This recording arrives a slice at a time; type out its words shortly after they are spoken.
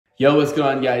Yo, what's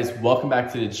going on, guys? Welcome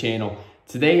back to the channel.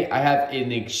 Today, I have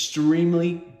an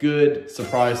extremely good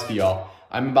surprise for y'all.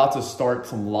 I'm about to start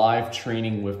some live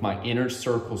training with my Inner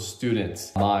Circle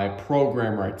students. My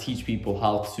program where I teach people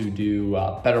how to do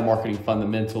better marketing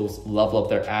fundamentals, level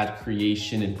up their ad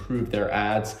creation, improve their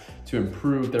ads, to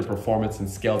improve their performance and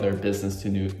scale their business to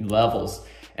new levels.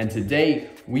 And today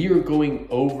we are going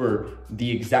over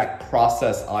the exact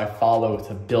process I follow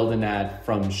to build an ad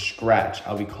from scratch.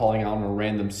 I'll be calling out a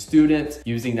random student,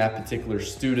 using that particular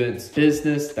student's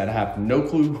business that I have no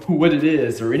clue what it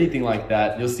is or anything like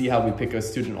that. You'll see how we pick a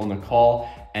student on the call.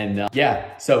 And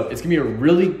yeah, so it's gonna be a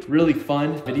really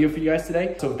fun video for you guys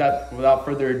today. So without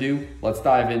further ado, let's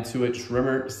dive into it. Just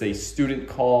remember, it's a student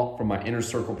call from my Inner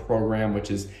Circle program, which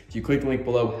is, if you click the link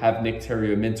below, have Nick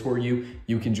Theriot mentor you,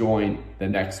 you can join the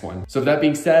next one. So with that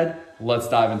being said, let's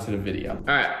dive into the video.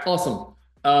 All right,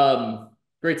 awesome.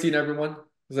 Great seeing everyone. Looks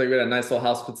like we got a nice little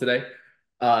house for today.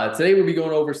 Today we'll be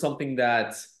going over something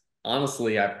that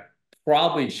honestly, I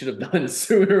probably should have done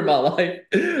sooner in my life,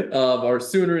 or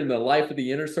sooner in the life of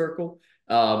the Inner Circle.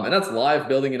 And that's live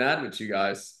building an ad with you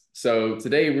guys. So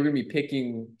today we're going to be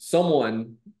picking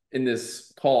someone in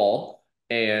this call,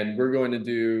 and we're going to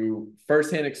do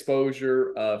firsthand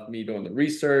exposure of me doing the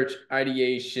research,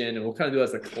 ideation, and we'll kind of do it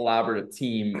as a collaborative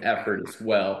team effort as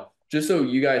well, just so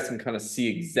you guys can kind of see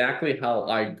exactly how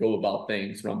I go about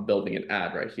things when I'm building an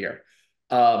ad right here.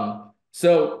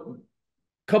 So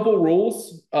couple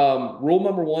rules. Rule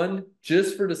number one,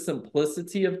 just for the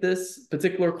simplicity of this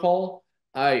particular call,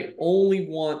 I only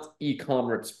want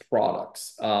e-commerce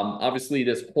products. Obviously,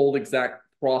 this whole exact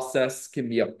process can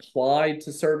be applied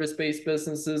to service-based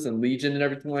businesses and lead gen and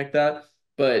everything like that.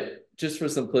 But just for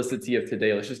simplicity of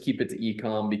today, let's just keep it to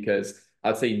e-com, because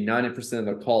I'd say 90% of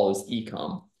the call is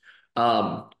e-com.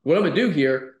 What I'm gonna do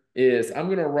here is I'm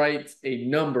gonna write a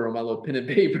number on my little pen and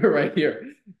paper right here.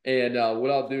 And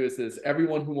what I'll do is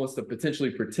everyone who wants to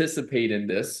potentially participate in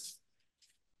this,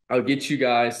 I'll get you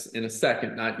guys in a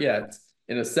second, not yet,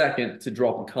 in a second, to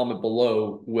drop a comment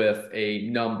below with a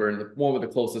number, and the one with the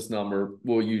closest number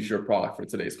will use your product for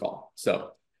today's call.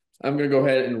 So I'm gonna go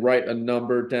ahead and write a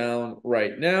number down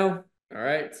right now. All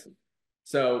right.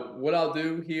 So what I'll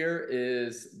do here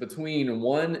is between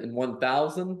 1 and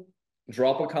 1,000,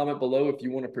 drop a comment below if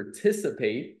you want to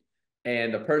participate,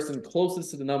 and the person closest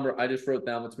to the number I just wrote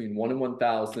down, between 1 and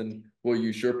 1,000, will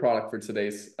use your product for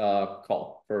today's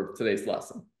call, for today's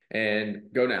lesson. And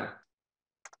go now.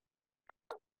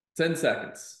 10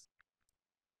 seconds.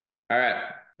 All right,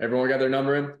 everyone got their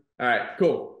number in? All right,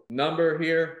 cool. Number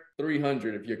here,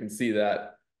 300, if you can see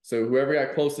that. So whoever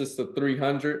got closest to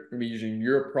 300, we're gonna be using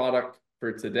your product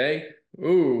for today.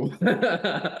 Ooh.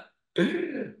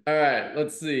 All right,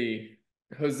 let's see.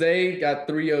 Jose got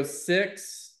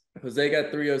 306. Jose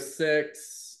got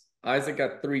 306. Isaac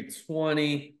got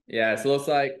 320. Yeah, so it looks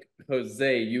like,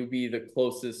 Jose, you be the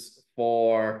closest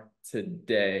for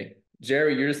today.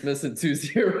 Jerry, you're just missing 2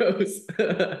 zeros.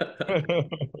 All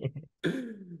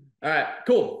right,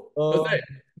 cool. Jose,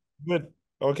 Good.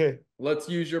 Okay. let's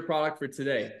use your product for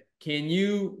today. Can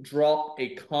you drop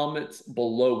a comment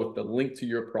below with the link to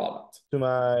your product? To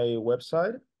my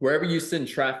website? Wherever you send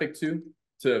traffic to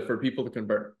for people to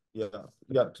convert. Yeah.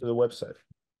 Yeah, to the website.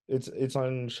 It's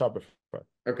on Shopify.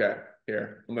 Okay,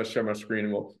 here. I'm gonna share my screen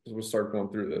and we'll start going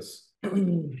through this.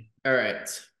 All right.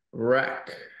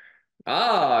 Rec.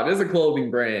 Ah, it is a clothing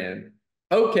brand.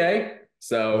 Okay.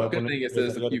 So good thing is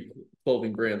there's a few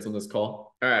clothing brands on this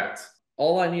call. All right.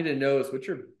 All I need to know is, what's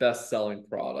your best-selling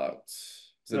product?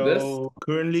 Is it this? So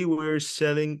currently we're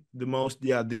selling the most,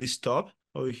 yeah, this top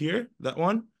over here, that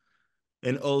one.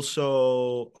 And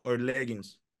also our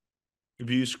leggings. If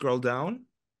you scroll down.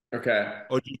 Okay.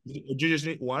 Or you just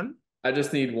need one? I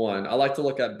just need one. I like to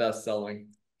look at best-selling.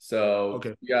 So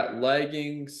Okay. you got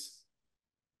leggings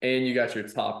and you got your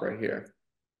top right here.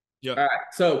 Yeah. All right.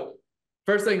 So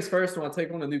first things first, when I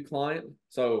take on a new client,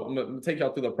 so I'm gonna take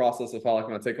y'all through the process of how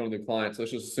I take on a new client. So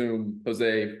let's just assume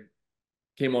Jose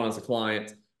came on as a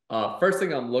client. First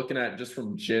thing I'm looking at, just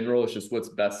from general, is just what's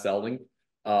best selling.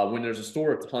 When there's a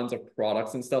store of tons of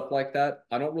products and stuff like that,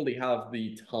 I don't really have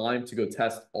the time to go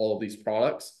test all of these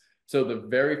products. So the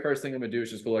very first thing I'm gonna do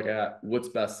is just go look at what's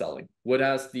best selling, what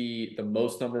has the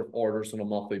most number of orders on a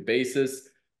monthly basis,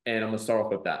 and I'm gonna start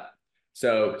off with that.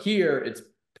 So here it's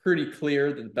pretty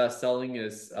clear that the best selling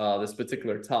is this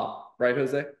particular top, right,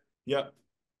 Jose? Yeah.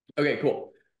 Okay,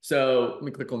 cool. So let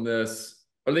me click on this.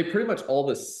 Are they pretty much all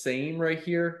the same right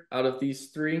here out of these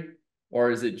three?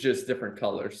 Or is it just different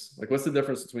colors? Like, what's the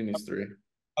difference between these three?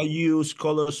 I use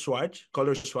color swatch.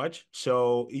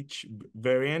 So each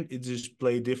variant is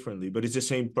displayed differently, but it's the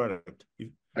same product.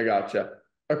 I gotcha.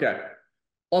 Okay.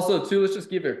 Also, too, let's just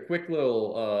give it a quick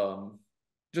little,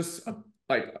 just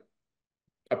like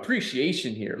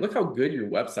appreciation here. Look how good your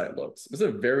website looks. It's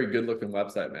a very good looking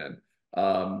website, man.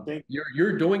 Thank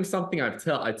You're doing something I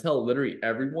tell literally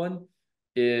everyone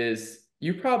is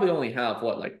you probably only have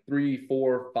what, like 3,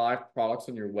 4, 5 products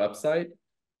on your website,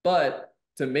 but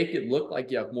to make it look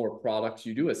like you have more products,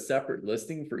 you do a separate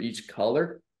listing for each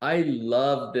color. I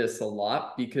love this a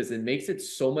lot because it makes it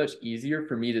so much easier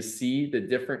for me to see the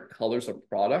different colors of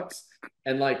products.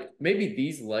 And like maybe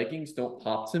these leggings don't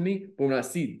pop to me, but when I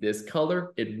see this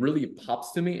color, it really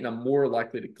pops to me and I'm more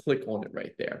likely to click on it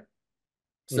right there.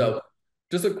 you. So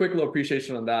just a quick little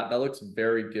appreciation on that. That looks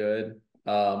very good.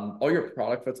 All your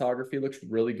product photography looks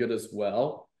really good as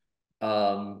well.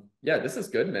 Yeah, this is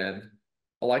good, man.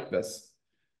 I like this.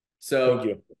 Thank So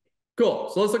you. cool.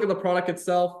 So let's look at the product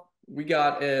itself. We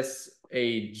got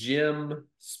a gym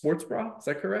sports bra. Is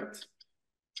that correct?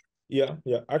 Yeah,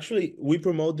 yeah. Actually, we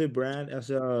promote the brand as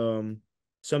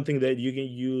something that you can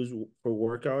use for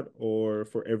workout or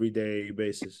for everyday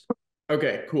basis.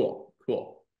 Okay, cool,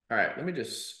 cool. All right, let me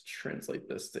just translate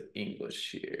this to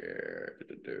English here.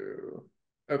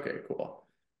 Okay, cool.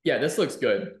 Yeah, this looks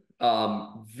good.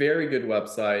 Very good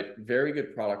website, very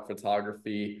good product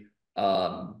photography.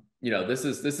 This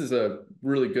is a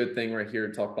really good thing right here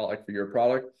to talk about, like for your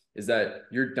product, is that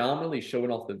you're dominantly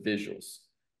showing off the visuals.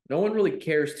 No one really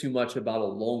cares too much about a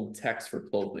long text for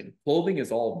clothing. Clothing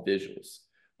is all visuals.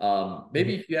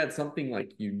 Maybe Mhm. if you had something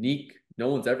like unique, no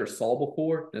one's ever saw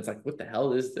before, and it's like, what the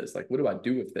hell is this? Like, what do I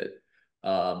do with it?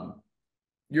 Um,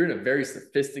 you're in a very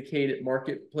sophisticated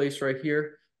marketplace right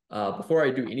here. Before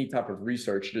I do any type of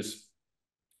research, just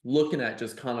looking at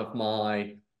just kind of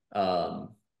my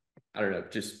I don't know,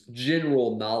 just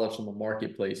general knowledge on the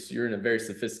marketplace. You're in a very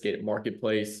sophisticated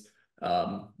marketplace.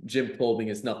 Gym clothing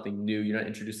is nothing new. You're not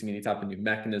introducing any type of new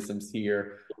mechanisms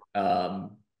here.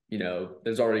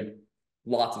 There's already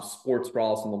lots of sports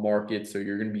bras on the market, so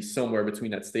you're going to be somewhere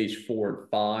between that stage 4 and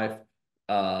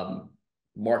 5.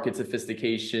 Market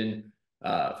sophistication,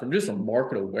 from just a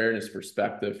market awareness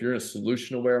perspective, you're in a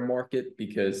solution aware market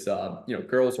because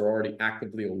girls are already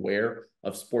actively aware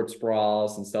of sports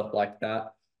bras and stuff like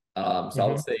that. So I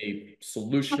would Mhm. say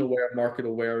solution aware, market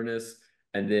awareness.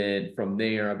 And then from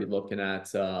there, I'd be looking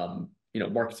at,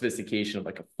 market sophistication of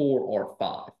like a 4 or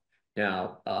 5.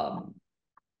 Now,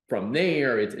 from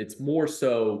there, it's more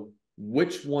so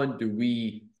which one do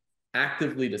we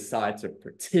actively decide to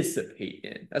participate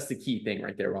in? That's the key thing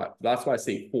right there, right? That's why I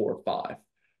say 4 or 5.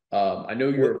 I know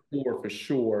you're What a 4 for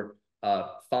sure.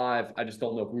 5, I just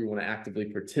don't know if we want to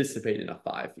actively participate in a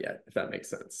 5 yet, if that makes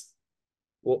sense.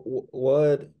 what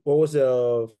was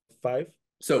the five?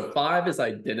 So 5 is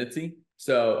identity.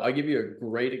 So I'll give you a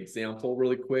great example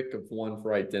really quick of one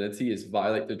for identity is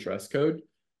violate the dress code.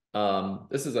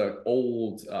 This is an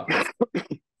old of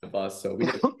us, so we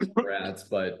didn't grads,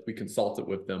 but we consulted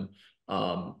with them.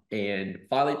 And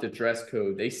violate the dress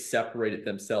code, they separated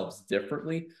themselves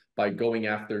differently by going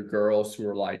after girls who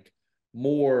are like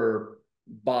more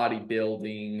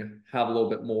bodybuilding, have a little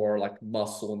bit more like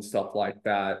muscle and stuff like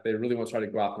that. They really want to try to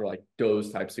go after like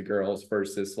those types of girls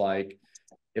versus like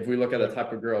if we look at the Yeah.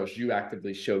 type of girls you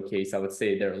actively showcase, I would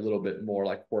say they're a little bit more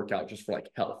like workout just for like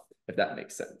health, if that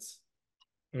makes sense.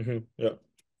 Yeah.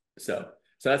 So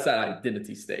that's that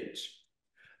identity stage.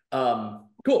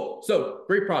 Cool. So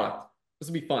great product. This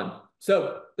will be fun.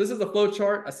 So this is a flow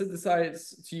chart. I sent this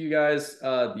to you guys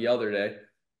the other day.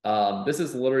 This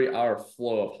is literally our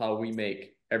flow of how we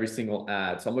make every single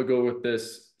ad. So I'm gonna go with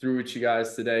this through with you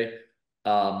guys today.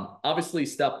 Obviously,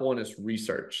 step 1 is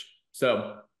research.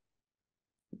 So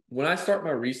when I start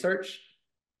my research,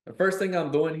 the first thing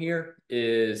I'm doing here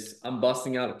is I'm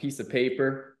busting out a piece of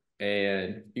paper,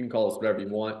 and you can call this whatever you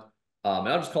want. And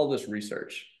I'll just call this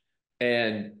research.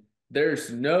 And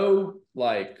there's no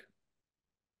like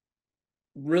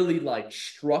really like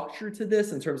structure to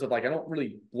this in terms of like I don't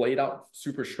really lay it out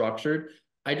super structured.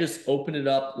 I just open it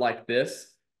up like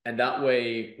this. And that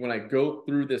way, when I go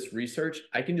through this research,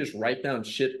 I can just write down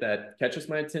shit that catches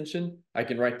my attention. I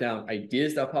can write down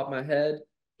ideas that pop in my head,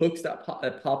 hooks that pop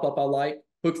up I like,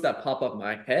 hooks that pop up in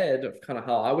my head of kind of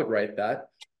how I would write that,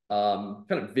 kind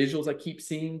of visuals I keep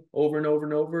seeing over and over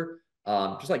and over,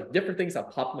 just like different things that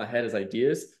pop in my head as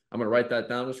ideas. I'm gonna write that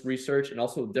down as research and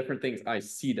also different things I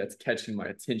see that's catching my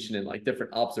attention and like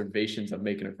different observations I'm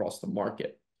making across the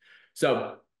market.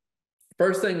 So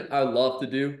first thing I love to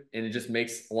do, and it just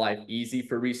makes life easy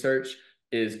for research,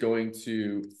 is going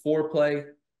to foreplay.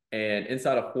 And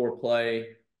inside of foreplay,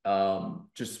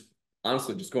 just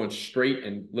honestly, just going straight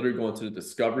and literally going to the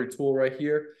discovery tool right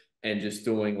here and just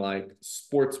doing like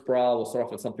sports bra. We'll start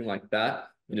off with something like that.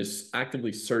 and just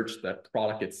actively search that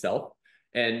product itself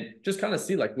and just kind of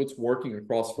see like what's working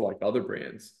across for like other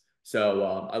brands. So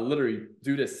I literally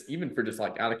do this even for just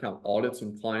like out account audits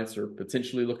when clients are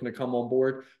potentially looking to come on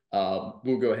board.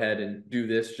 We'll go ahead and do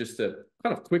this just to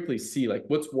kind of quickly see like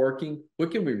what's working,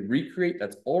 what can we recreate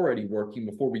that's already working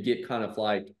before we get kind of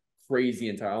like crazy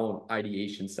into our own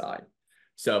ideation side.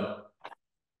 So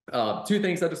two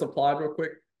things I just applied real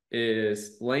quick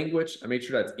is language. I make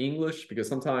sure that's English because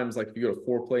sometimes like if you go to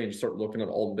Foreplay and you start looking at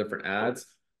all the different ads,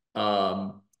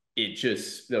 it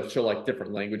just they'll show like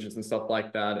different languages and stuff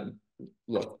like that. And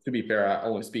look, to be fair, I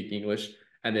only speak English.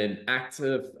 And then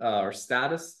active or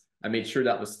status, I made sure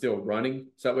that was still running.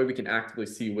 So that way we can actively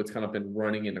see what's kind of been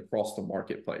running in across the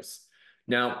marketplace.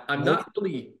 Now, I'm not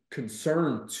really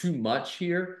concerned too much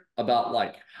here about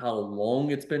like how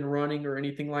long it's been running or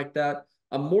anything like that.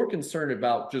 I'm more concerned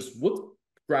about just what's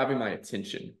grabbing my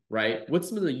attention, right? What's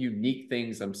some of the unique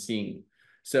things I'm seeing?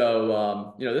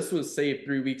 So, this was saved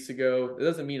 3 weeks ago. It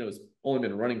doesn't mean it was only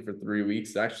been running for 3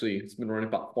 weeks. Actually, it's been running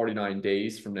about 49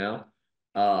 days from now.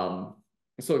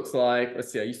 This looks like,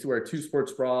 let's see, I used to wear 2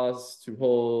 sports bras to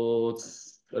hold,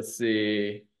 let's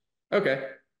see. Okay.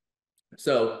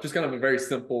 So just kind of a very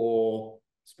simple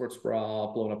sports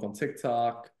bra blowing up on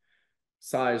TikTok,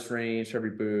 size range,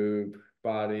 every boob,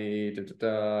 body, da, da,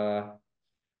 da.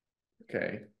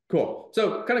 Okay, cool.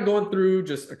 So kind of going through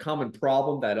just a common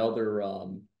problem that other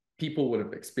people would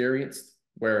have experienced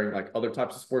wearing like other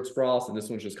types of sports bras. And this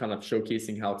one's just kind of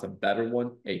showcasing how it's a better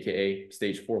one, AKA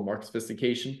stage 4 market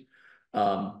sophistication.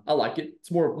 I like it.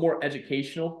 It's more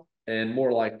educational and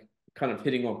more like kind of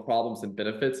hitting on problems and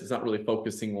benefits. It's not really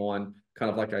focusing on kind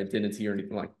of like identity or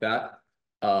anything like that.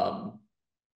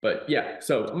 But yeah,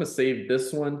 so I'm gonna save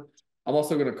this one. I'm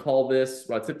also going to call this,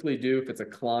 what I typically do if it's a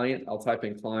client, I'll type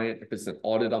in client. If it's an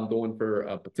audit I'm doing for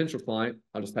a potential client,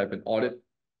 I'll just type in audit.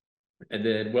 And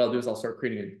then what I'll do is I'll start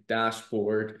creating a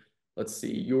dashboard. Let's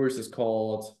see, yours is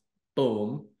called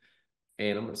boom.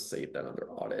 And I'm going to save that under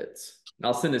audit. And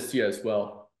I'll send this to you as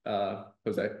well,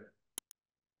 Jose.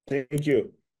 Thank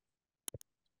you.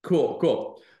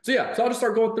 Cool. So yeah, so I'll just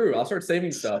start going through. I'll start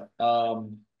saving stuff.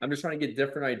 I'm just trying to get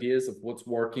different ideas of what's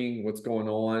working, what's going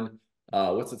on.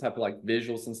 What's the type of like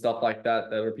visuals and stuff like that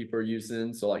other people are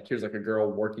using. So like here's like a girl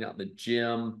working out in the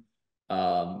gym.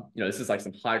 This is like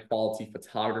some high quality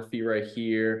photography right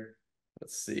here.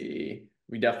 Let's see.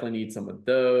 We definitely need some of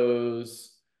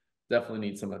those. This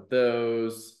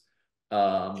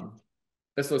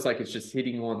looks like it's just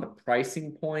hitting on the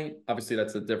pricing point. Obviously,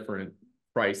 that's a different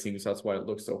pricing, so that's why it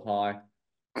looks so high.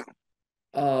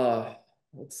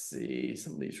 Let's see.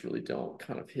 Some of these really don't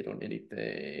kind of hit on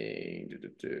anything.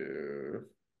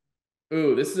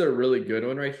 Ooh, this is a really good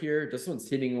one right here. This one's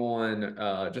hitting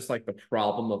on just like the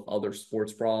problem of other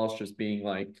sports bras just being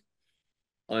like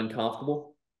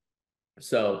uncomfortable.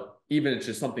 So even it's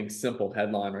just something simple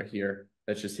headline right here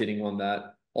that's just hitting on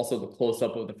that. Also, the close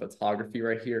up of the photography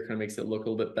right here kind of makes it look a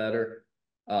little bit better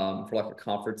for like a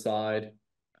comfort side.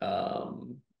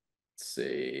 Let's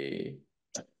see.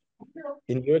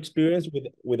 In your experience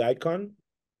with Icon,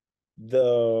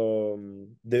 the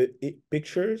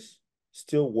pictures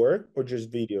still work or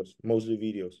just videos, mostly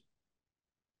videos?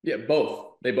 Yeah,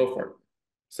 both. They both work.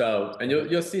 So, and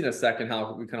you'll see in a second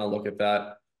how we kind of look at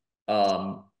that.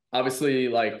 Obviously,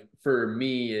 like for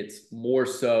me, it's more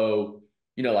so,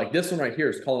 like this one right here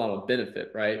is calling out a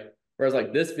benefit, right? Whereas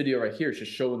like this video right here is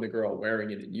just showing the girl wearing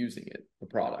it and using it, the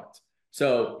product.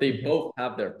 So they both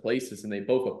have their places and they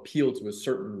both appeal to a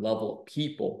certain level of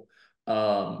people.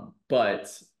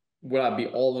 But would I be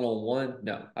all in on one?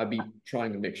 No, I'd be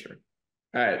trying a mixture.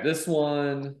 All right, this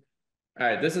one. All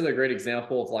right, this is a great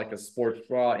example of like a sports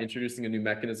bra, introducing a new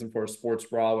mechanism for a sports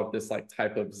bra with this like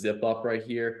type of zip up right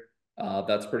here.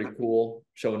 That's pretty cool,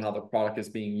 showing how the product is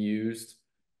being used.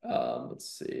 Let's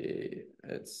see,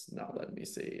 it's not letting me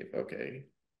save. Okay,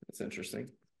 that's interesting.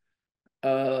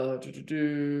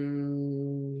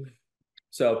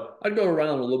 So I'd go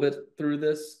around a little bit through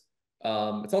this.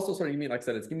 It's also sort of giving me, like I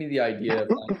said, it's giving me the idea of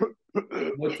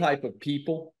like what type of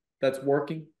people that's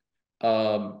working.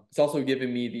 It's also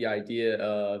giving me the idea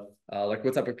of like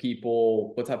what type of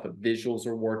people, what type of visuals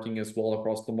are working as well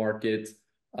across the market.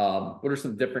 What are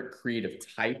some different creative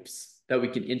types that we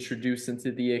can introduce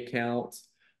into the account?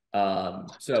 I'd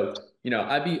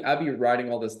be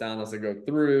writing all this down as I go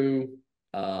through.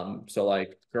 So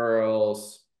like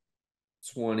girls,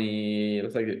 20,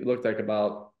 it looked like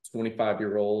about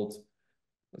 25-year-olds.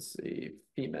 Let's see,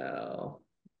 female,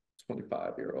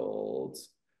 25-year-olds.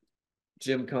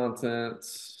 Gym content,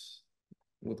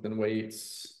 lifting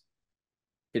weights,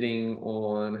 hitting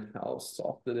on how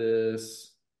soft it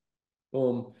is.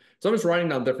 So I'm just writing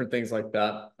down different things like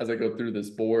that as I go through this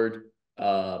board.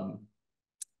 And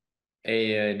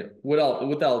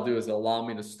what that'll do is allow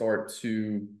me to start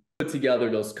to put together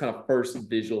those kind of first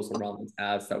visuals around these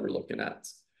ads that we're looking at.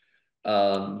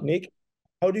 Nick,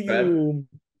 how do Okay. you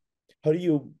how do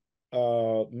you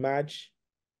match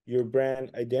your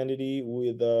brand identity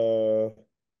with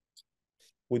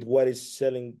what is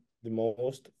selling the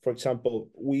most? For example,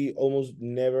 we almost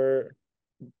never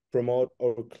promote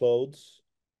our clothes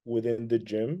within the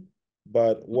gym,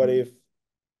 but what if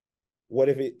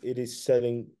it is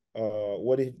selling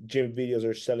what if gym videos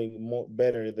are selling more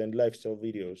better than lifestyle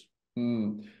videos?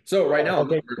 So right now, I'm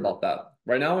not Okay. worried about that.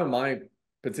 Right now, in my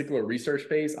particular research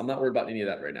phase, I'm not worried about any of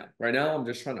that right now. Right now, I'm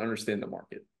just trying to understand the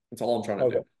market. That's all I'm trying to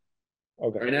do. Okay.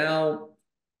 Okay. Right now,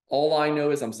 all I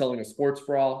know is I'm selling a sports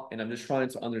bra and I'm just trying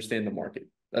to understand the market.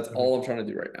 That's Mhm. all I'm trying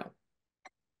to do right now.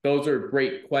 Those are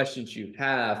great questions you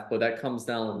have, but that comes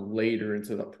down later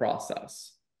into the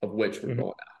process of which we're Mhm.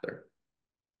 going after.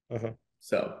 Uh-huh.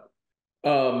 So,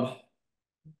 um,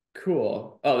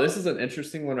 cool. Oh, this is an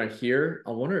interesting one right here.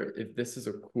 I wonder if this is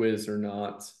a quiz or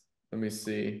not. Let me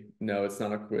see. No, it's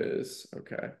not a quiz.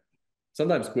 Okay.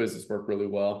 Sometimes quizzes work really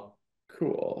well.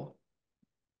 Cool.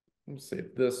 Let's see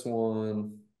this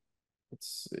one.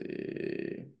 Let's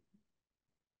see.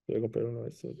 Voy a comprar uno de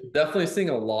estos. Definitely seeing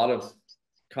a lot of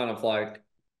kind of like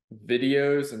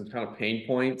videos and kind of pain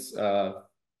points that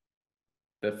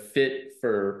fit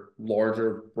for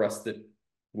larger breasted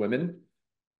women.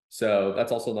 So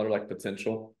that's also another like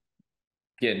potential.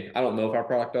 Again, I don't know if our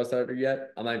product does that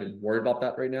yet. I'm not even worried about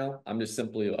that right now. I'm just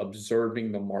simply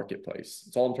observing the marketplace.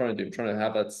 That's all I'm trying to do. I'm trying to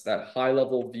have that high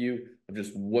level view of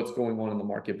just what's going on in the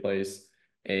marketplace.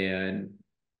 And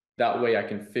that way I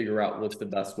can figure out what's the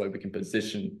best way we can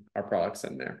position our products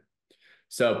in there.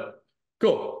 So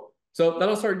cool. So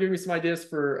that'll start giving me some ideas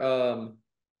for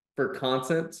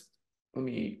content. Let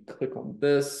me click on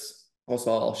this.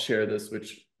 Also, I'll share this,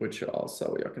 which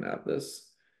also y'all can have this.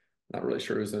 Not really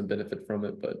sure who's going to benefit from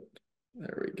it, but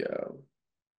there we go.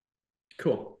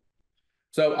 Cool.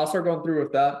 So I'll start going through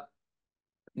with that.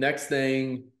 Next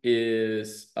thing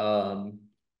is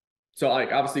so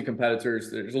like obviously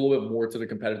competitors, there's a little bit more to the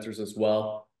competitors as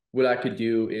well. What I could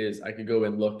do is I could go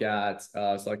and look at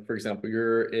so like for example,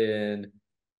 you're in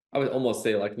I would almost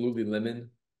say like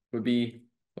would be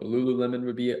Lululemon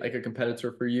would be like a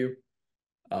competitor for you.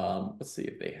 Let's see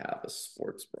if they have a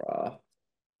sports bra.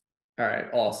 All right,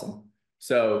 awesome.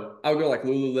 So I'll go like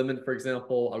Lululemon, for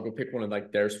example. I'll go pick one of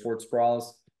like their sports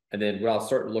bras. And then what I'll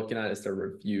start looking at is their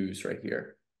reviews right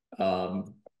here.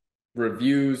 Um,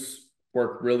 Reviews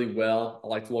work really well. I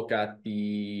like to look at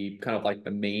the kind of like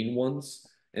the main ones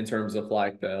in terms of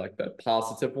like the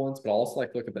positive ones, but I also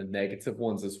like to look at the negative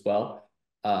ones as well.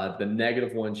 The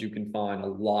negative ones you can find a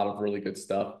lot of really good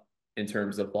stuff in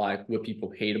terms of like what people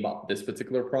hate about this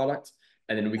particular product.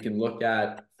 And then we can look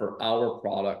at for our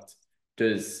product,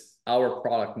 does our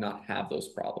product not have those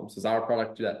problems? Does our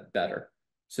product do that better?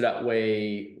 So that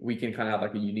way we can kind of have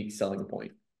like a unique selling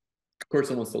point. Of course,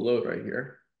 it wants to load right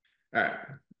here. All right.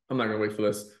 I'm not gonna wait for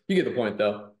this. You get the point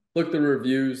though. Look at the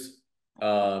reviews.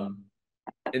 Um,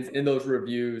 in those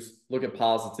reviews, look at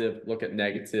positive, look at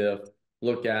negative,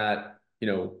 look at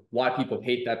why people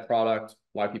hate that product,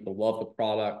 why people love the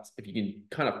product. If you can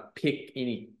kind of pick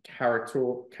any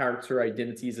character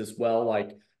identities as well,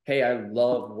 like hey, I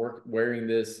love wearing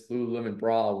this Lululemon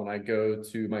bra when I go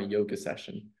to my yoga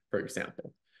session, for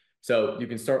example. So you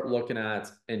can start looking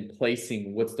at and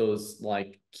placing what's those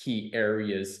like key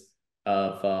areas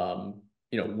of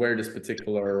where this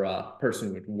particular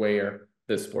person would wear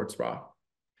this sports bra.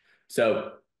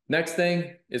 So next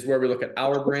thing is where we look at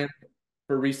our brand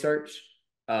for research.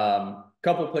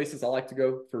 Couple places I like to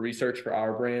go for research for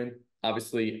our brand.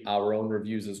 Obviously, our own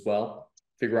reviews as well.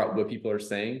 Figure out what people are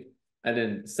saying. And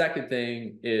then second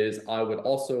thing is I would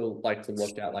also like to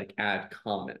look at like ad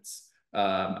comments.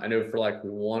 I know for like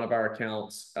one of our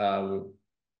accounts,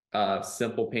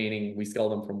 Simple Painting, we scale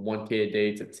them from 1K a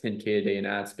day to 10K a day in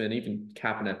ad spend, even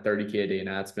capping at 30K a day in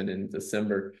ad spend in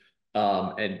December.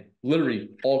 And literally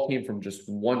all came from just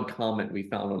one comment we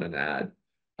found on an ad.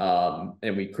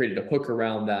 And we created a hook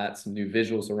around that, some new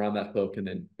visuals around that hook, and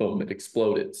then boom, it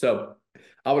exploded. So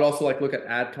I would also like look at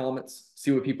ad comments,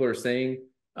 see what people are saying.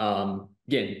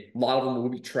 Again, a lot of them will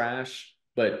be trash,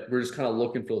 but we're just kind of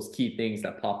looking for those key things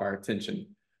that pop our attention.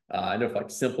 I know for like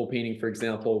Simple Painting, for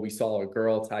example, we saw a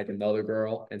girl tag another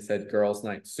girl and said girls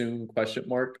night soon question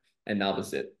mark, and now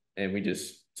that's it. And we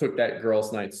just took that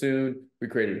girls night soon, we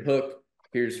created a hook.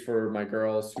 Here's for my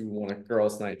girls who want a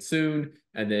girls night soon,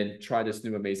 and then try this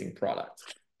new amazing product.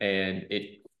 And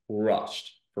it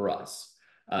crushed for us.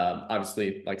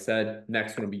 Obviously, like I said,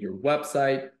 next one will be your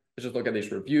website. Let's just look at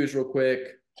these reviews real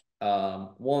quick.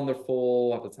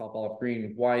 Wonderful. At the top, olive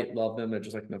green, white. Love them. They're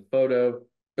just like in the photo.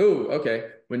 Oh, okay.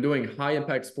 When doing high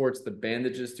impact sports, the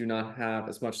bandages do not have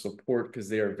as much support because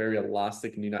they are very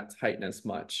elastic and do not tighten as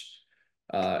much.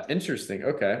 Interesting.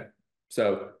 Okay.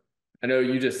 So I know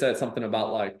you just said something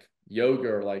about like yoga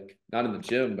or like not in the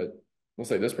gym, but we'll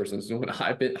say this person's doing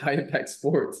high impact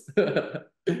sports.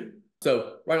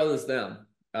 So write all this down.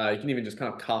 You can even just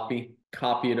kind of copy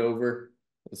it over.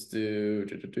 Let's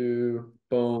do,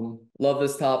 boom. Love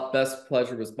this top. Best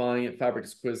pleasure was buying it. Fabric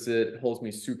exquisite. It holds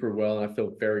me super well, and I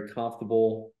feel very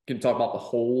comfortable. You can talk about the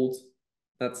hold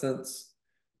in that sense.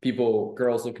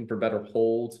 Girls looking for better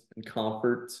hold and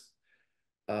comfort.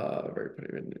 Very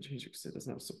pretty written change because it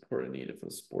doesn't have support I need for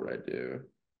the sport I do.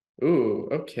 Ooh,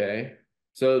 okay.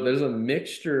 So there's a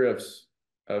mixture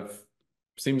of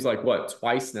seems like what,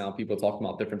 twice now people talking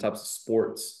about different types of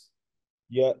sports.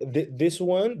 Yeah, this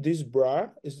bra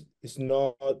is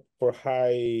not for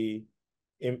high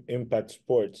impact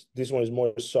sports. This one is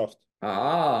more soft.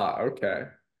 Ah, okay.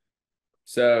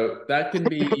 So that can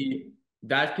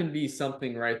be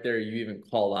something right there you even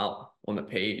call out on the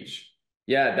page.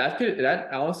 Yeah,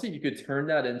 that honestly you could turn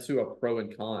that into a pro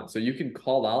and con. So you can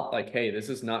call out like, hey, this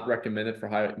is not recommended for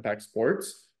high impact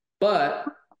sports, but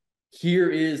here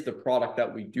is the product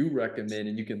that we do recommend,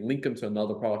 and you can link them to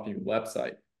another product on your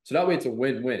website. So that way it's a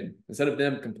win-win. Instead of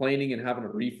them complaining and having a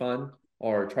refund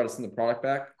or try to send the product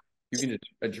back, you can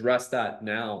just address that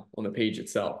now on the page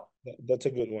itself. That's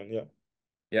a good one. Yeah.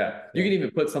 Yeah. You can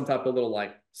even put some type of little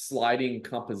like sliding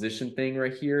composition thing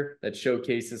right here that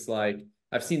showcases like,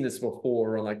 I've seen this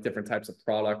before on like different types of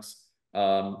products.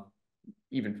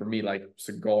 Even for me, like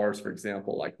cigars, for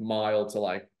example, like mild to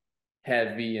like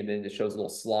heavy, and then it shows a little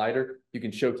slider. You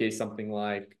can showcase something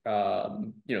like,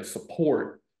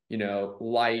 support,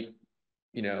 light,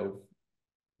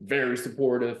 very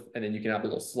supportive, and then you can have a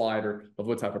little slider of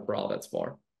what type of bra that's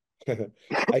for.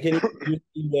 I can use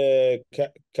in the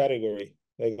category,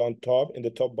 like on top, in the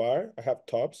top bar, I have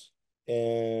tops,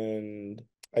 and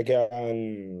I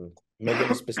can make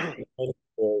it specific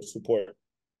for support.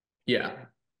 Yeah.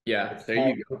 Yeah. Like There high,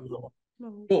 you go.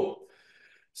 Cool.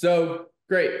 So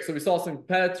great. So we saw some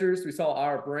competitors, we saw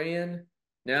our brand.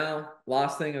 Now,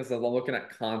 last thing is that I'm looking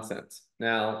at content.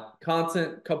 Now,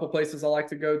 content, couple places I like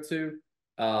to go to.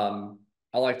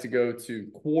 I like to go to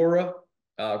Quora.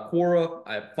 Quora,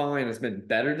 I find, has been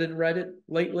better than Reddit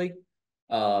lately.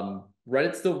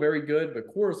 Reddit's still very good,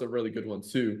 but Quora's a really good one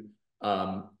too.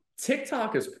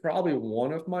 TikTok is probably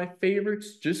one of my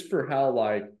favorites just for how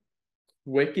like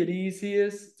quick and easy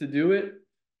is to do it.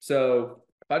 So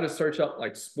if I just search up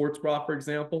like sports bra, for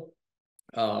example,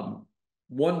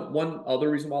 one other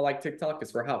reason why I like TikTok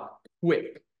is for how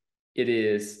quick it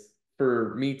is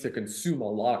for me to consume a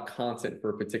lot of content for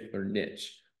a particular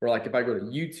niche. Where like if I go to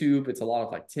YouTube, it's a lot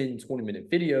of like 10, 20-minute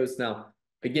videos. Now,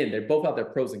 again, they both have their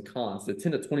pros and cons. The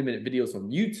 10 to 20-minute videos on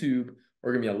YouTube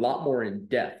are gonna be a lot more in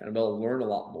depth and I'm able to learn a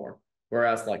lot more.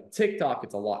 Whereas like TikTok,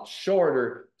 it's a lot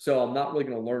shorter. So I'm not really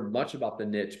going to learn much about the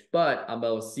niche, but I'm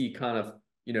able to see kind of,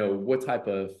 what type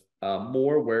of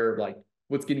where like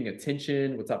what's getting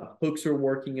attention, what type of hooks are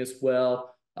working as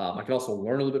well. I can also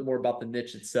learn a little bit more about the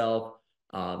niche itself.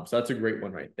 So that's a great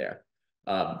one right there.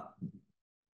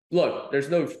 Look, there's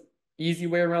no easy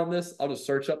way around this. I'll just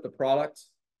search up the product,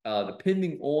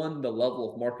 depending on the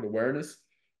level of market awareness.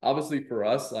 Obviously for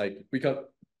us, like we kind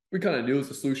of knew it was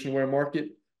a solution aware market.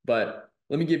 But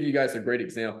let me give you guys a great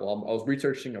example. I was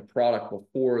researching a product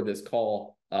before this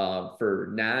call for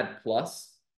NAD Plus.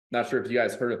 Not sure if you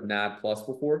guys heard of NAD Plus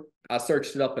before. I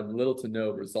searched it up and little to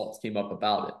no results came up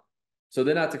about it. So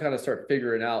then I had to kind of start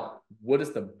figuring out what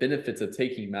is the benefits of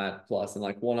taking NAD Plus. And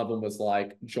like one of them was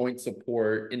like joint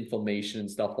support, inflammation, and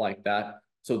stuff like that.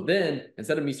 So then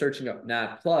instead of me searching up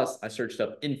NAD Plus, I searched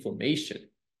up inflammation.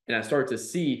 And I started to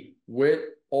see where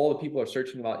all the people are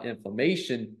searching about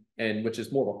inflammation, and which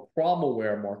is more of a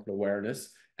problem-aware market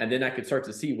awareness. And then I could start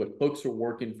to see what hooks are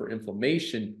working for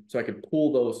inflammation. So I could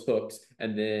pull those hooks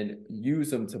and then use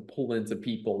them to pull into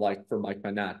people like for my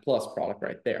NAD Plus product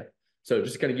right there. So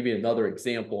just kind of give you another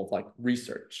example of like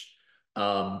research.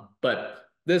 But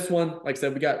this one, like I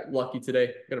said, we got lucky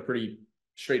today. Got a pretty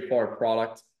straightforward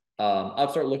product.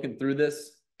 I'll start looking through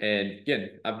this. And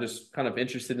again, I'm just kind of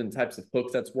interested in the types of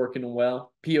hooks that's working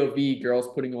well. POV, girls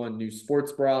putting on new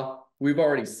sports bra. We've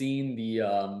already seen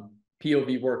the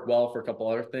POV work well for a couple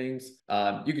other things.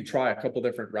 You could try a couple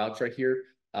different routes right here.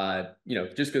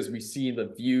 Just because we see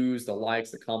the views, the likes,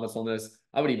 the comments on this,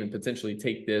 I would even potentially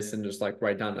take this and just like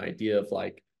write down an idea of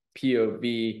like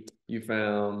POV, you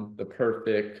found the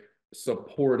perfect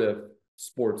supportive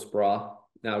sports bra.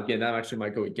 Now, again, that actually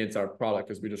might go against our product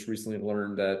because we just recently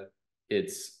learned that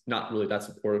it's not really that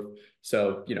supportive.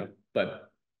 So,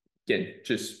 but again,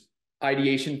 just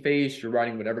ideation phase, you're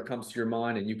writing whatever comes to your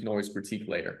mind and you can always critique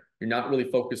later. You're not really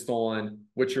focused on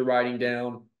what you're writing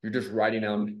down. You're just writing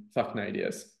down fucking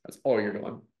ideas. That's all you're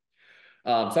doing.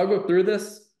 So I'll go through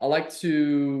this. I like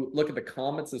to look at the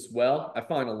comments as well. I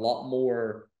find a lot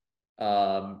more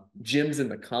gems in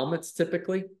the comments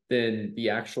typically than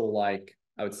the actual, like,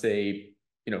 I would say,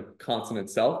 content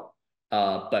itself.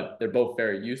 But they're both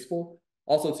very useful.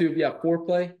 Also, too, if you have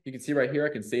foreplay, you can see right here, I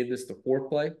can save this to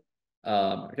foreplay.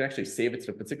 I can actually save it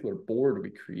to a particular board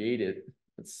we created.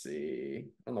 Let's see. I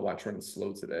don't know why it's running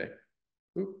slow today.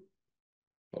 Oop.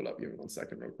 Hold up, give me 1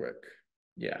 second real quick.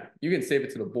 Yeah, you can save it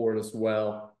to the board as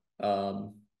well.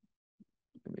 I'll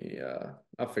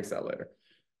fix that later.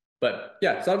 But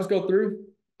yeah, so I'll just go through.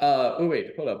 Oh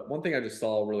wait, hold up. One thing I just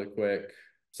saw really quick.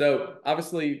 So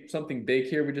obviously something big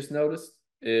here we just noticed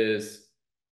is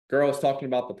girls talking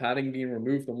about the padding being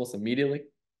removed almost immediately.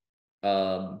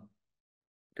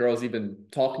 Girls even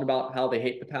talking about how they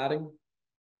hate the padding.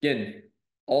 Again,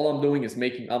 all I'm doing is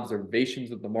making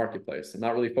observations of the marketplace. I'm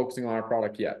not really focusing on our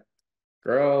product yet.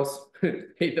 Girls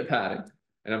hate the padding.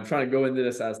 And I'm trying to go into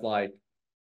this as like,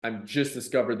 I'm just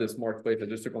discovered this marketplace. I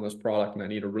just took on this product and I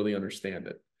need to really understand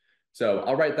it. So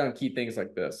I'll write down key things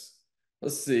like this.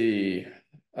 Let's see.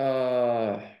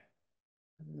 Yes,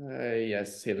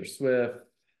 Taylor Swift.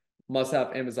 Must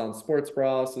have Amazon sports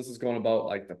bras. This is going about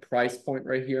like the price point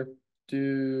right here.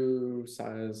 Do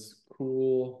size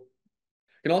cool.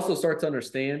 You can also start to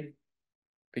understand,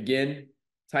 again,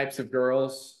 types of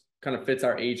girls, kind of fits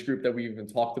our age group that we even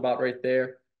talked about right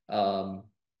there. You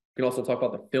can also talk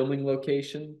about the filming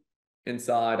location.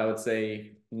 Inside, I would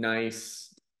say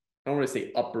nice, I don't want to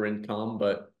say upper income,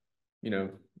 but,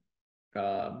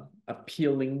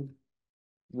 appealing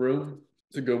room.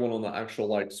 It's a good one on the actual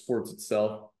like sports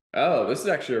itself. Oh, this is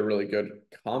actually a really good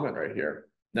comment right here.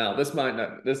 Now, this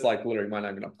like literally might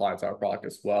not even apply to our product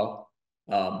as well.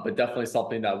 But definitely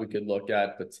something that we could look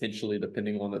at potentially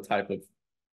depending on the type of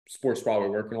sports bra we're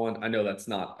working on. I know that's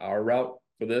not our route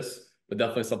for this, but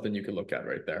definitely something you could look at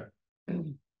right there.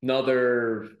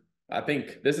 Another, I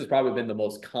think this has probably been the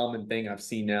most common thing I've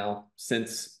seen now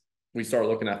since we started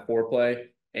looking at foreplay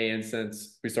and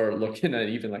since we started looking at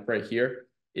even like right here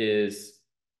is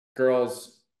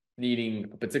girls needing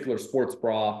a particular sports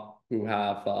bra who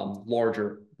have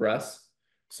larger breasts.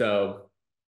 So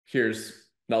here's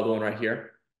another one right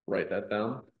here. Write that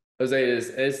down. Jose,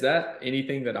 is that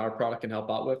anything that our product can help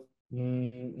out with?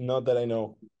 Not that I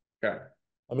know. Okay.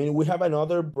 I mean, we have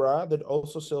another bra that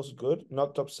also sells good,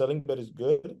 not top selling, but is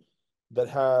good, that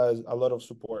has a lot of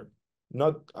support.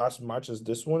 Not as much as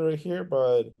this one right here,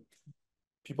 but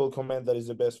people comment that is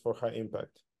the best for high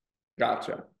impact.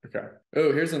 Gotcha. Okay.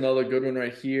 Oh, here's another good one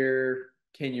right here.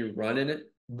 Can you run in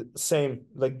it? Same.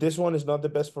 Like this one is not the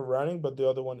best for running, but the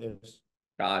other one is.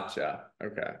 Gotcha.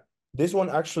 Okay. This one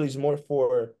actually is more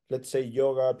for, let's say,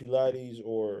 yoga, Pilates,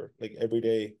 or like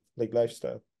everyday, like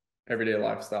lifestyle. Everyday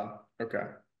lifestyle. Okay.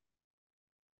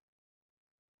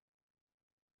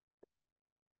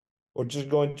 Or just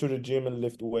going to the gym and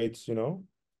lift weights,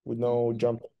 with no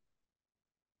jump.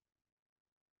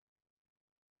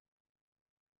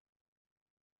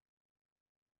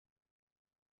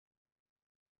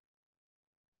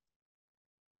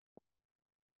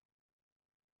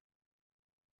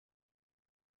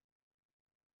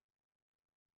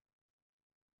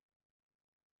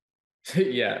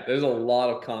 Yeah, there's a lot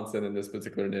of content in this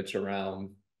particular niche around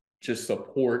just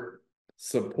support,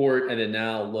 and then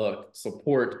now look,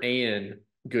 support and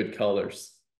good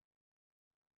colors.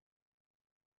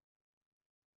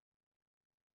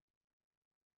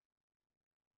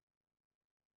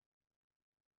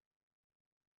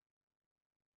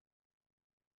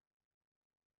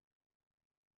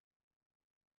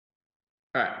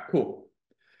 All right, cool.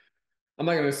 I'm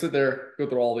not gonna sit there, go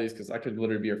through all these because I could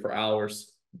literally be here for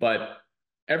hours. But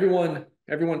everyone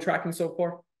tracking so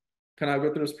far? Can I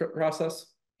go through this process?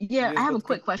 Yeah, I Yes, have a that's good.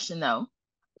 quick question though.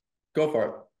 Go for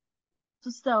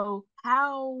it. So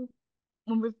how,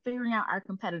 when we're figuring out our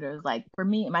competitors, like for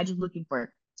me, am I just looking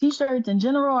for t-shirts in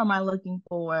general, or am I looking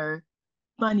for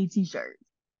funny t-shirts?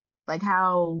 Like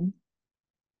how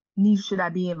niche should I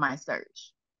be in my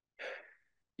search?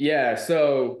 Yeah,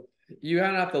 so you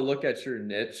kind of have to look at your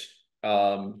niche.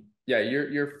 Yeah,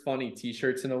 you're funny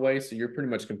t-shirts in a way, so you're pretty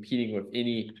much competing with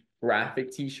any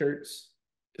graphic t-shirts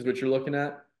is what you're looking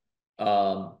at.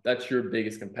 That's your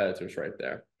biggest competitors right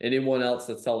there. Anyone else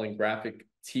that's selling graphic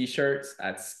t-shirts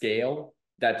at scale,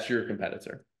 that's your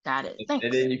competitor. Got it. And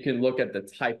Thanks. then you can look at the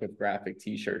type of graphic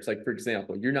t-shirts. Like, for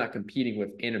example, you're not competing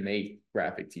with anime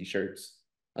graphic t-shirts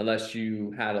unless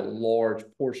you had a large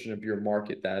portion of your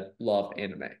market that love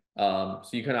anime. So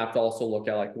you kind of have to also look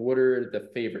at like, what are the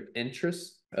favorite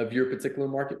interests of your particular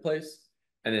marketplace?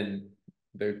 And then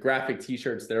the graphic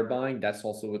t-shirts they're buying, that's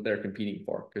also what they're competing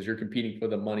for, because you're competing for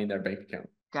the money in their bank account.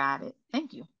 Got it.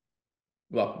 Thank you.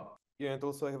 Welcome. Yeah, and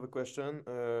also I have a question.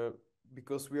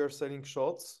 Because we are selling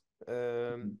shots,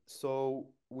 so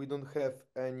we don't have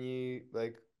any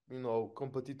like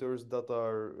competitors that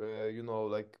are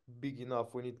like big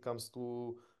enough when it comes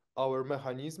to our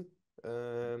mechanism.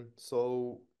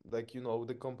 So like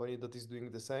the company that is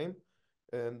doing the same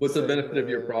and What's the same. benefit of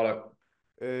your product?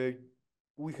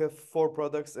 We have 4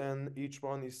 products and each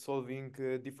one is solving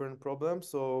different problems.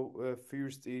 So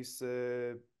first is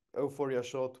Euphoria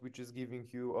shot, which is giving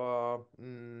you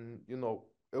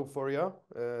euphoria.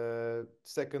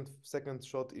 Second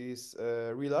shot is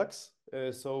relax,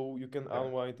 so you can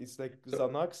unwind. It's like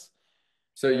Xanax.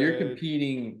 So you're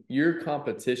competing, your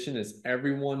competition is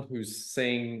everyone who's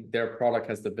saying their product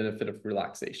has the benefit of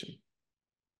relaxation.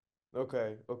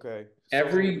 Okay. So,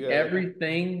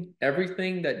 Everything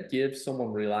that gives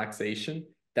someone relaxation,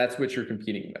 that's what you're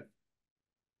competing with.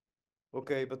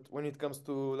 Okay, but when it comes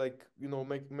to like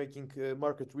making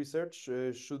market research,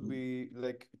 should we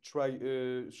like try?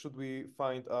 Should we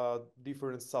find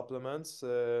different supplements?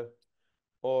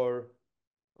 Or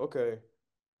okay,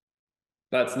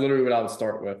 That's literally what I would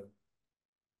start with.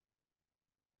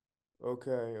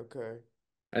 okay.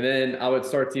 And then I would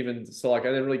start to even, so like I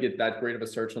didn't really get that great of a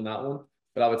search on that one,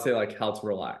 but I would say like how to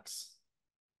relax.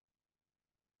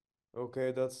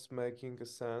 Okay, that's making a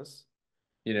sense.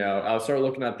 I'll start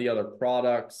looking at the other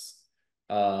products,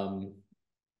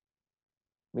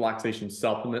 relaxation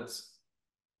supplements.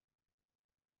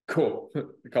 Cool.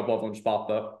 A couple of them just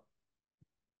popped up.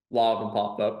 A lot of them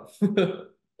popped up.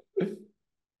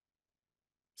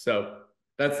 So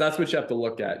that's what you have to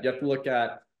look at. You have to look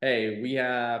at, hey, we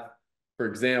have, for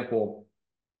example,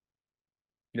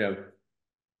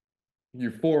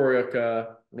 euphoric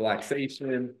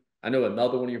relaxation. I know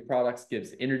another one of your products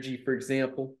gives energy, for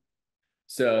example.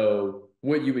 So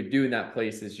what you would do in that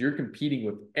place is you're competing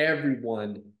with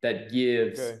everyone that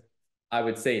gives, I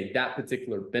would say, that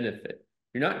particular benefit.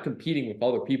 You're not competing with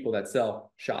other people that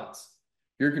sell shots.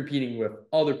 You're competing with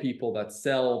other people that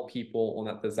sell people on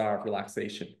that desire of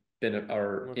relaxation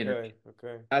or energy.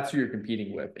 Okay. That's who you're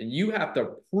competing with. And you have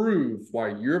to prove why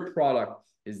your product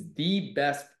is the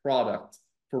best product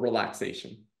for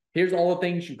relaxation. Here's all the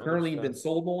things you currently been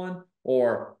sold on,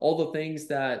 or all the things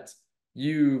that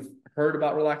you've heard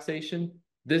about relaxation.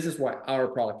 This is why our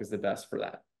product is the best for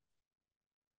that.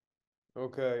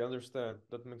 Okay, understand.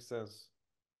 That makes sense.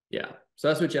 Yeah. So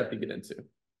that's what you have to get into.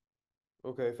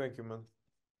 Okay, thank you, man.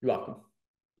 You're welcome.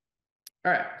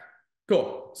 All right,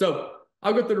 cool. So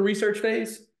I'll go through the research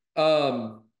phase.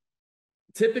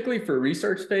 Typically for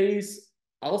research phase,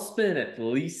 I'll spend at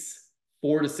least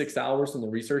 4 to 6 hours in the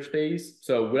research phase.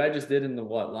 So what I just did in the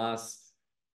last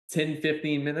 10,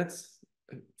 15 minutes,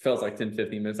 it feels like 10,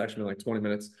 15 minutes, actually like 20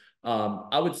 minutes.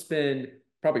 I would spend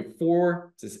probably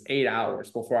 4 to 8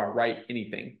 hours before I write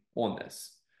anything on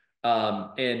this.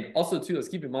 And also too, let's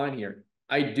keep in mind here,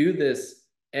 I do this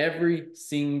every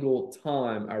single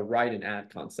time I write an ad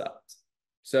concept.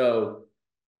 So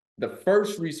the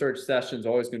first research session is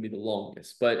always going to be the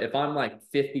longest, but if I'm like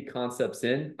 50 concepts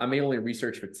in, I may only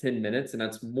research for 10 minutes. And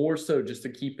that's more so just to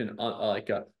keep an like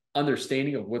a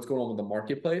understanding of what's going on with the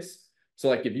marketplace. So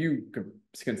like if you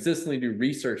consistently do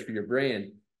research for your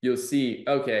brand, you'll see,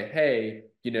 okay, hey,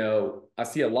 I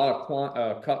see a lot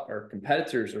of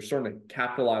competitors are starting to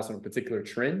capitalize on a particular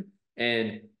trend.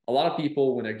 And a lot of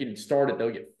people, when they're getting started, they'll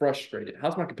get frustrated.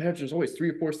 How's my competitors always 3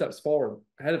 or 4 steps forward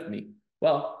ahead of me?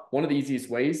 Well, one of the easiest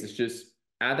ways is just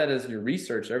add that as your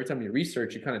research. Every time you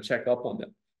research, you kind of check up on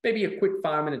them. Maybe a quick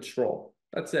 5-minute stroll.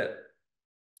 That's it.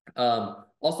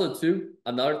 Also, too,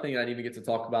 another thing I didn't even get to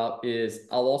talk about is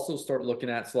I'll also start looking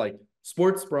at, so like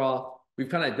sports bra, we've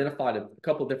kind of identified a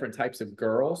couple different types of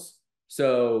girls.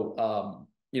 So,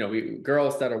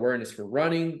 girls that are wearing this for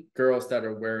running, girls that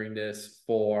are wearing this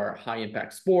for high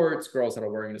impact sports, girls that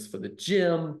are wearing this for the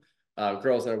gym,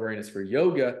 girls that are wearing this for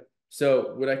yoga.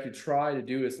 So what I could try to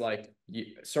do is like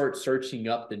start searching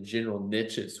up the general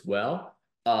niche as well.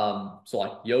 So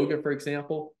like yoga, for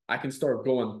example, I can start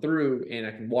going through and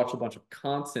I can watch a bunch of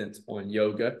content on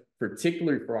yoga,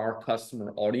 particularly for our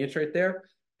customer audience right there.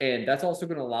 And that's also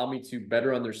going to allow me to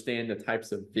better understand the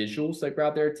types of visuals that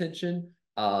grab their attention.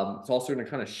 It's also going to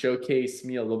kind of showcase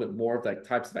me a little bit more of like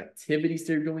types of activities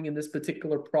they're doing in this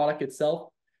particular product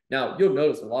itself. Now, you'll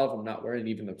notice a lot of them not wearing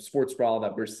even the sports bra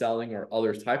that we're selling or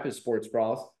other type of sports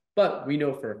bras, but we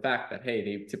know for a fact that, hey,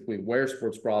 they typically wear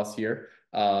sports bras here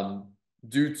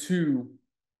due to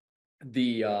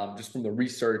the just from the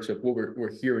research of what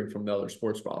we're hearing from the other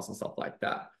sports bras and stuff like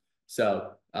that.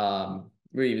 So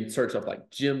we even search up like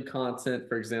gym content,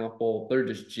 for example. They're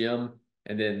just gym,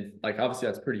 and then like obviously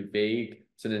that's pretty vague.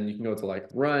 So then you can go to like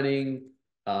running.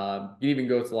 You can even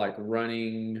go to like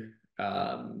running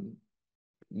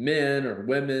men or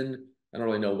women. I don't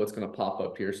really know what's going to pop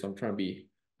up here, so I'm trying to be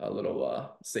a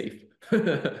little safe.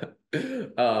 But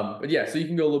yeah, so you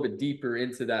can go a little bit deeper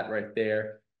into that right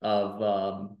there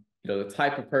of you know, the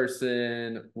type of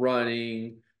person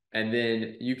running, and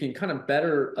then you can kind of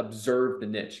better observe the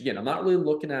niche. Again, I'm not really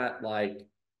looking at like,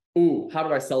 ooh, how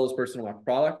do I sell this person on my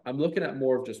product? I'm looking at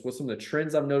more of just what's some of the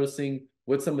trends I'm noticing,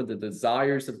 what's some of the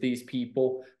desires of these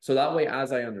people. So that way,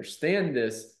 as I understand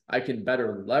this, I can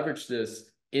better leverage this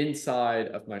inside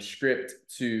of my script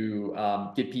to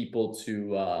get people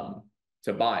to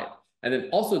buy it. And then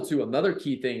also too, another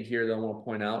key thing here that I want to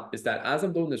point out is that as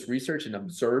I'm doing this research and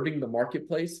observing the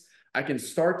marketplace, I can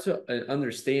start to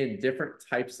understand different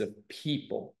types of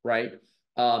people, right?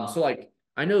 So like,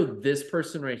 I know this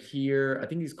person right here, I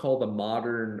think he's called the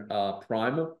Modern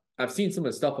Primal. I've seen some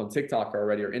of the stuff on TikTok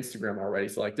already or Instagram already.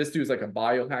 So like this dude's like a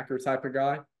biohacker type of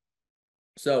guy.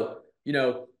 So, you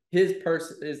know, his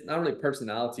person is not really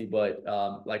personality, but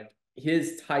like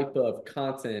his type of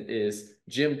content is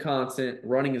gym content,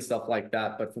 running and stuff like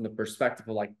that, but from the perspective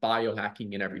of like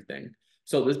biohacking and everything.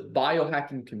 So this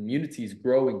biohacking community is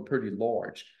growing pretty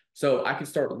large. So I can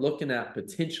start looking at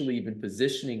potentially even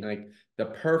positioning like the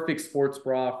perfect sports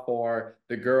bra for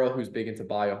the girl who's big into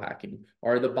biohacking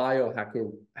or the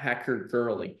biohacker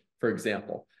girly, for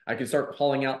example. I can start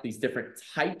calling out these different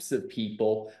types of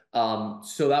people.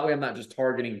 So that way I'm not just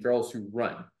targeting girls who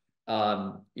run.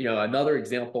 You know, another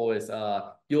example is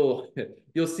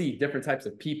you'll see different types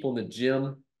of people in the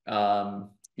gym.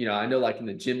 You know, I know like in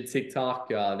the gym TikTok,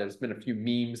 there's been a few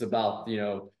memes about, you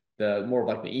know, the more of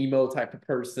like the emo type of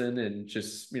person and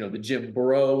just, you know, the gym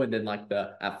bro, and then like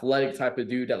the athletic type of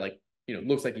dude that like, you know,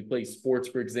 looks like he plays sports,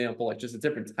 for example, like just the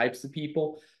different types of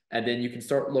people. And then you can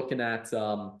start looking at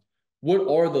what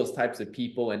are those types of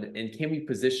people, and can we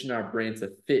position our brand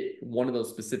to fit one of those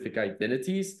specific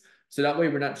identities? So that way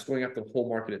we're not just going after the whole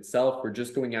market itself, we're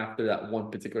just going after that one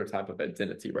particular type of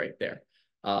identity right there.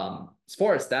 As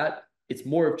far as that, it's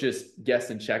more of just guess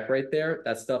and check right there.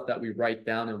 That's stuff that we write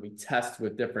down and we test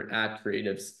with different ad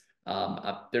creatives.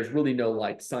 There's really no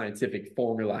like scientific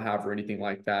formula I have or anything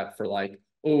like that for like,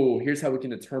 oh, here's how we can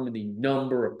determine the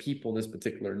number of people in this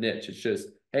particular niche. It's just,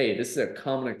 hey, this is a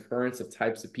common occurrence of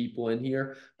types of people in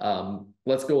here.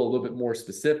 Let's go a little bit more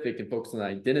specific and focus on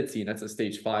identity, and that's a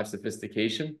stage 5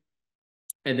 sophistication.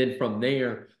 And then from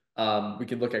there, we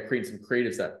can look at creating some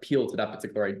creatives that appeal to that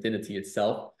particular identity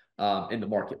itself in the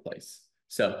marketplace.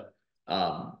 So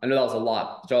I know that was a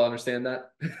lot. Did y'all understand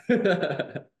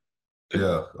that?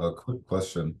 Yeah, a quick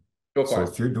question. Go So for it.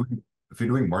 if you're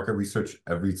doing market research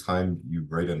every time you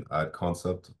write an ad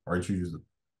concept, aren't you just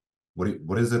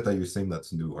what is it that you're saying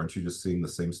that's new? Aren't you just seeing the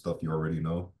same stuff you already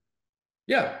know?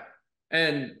 Yeah.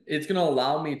 And it's going to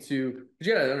allow me to, but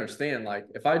you got to understand, like,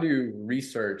 if I do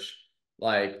research,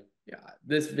 like, yeah,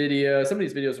 this video, some of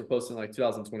these videos were posted in like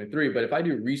 2023, but if I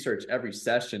do research every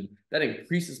session, that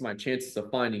increases my chances of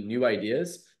finding new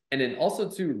ideas. And then also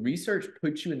to research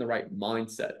puts you in the right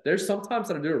mindset. There's sometimes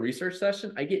that I do a research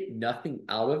session, I get nothing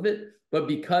out of it, but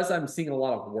because I'm seeing a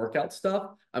lot of workout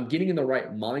stuff, I'm getting in the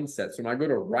right mindset. So when I go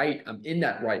to write, I'm in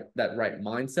that right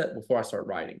mindset before I start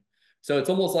writing. So it's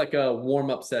almost like a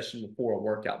warm-up session before a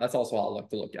workout. That's also how I like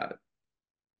to look at it.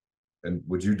 And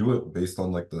would you do it based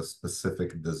on like the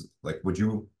specific, like would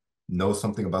you know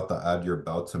something about the ad you're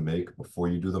about to make before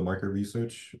you do the market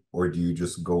research? Or do you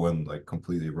just go in like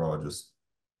completely raw, just,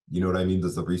 you know what I mean?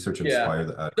 Does the research inspire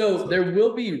the ad? So there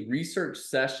will be research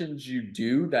sessions you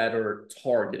do that are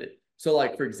targeted. So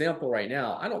like, for example, right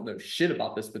now, I don't know shit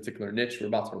about this particular niche we're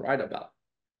about to write about.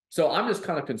 So I'm just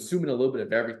kind of consuming a little bit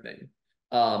of everything.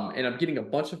 And I'm getting a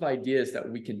bunch of ideas that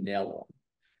we can nail on.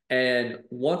 And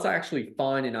once I actually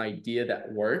find an idea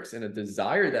that works and a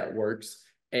desire that works,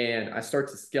 and I start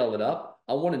to scale it up,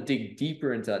 I want to dig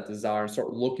deeper into that desire and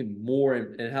start looking more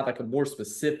and have like a more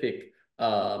specific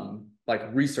like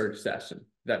research session,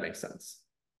 if that makes sense.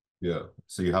 Yeah.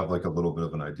 So you have like a little bit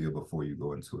of an idea before you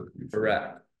go into it. Usually.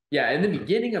 Correct. Yeah. In the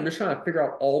beginning, I'm just trying to figure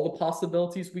out all the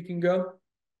possibilities we can go.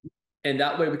 And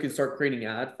that way we can start creating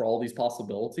ad for all these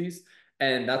possibilities.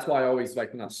 And that's why I always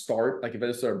like when I start, like if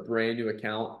it's a brand new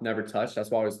account, never touched, that's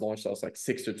why I always launch those like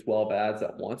 6 to 12 ads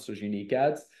at once, those unique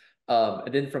ads.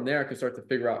 And then from there, I can start to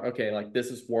figure out, okay, like this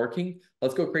is working.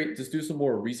 Let's go just do some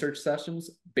more research sessions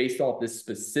based off this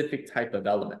specific type of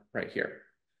element right here.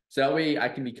 So that way I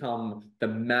can become the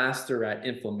master at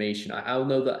inflammation. I'll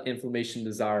know the inflammation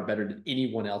desire better than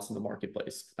anyone else in the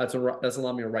marketplace. That's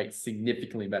allowed me to write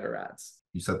significantly better ads.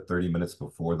 You said 30 minutes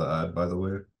before the ad, by the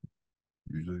way,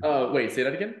 usually. Wait, say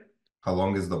that again? How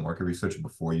long is the market research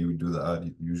before you do the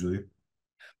ad usually?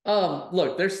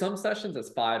 Look, there's some sessions that's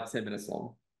 5-10 minutes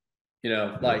long. You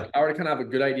know, Yeah. like I already kind of have a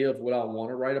good idea of what I want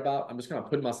to write about. I'm just kind of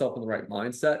putting myself in the right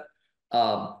mindset.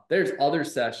 There's other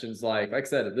sessions like I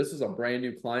said, if this is a brand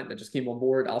new client that just came on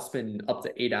board, I'll spend up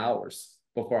to 8 hours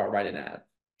before I write an ad.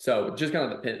 So it just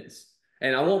kind of depends.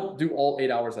 And I won't do all 8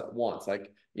 hours at once.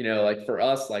 Like, you know, like for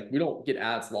us, like we don't get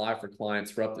ads live for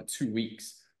clients for up to 2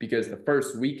 weeks because the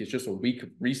first week is just a week of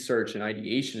research and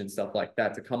ideation and stuff like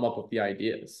that to come up with the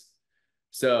ideas.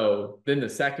 So then the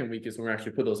second week is when we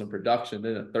actually put those in production.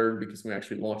 Then the third week is when we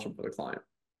actually launch them for the client.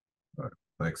 All right,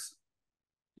 thanks.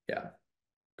 Yeah,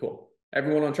 cool.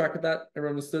 Everyone on track with that?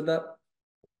 Everyone understood that?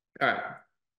 All right.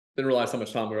 Didn't realize how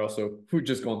much time we've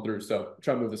just gone through. So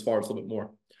try to move this forward a little bit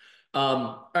more.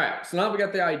 All right. So now we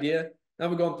got the idea. Now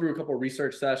we're going through a couple of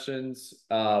research sessions.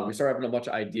 We start having a bunch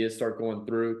of ideas start going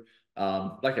through.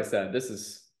 Like I said,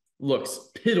 looks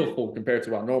pitiful compared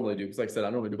to what I normally do. Because like I said, I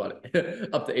normally do about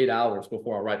up to 8 hours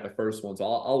before I write the first one. So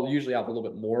I'll usually have a little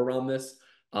bit more around this.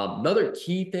 Another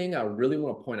key thing I really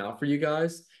want to point out for you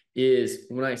guys is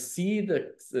when I see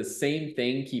the same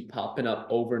thing keep popping up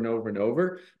over and over and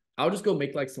over, I'll just go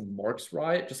make like some marks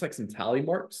right, just like some tally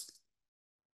marks.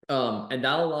 And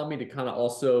that'll allow me to kind of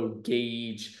also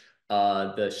gauge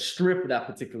the strip of that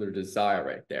particular desire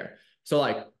right there. So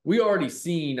like we already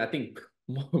seen, I think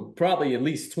probably at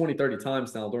least 20-30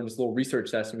 times now during this little research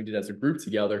session we did as a group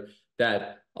together,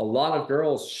 that a lot of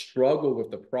girls struggle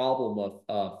with the problem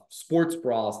of sports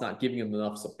bras not giving them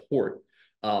enough support.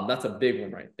 That's a big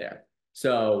one right there.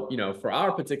 So, you know, for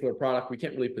our particular product, we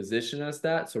can't really position as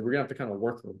that. So we're gonna have to kind of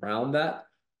work around that.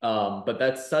 But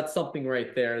that's something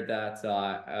right there that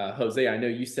Jose, I know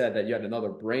you said that you had another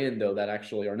brand though that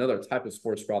actually, or another type of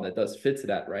sports bra that does fit to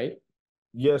that, right?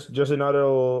 Yes, just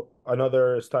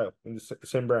another style in the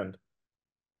same brand.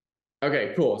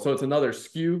 Okay, cool. So it's another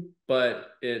SKU,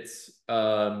 but it's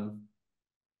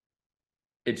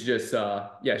just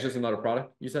yeah, it's just another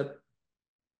product, you said?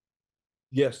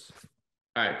 Yes.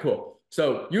 All right, cool.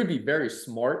 So you would be very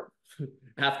smart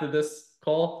after this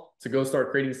call to go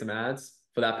start creating some ads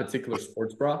for that particular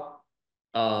sports bra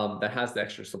that has the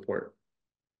extra support.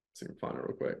 So you can find it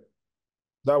real quick.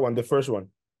 That one, the first one.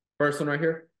 First one right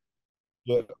here?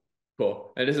 Yeah.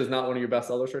 Cool. And this is not one of your best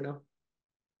sellers right now?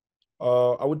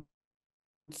 I would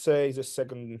say the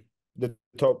second, the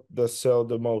top that sell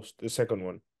the most, the second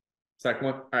one. Second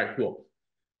one? All right, cool.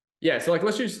 Yeah, so like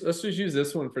let's just use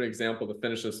this one for an example to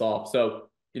finish this off. So,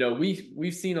 you know,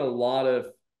 we've seen a lot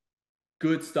of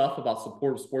good stuff about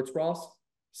supportive sports bras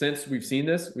since we've seen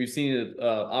this. We've seen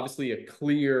obviously a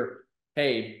clear,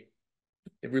 hey,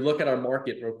 if we look at our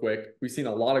market real quick, we've seen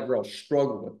a lot of girls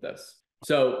struggle with this.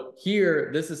 So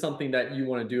here, this is something that you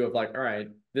want to do of like, all right,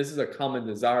 this is a common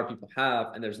desire people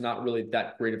have, and there's not really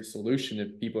that great of a solution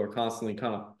if people are constantly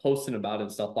kind of posting about it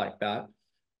and stuff like that.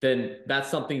 Then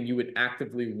that's something you would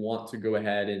actively want to go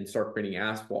ahead and start creating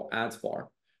ads for.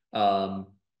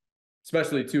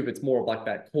 Especially too, if it's more of like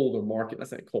that colder market,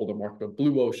 that's not colder market, but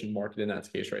blue ocean market in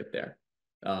that case right there.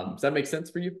 Does that make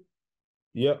sense for you?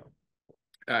 Yeah.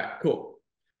 All right, cool.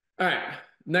 All right,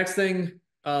 next thing,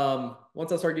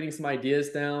 once I start getting some ideas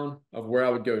down of where I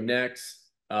would go next,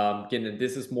 again,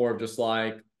 this is more of just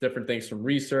like different things from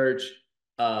research.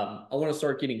 I want to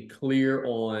start getting clear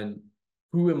on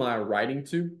who am I writing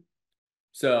to?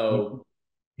 So,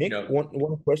 Nick, you know,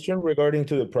 one question regarding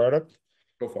to the product.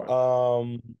 go for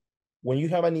it. When you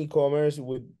have an e-commerce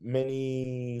with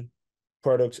many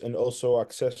products and also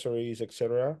accessories,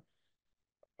 etc.,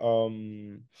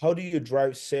 how do you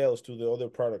drive sales to the other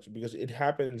products? Because it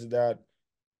happens that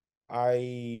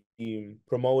I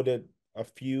promoted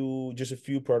just a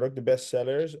few product, the best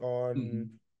sellers on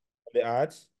the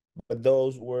ads, but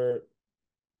those were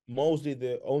mostly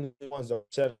the only ones that are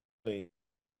selling.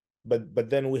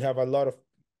 But then we have a lot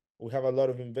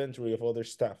of inventory of other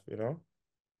stuff, you know?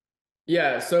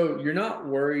 Yeah, so you're not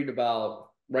worried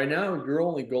about right now, your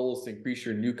only goal is to increase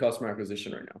your new customer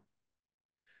acquisition right now.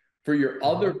 For your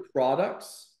other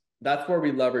products, that's where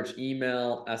we leverage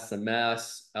email,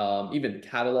 SMS, even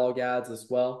catalog ads as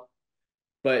well.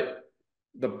 But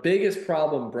the biggest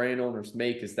problem brand owners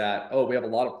make is that, oh, we have a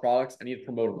lot of products, I need to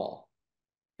promote them all.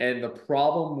 And the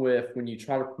problem with when you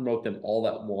try to promote them all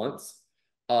at once,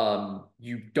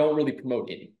 you don't really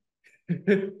promote any.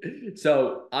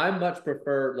 So I much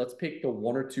prefer, let's pick the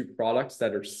one or two products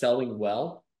that are selling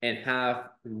well and have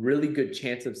really good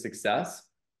chance of success.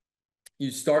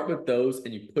 You start with those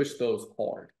and you push those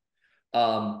hard.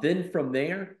 Then from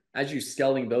there, as you're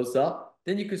scaling those up,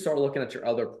 then you can start looking at your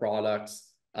other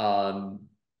products. As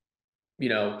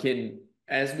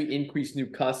we increase new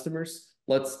customers,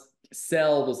 let's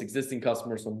sell those existing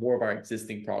customers on more of our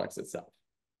existing products itself.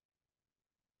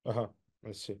 I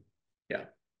see. Yeah.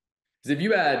 Because if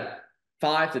you add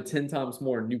 5 to 10 times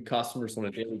more new customers on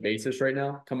a daily basis right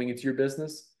now coming into your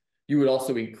business, you would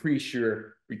also increase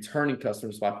your returning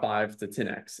customers by 5 to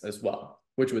 10x as well,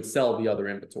 which would sell the other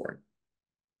inventory.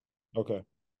 Okay.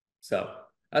 So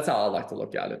that's how I like to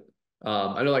look at it.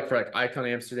 I know, like for like Icon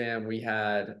Amsterdam, we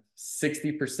had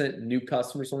 60% new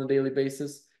customers on a daily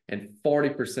basis and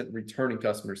 40% returning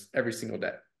customers every single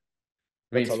day.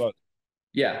 That's a lot.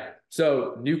 Yeah.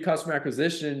 So new customer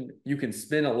acquisition, you can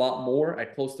spend a lot more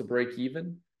at close to break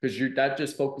even because that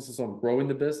just focuses on growing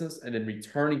the business, and then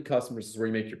returning customers is where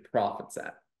you make your profits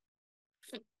at.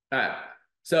 All right.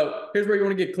 So here's where you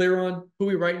want to get clear on who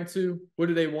we writing to, what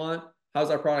do they want,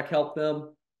 how's our product help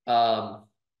them. I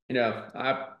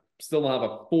still don't have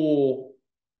a full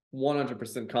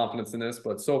 100% confidence in this,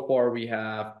 but so far we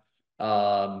have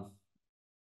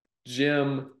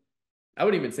gym. I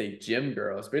wouldn't even say gym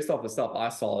girls. Based off the stuff I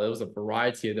saw, it was a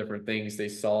variety of different things they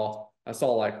saw. I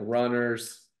saw like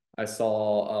runners. I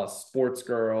saw sports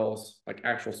girls, like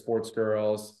actual sports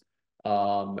girls.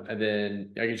 And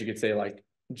then I guess you could say like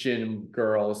gym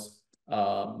girls.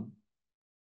 I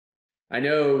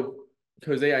know,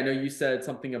 Jose, I know you said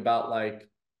something about like,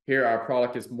 here, our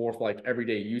product is more for like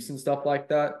everyday use and stuff like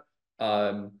that.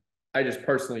 I just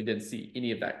personally didn't see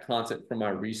any of that content from my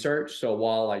research. So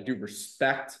while I do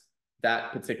respect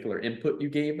that particular input you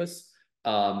gave us,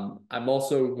 I'm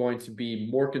also going to be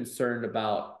more concerned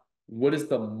about what does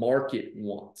the market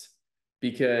want?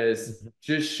 Because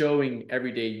just showing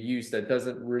everyday use that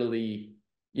doesn't really,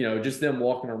 just them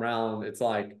walking around, it's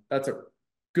like, that's a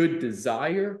good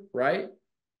desire, right?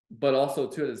 But also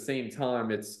too, at the same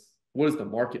time, it's what does the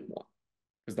market want?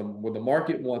 Because what the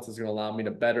market wants is going to allow me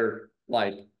to better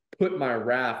like put my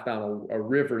raft down a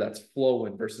river that's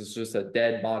flowing versus just a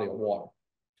dead body of water,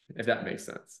 if that makes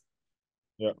sense.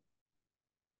 Yeah.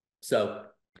 So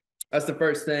that's the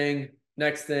first thing.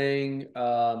 Next thing,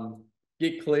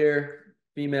 get clear,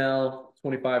 female,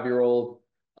 25-year-old.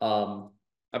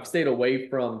 I've stayed away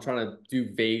from trying to do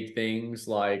vague things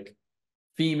like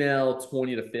female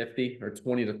 20 to 50 or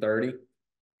 20 to 30,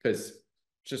 because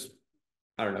just,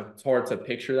 I don't know, it's hard to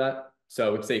picture that.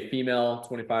 So we'd say female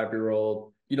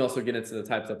 25-year-old. You can also get into the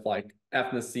types of like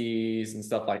ethnicities and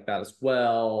stuff like that as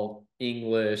well,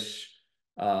 English,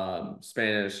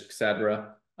 Spanish,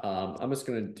 etc. I'm just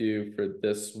gonna do for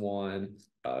this one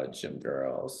gym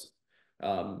girls.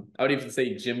 I would even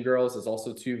say gym girls is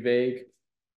also too vague.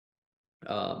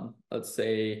 Let's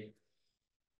say,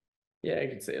 yeah, I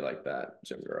could say it like that,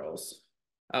 gym girls.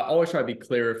 I always try to be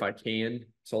clear if I can.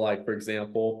 So like, for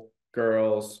example,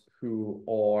 girls who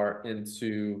are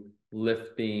into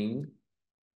lifting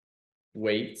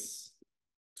weights,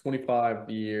 25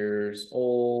 years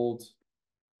old,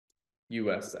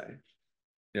 USA.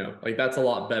 Like that's a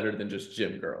lot better than just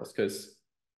gym girls because,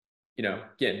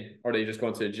 again, are they just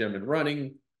going to the gym and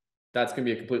running? That's going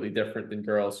to be completely different than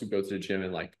girls who go to the gym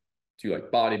and like do like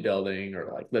bodybuilding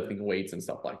or like lifting weights and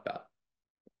stuff like that.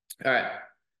 All right.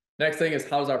 Next thing is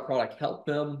how does our product help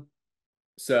them?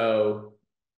 So,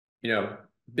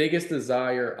 biggest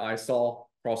desire I saw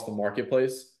across the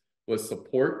marketplace was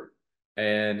support.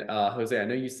 And Jose, I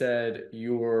know you said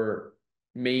your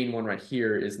main one right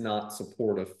here is not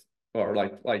supportive or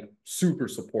like super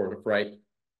supportive, right?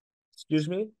 Excuse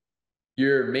me?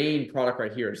 Your main product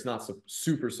right here is not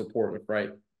super supportive,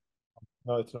 right?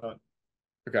 No, it's not.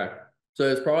 Okay.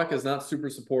 So this product is not super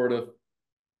supportive.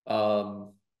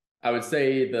 I would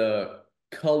say the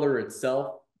color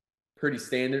itself, pretty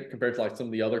standard compared to like some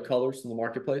of the other colors in the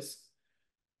marketplace.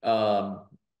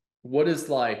 What is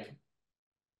like,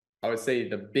 I would say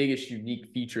the biggest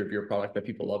unique feature of your product that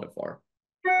people love it for?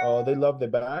 They love the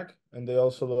back, and they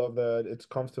also love that it's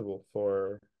comfortable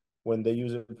for when they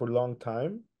use it for a long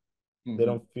time. They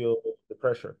don't feel the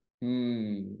pressure.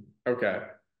 Okay.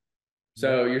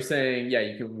 So you're saying, yeah,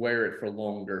 you can wear it for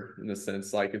longer in the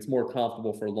sense, like it's more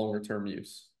comfortable for longer term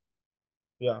use.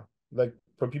 Yeah, like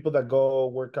for people that go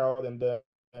work out and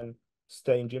then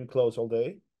stay in gym clothes all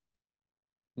day.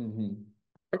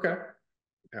 Okay.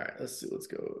 All right, let's see. Let's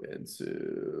go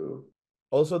into.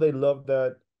 Also, they love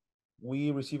that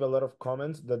we receive a lot of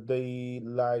comments that they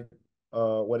like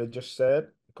what I just said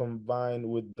combined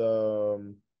with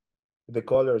the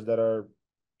colors that are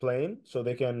plain, so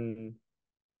they can,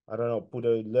 I don't know, put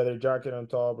a leather jacket on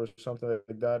top or something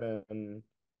like that, and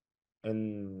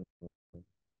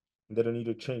they don't need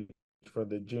to change from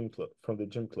the gym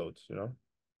clothes, you know?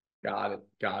 Got it.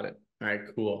 Got it. All right,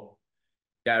 cool.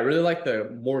 Yeah, I really like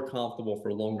the more comfortable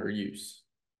for longer use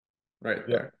right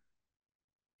Yeah, there.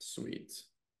 Sweet.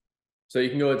 So you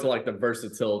can go into like the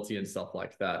versatility and stuff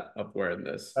like that of wearing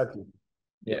this. exactly.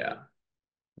 Yeah. Yeah.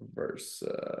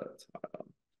 Versatile. All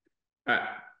right.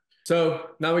 So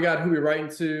now we got who we writing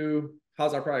to,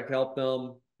 how's our product help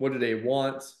them, what do they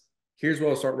want? Here's where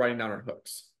we'll start writing down our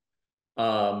hooks.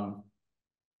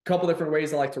 Couple different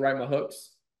ways I like to write my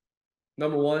hooks.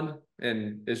 Number one,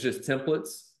 and it's just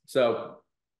templates. So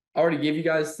I already gave you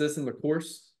guys this in the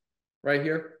course right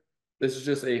here. This is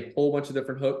just a whole bunch of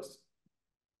different hooks,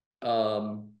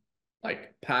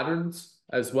 like patterns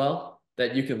as well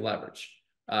that you can leverage.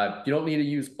 You don't need to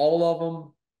use all of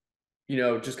them. You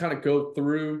know, just kind of go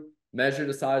through, measure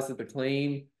the size of the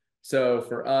claim. So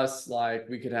for us, like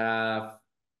we could have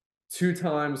 2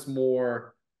 times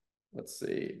more, let's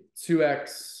see,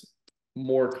 2x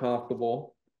more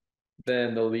comfortable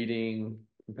than the leading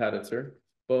competitor.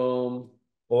 Boom.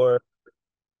 Or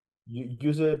you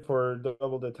use it for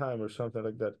double the time or something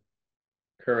like that.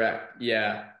 Correct.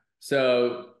 Yeah.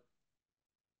 So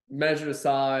measure the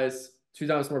size, 2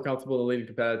 times more comfortable than the leading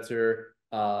competitor.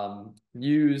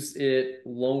 Use it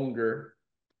longer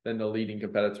than the leading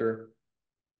competitor.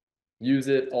 Use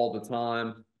it all the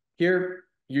time. Here,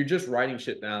 you're just writing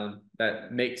shit down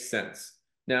that makes sense.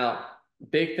 Now,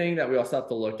 big thing that we also have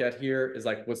to look at here is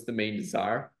like, what's the main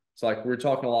desire? So like, we're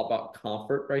talking a lot about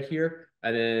comfort right here.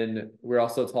 And then we're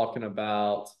also talking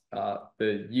about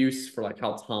the use for like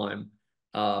how time.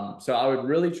 So I would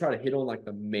really try to hit on like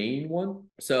the main one.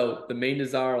 So the main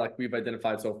desire, like we've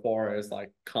identified so far, is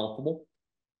like comfortable.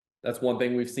 That's one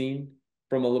thing we've seen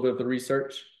from a little bit of the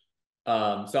research.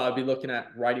 So I'd be looking at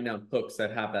writing down hooks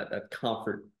that have that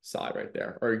comfort side right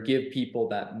there, or give people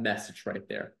that message right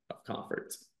there of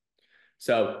comfort.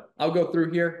 So I'll go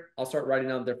through here. I'll start writing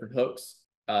down different hooks,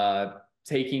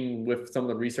 taking with some of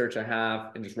the research I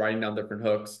have and just writing down different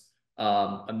hooks.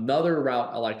 Another route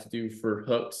I like to do for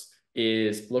hooks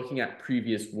is looking at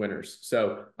previous winners.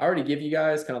 So I already give you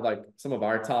guys kind of like some of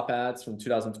our top ads from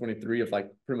 2023 of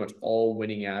like pretty much all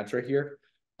winning ads right here.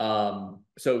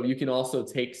 So you can also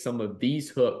take some of these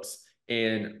hooks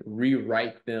and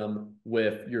rewrite them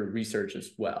with your research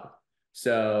as well.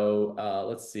 So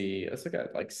let's see. Let's look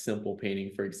at like simple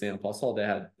painting, for example. I saw they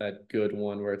had that good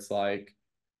one where it's like,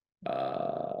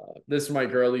 this is my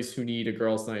girlies who need a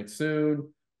girls' night soon.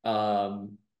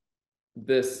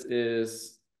 This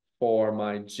is for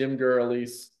my gym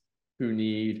girlies who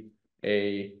need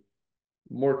a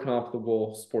more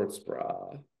comfortable sports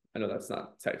bra. I know that's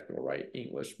not technical right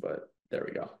English, but there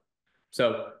we go.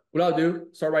 So what I'll do,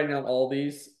 start writing down all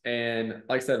these. And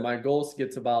like I said, my goal is to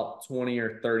get to about 20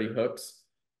 or 30 hooks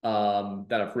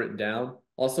that I've written down.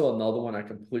 Also, another one I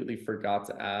completely forgot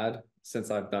to add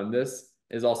since I've done this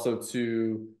is also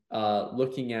to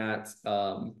looking at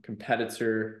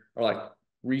competitor or like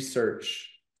research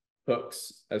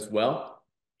hooks as well.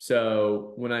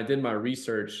 So when I did my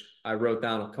research, I wrote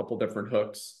down a couple different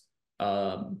hooks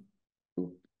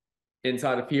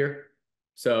inside of here.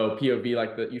 So POV,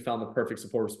 like that, you found the perfect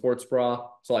supportive sports bra.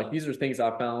 So like these are things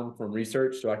I found from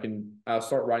research. So I'll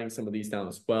start writing some of these down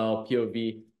as well.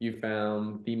 POV, you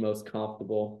found the most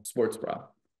comfortable sports bra.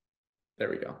 There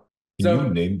we go. Can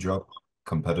you name drop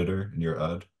competitor in your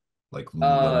ad? Like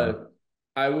Lululemon?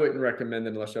 I wouldn't recommend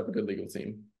it unless you have a good legal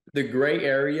team. The gray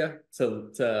area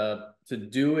to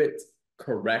do it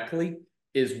correctly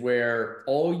is where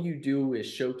all you do is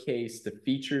showcase the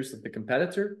features of the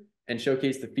competitor and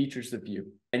showcase the features of you.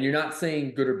 And you're not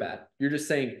saying good or bad. You're just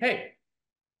saying, hey,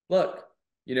 look,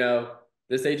 you know,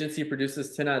 this agency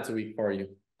produces 10 ads a week for you.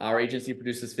 Our agency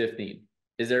produces 15.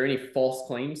 Is there any false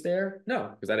claims there? No,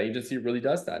 because that agency really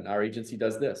does that. And our agency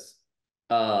does this.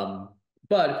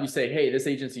 But if you say, hey, this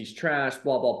agency's trash,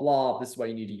 blah, blah, blah, this is why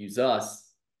you need to use us,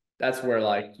 that's where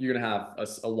like you're going to have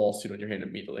a lawsuit on your hand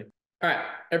immediately. All right,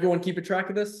 everyone keeping track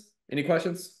of this? Any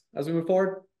questions as we move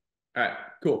forward? All right,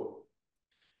 cool.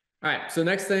 All right, so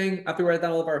next thing, after we write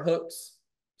down all of our hooks,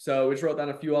 so we just wrote down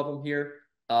a few of them here.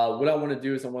 What I want to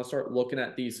do is I want to start looking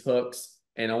at these hooks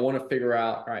and I want to figure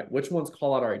out, all right, which ones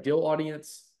call out our ideal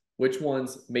audience, which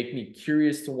ones make me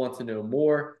curious to want to know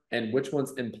more, and which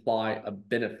ones imply a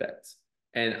benefit.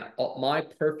 And my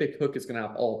perfect hook is going to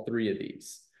have all 3 of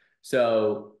these.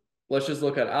 So let's just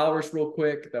look at ours real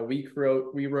quick that we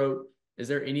wrote. Is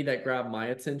there any that grab my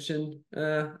attention?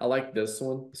 I like this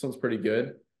one. This one's pretty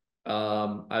good.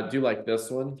 I do like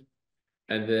this one.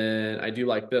 And then I do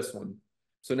like this one.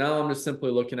 So now I'm just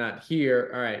simply looking at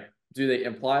here. All right, do they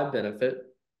imply a benefit?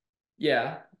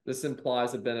 Yeah, this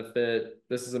implies a benefit.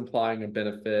 This is implying a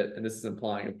benefit, and this is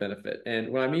implying a benefit. And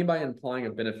what I mean by implying a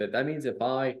benefit, that means if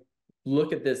I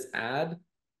look at this ad,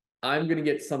 I'm going to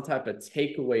get some type of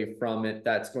takeaway from it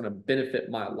that's going to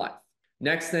benefit my life.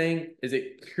 Next thing, is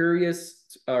it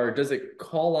curious or does it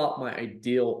call out my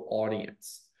ideal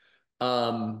audience?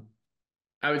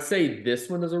 I would say this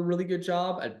one does a really good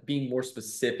job at being more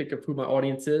specific of who my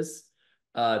audience is.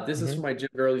 This is for my gym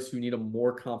girlies who need a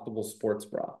more comfortable sports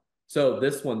bra. So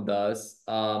this one does.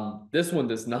 This one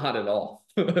does not at all.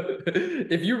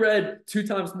 If you read 2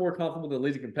 times more comfortable than a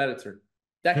leading competitor,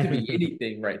 that could be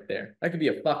anything right there. That could be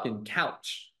a fucking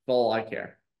couch for all I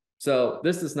care. So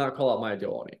this does not call out my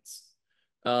ideal audience.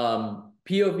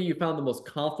 POV, you found the most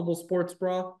comfortable sports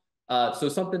bra. So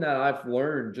something that I've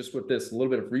learned just with this little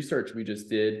bit of research we just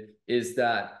did is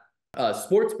that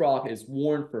sports bra is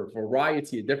worn for a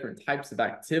variety of different types of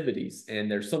activities. And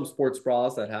there's some sports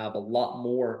bras that have a lot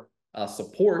more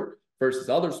support versus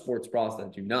other sports bras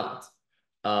that do not.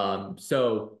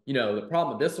 So, you know, the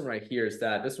problem with this one right here is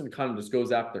that this one kind of just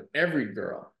goes after every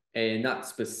girl and not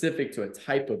specific to a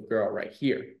type of girl right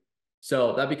here.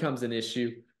 So that becomes an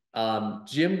issue.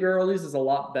 Gym girlies is a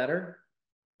lot better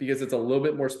because it's a little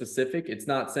bit more specific. It's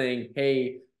not saying,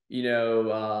 hey, you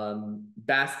know,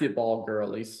 basketball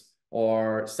girlies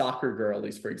or soccer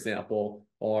girlies, for example,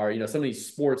 or, you know, some of these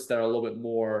sports that are a little bit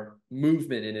more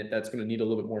movement in it that's going to need a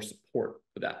little bit more support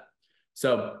for that.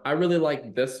 So I really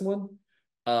like this one.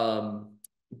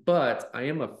 But I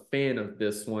am a fan of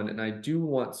this one and I do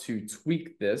want to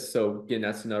tweak this. So again,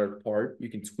 that's another part. You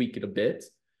can tweak it a bit.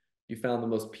 You found the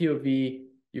most POV.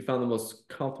 You found the most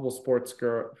comfortable sports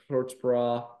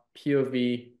bra,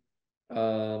 POV.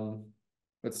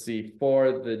 Let's see,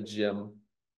 for the gym.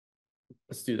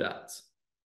 Let's do that.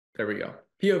 There we go.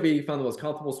 POV, you found the most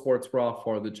comfortable sports bra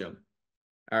for the gym.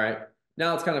 All right.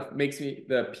 Now it's kind of makes me,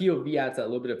 the POV adds that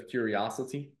little bit of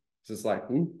curiosity. It's just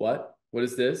like, ooh, what? What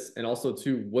is this? And also,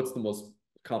 too, what's the most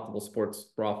comfortable sports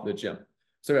bra for the gym?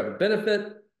 So we have a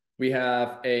benefit. We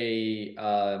have a,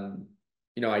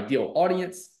 you know, ideal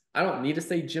audience. I don't need to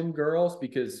say gym girls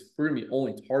because we're going to be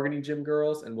only targeting gym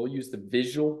girls and we'll use the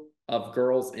visual of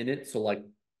girls in it. So like,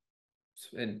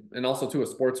 and also too, a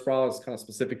sports bra is kind of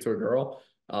specific to a girl.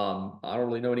 I don't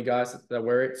really know any guys that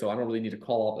wear it, so I don't really need to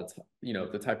call out the, you know,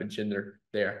 the type of gender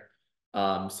there.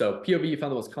 So POV, you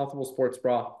found the most comfortable sports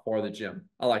bra for the gym.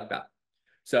 I like that.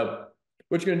 So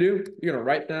what you're going to do, you're going to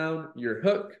write down your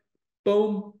hook.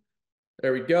 Boom.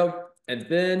 There we go. And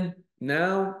then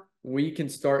now we can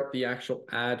start the actual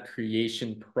ad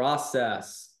creation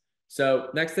process. So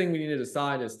next thing we need to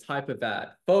decide is type of ad,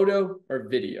 photo or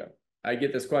video. I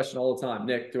get this question all the time.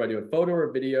 Nick, do I do a photo or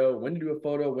a video? When to do a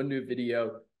photo? When to do a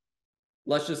video?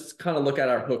 Let's just kind of look at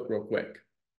our hook real quick.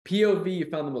 POV, you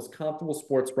found the most comfortable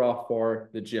sports bra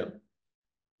for the gym.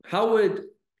 How would,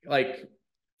 like,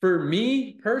 for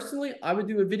me personally, I would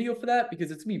do a video for that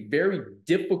because it's going to be very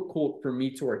difficult for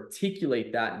me to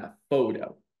articulate that in a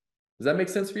photo. Does that make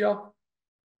sense for y'all?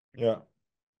 Yeah.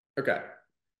 Okay.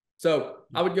 So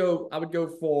I would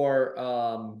go for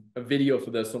a video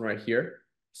for this one right here.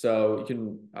 So you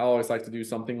can, I always like to do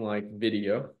something like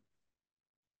video.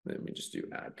 Let me just do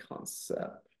ad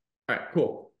concept. All right,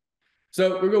 cool.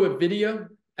 So we'll go with video.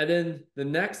 And then the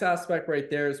next aspect right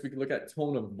there is we can look at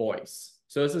tone of voice.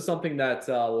 So this is something that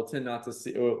we'll tend not to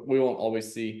see, or we won't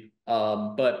always see.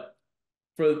 But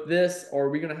for this, are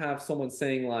we going to have someone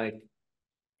saying like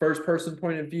first person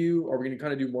point of view, or are we going to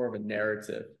kind of do more of a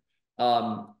narrative?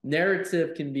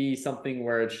 Narrative can be something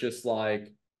where it's just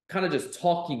like kind of just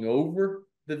talking over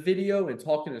the video and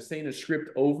talking or saying a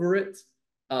script over it,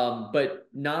 but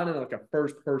not in like a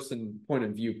first person point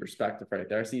of view perspective right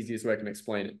there. That's the easiest way I can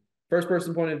explain it. First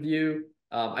person point of view.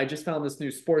 I just found this new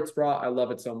sports bra. I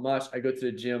love it so much. I go to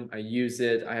the gym. I use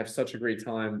it. I have such a great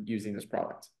time using this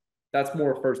product. That's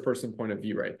more first person point of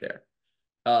view right there.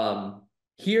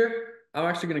 Here, I'm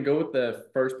actually going to go with the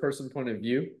first person point of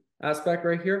view aspect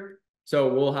right here.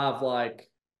 So we'll have like,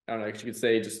 I don't know, you could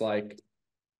say just like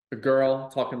a girl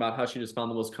talking about how she just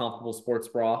found the most comfortable sports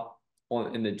bra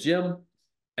in the gym.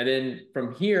 And then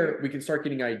from here, we can start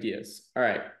getting ideas. All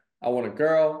right, I want a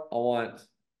girl. I want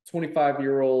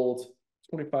 25-year-old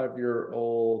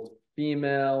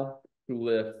female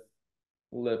who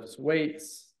lifts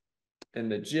weights in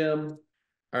the gym.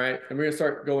 All right, and we're gonna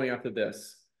start going after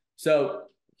this. So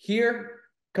here,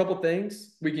 a couple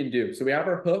things we can do. So we have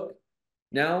our hook.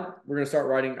 Now we're gonna start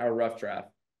writing our rough draft.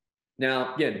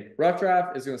 Now, again, rough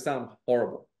draft is gonna sound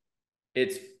horrible.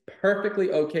 It's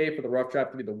perfectly okay for the rough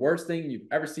draft to be the worst thing you've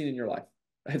ever seen in your life.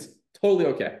 It's totally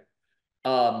okay.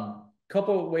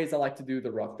 Couple of ways I like to do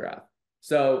the rough draft.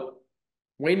 So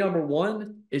way number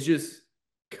one is just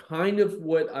kind of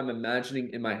what I'm imagining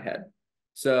in my head.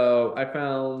 So I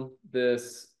found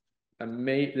this,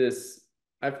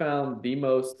 I found the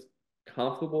most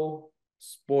comfortable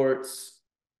sports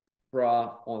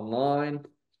bra online.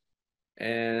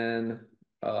 And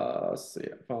let's see,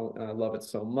 I love it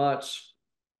so much.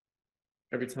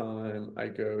 Every time I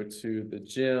go to the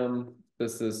gym,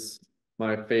 this is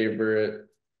my favorite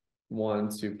one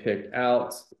to pick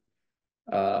out.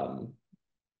 Um,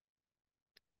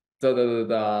 da da da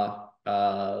da.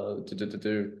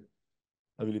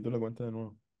 Habilito la cuenta de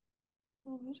nuevo.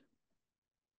 A ver.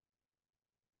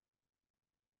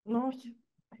 No, es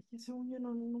que según yo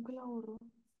no, nunca la borro.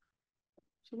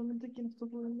 Solamente quien está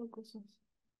poniendo cosas.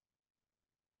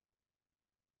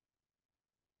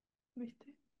 ¿Viste?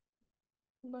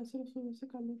 No, se lo subió esa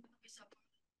caleta.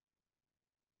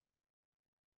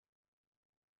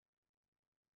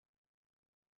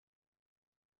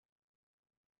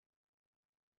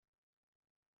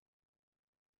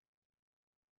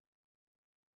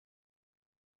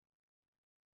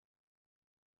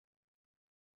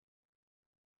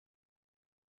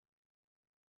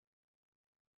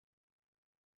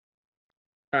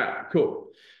 All right, cool.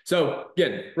 So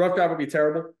again, rough draft would be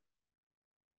terrible.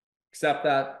 Accept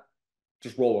that.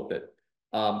 Just roll with it.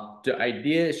 The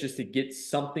idea is just to get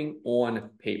something on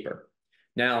paper.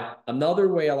 Now, another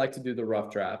way I like to do the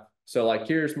rough draft. So like,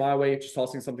 here's my way, just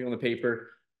tossing something on the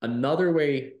paper. Another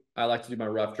way I like to do my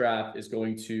rough draft is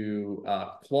going to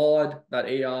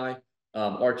Claude.ai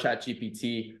or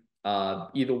ChatGPT,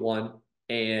 either one,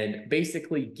 and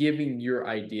basically giving your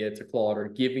idea to Claude or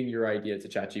giving your idea to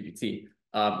ChatGPT.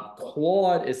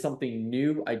 Claude is something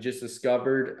new I just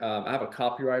discovered. I have a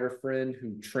copywriter friend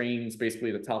who trains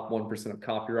basically the top 1% of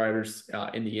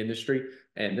copywriters in the industry.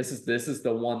 And this is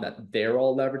the one that they're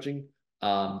all leveraging.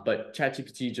 But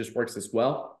ChatGPT just works as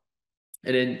well.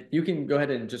 And then you can go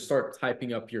ahead and just start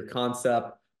typing up your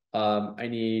concept. I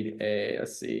need a,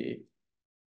 let's see,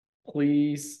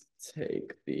 please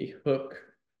take the hook.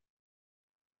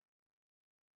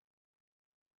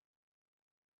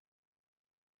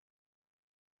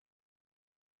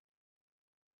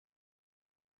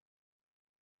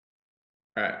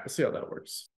 All right, let's see how that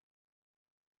works.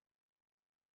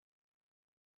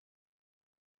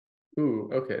 Ooh,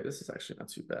 okay, this is actually not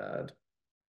too bad.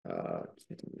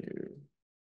 Continue.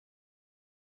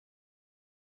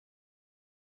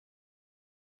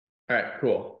 All right,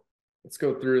 cool. Let's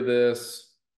go through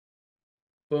this.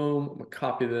 Boom, I'm gonna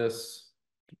copy this.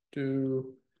 And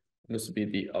this would be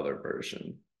the other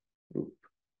version. Oop.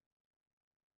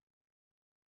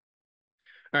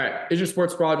 All right, is your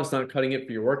sports bra just not cutting it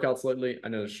for your workouts lately? I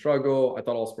know the struggle. I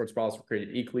thought all sports bras were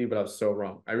created equally, but I was so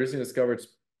wrong. I recently discovered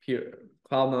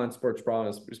Cloud9 sports bra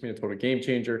has been a total game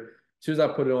changer. As soon as I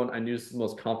put it on, I knew this is the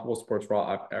most comfortable sports bra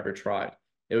I've ever tried.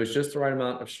 It was just the right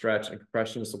amount of stretch and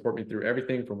compression to support me through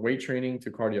everything from weight training to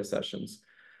cardio sessions.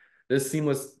 This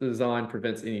seamless design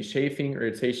prevents any chafing or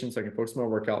irritation, so I can focus on my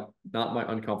workout, not my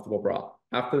uncomfortable bra.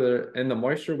 The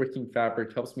moisture wicking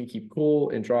fabric helps me keep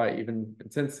cool and dry even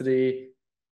intensity.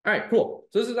 All right, cool.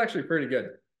 So this is actually pretty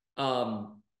good.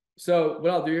 So what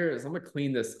I'll do here is I'm gonna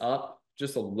clean this up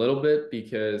just a little bit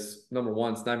because number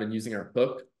one, it's not even using our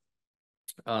hook.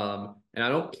 And I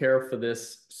don't care for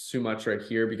this too much right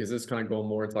here because this is kind of going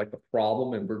more into like the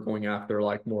problem and we're going after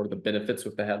like more of the benefits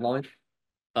with the headline.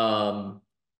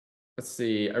 Let's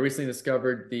see. I recently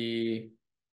discovered the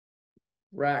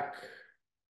rack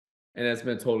and it's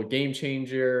been a total game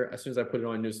changer. As soon as I put it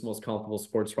on, I knew it's the most comfortable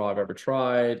sports bra I've ever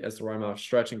tried. As the right amount of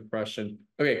stretching compression.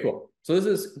 Okay, cool. So this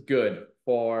is good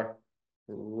for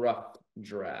rough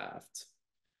draft.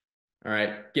 All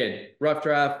right, again, rough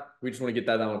draft. We just want to get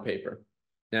that down on paper.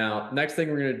 Now, next thing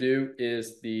we're going to do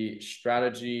is the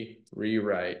strategy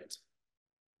rewrite.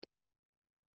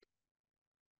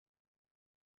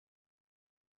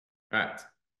 All right,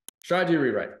 strategy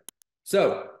rewrite.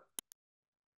 So,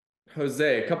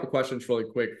 Jose, a couple questions really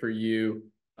quick for you.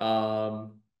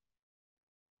 From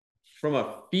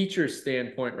a feature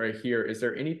standpoint right here, is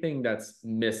there anything that's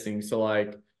missing? So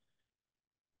like,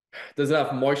 does it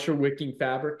have moisture wicking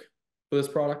fabric for this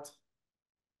product?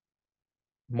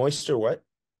 Moisture what?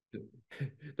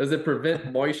 Does it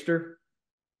prevent moisture?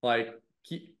 Like,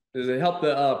 does it help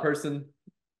the person?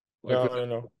 Like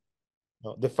No.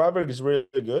 The fabric is really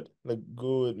good, like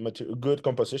good material, good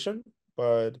composition,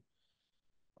 but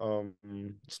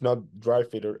it's not dry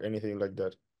fit or anything like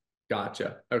that.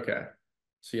 Gotcha. Okay.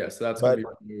 So yeah, so that's But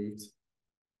gonna be removed.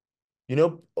 you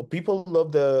know, people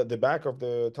love the back of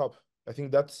the top. I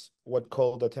think that's what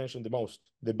called attention the most.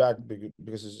 The back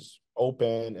because it's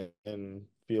open and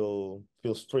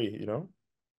feels free, you know,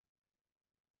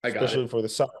 I got especially it. for the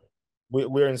summer.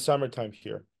 We're in summertime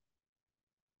here.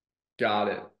 Got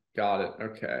it. Got it.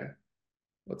 Okay.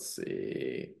 Let's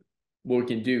see. What we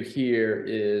can do here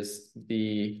is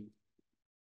the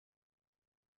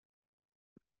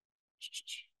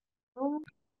No,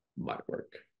 might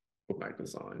work with my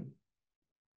design.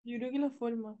 yo creo que la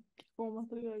forma, que es como más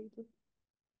delgadito.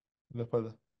 La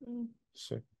espalda. Mm.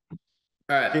 Sí.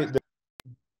 All right.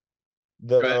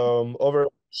 The, Go ahead.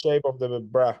 overall shape of the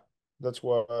bra. That's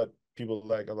what people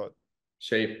like a lot.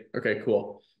 Shape. Okay,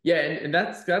 cool. Yeah, and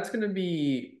that's gonna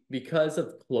be because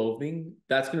of clothing,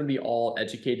 that's gonna be all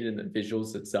educated in the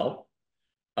visuals itself.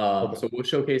 Okay. So we'll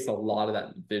showcase a lot of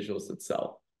that in the visuals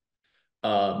itself.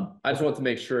 I just Okay. want to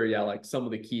make sure, yeah, like some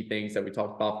of the key things that we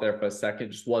talked about there for a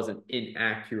second just wasn't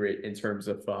inaccurate in terms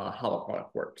of how the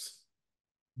product works.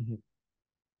 Mhm.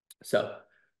 So,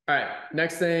 all right,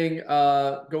 next thing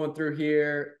going through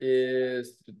here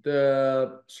is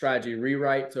the strategy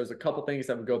rewrite. So there's a couple things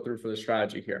that we go through for the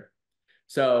strategy here.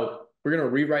 So we're gonna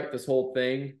rewrite this whole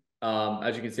thing.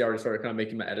 As you can see, I already started kind of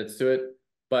making my edits to it.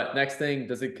 But next thing,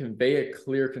 does it convey a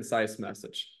clear, concise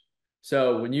message?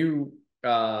 So when you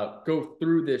go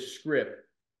through this script,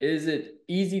 is it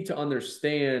easy to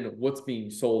understand what's being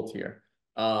sold here?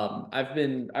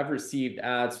 I've received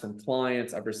ads from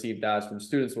clients, I've received ads from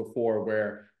students before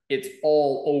where it's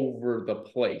all over the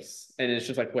place. And it's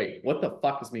just like, wait, what the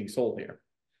fuck is being sold here?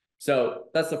 So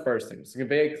that's the first thing. So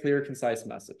convey a clear, concise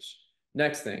message.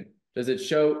 Next thing, does it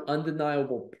show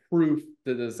undeniable proof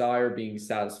the desire being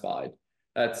satisfied?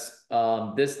 That's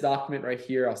this document right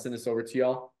here. I'll send this over to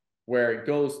y'all, where it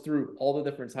goes through all the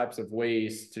different types of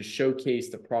ways to showcase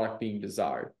the product being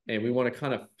desired. And we want to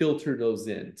kind of filter those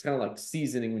in. It's kind of like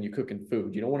seasoning when you're cooking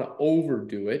food. You don't want to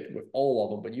overdo it with all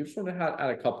of them, but you just want to add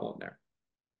a couple in there.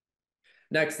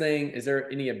 Next thing, is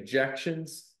there any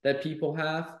objections that people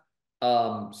have?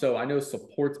 So I know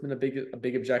support's been a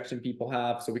big objection people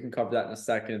have, so we can cover that in a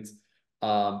second.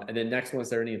 And then next one, is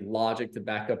there any logic to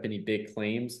back up any big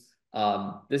claims?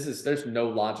 There's no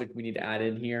logic we need to add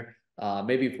in here.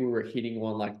 Maybe if we were hitting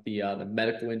one like the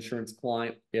medical insurance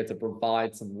client, we had to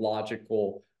provide some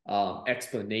logical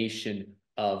explanation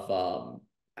of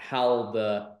how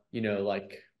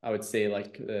like I would say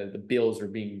like the bills are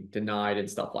being denied and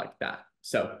stuff like that.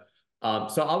 So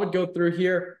I would go through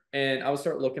here and I would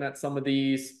start looking at some of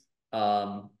these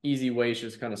easy ways to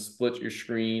just kind of split your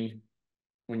screen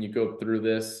when you go through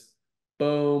this.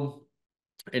 Boom.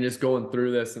 And just going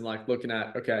through this and like looking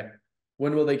at, okay,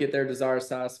 when will they get their desire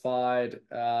satisfied?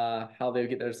 How they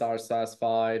get their desire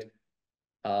satisfied.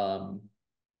 Let's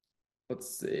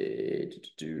see.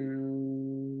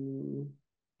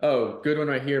 Oh, good one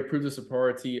right here. Prove the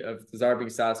superiority of desire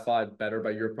being satisfied better by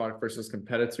your product versus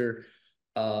competitor.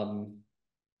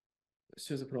 As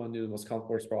soon as I put on new, the most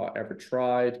comfortable bra I ever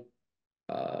tried.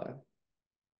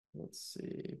 Let's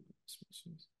see.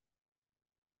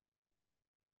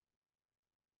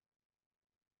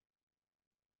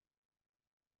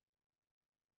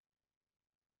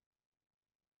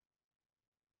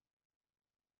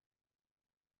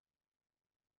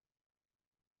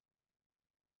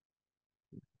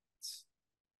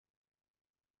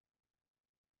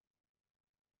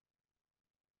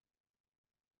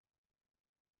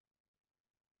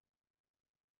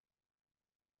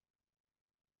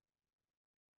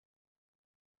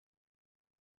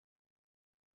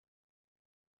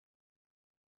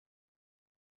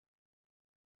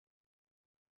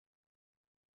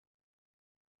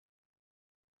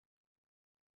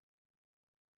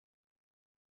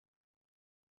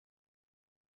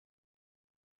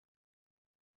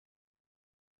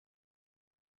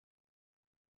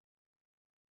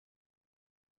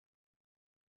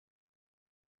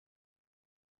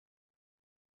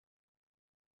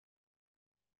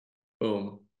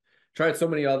 Boom. Tried so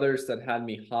many others that had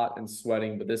me hot and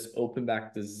sweating, but this open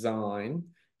back design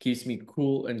keeps me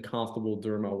cool and comfortable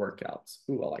during my workouts.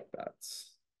 Ooh, I like that.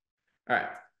 All right.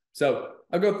 So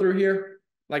I'll go through here.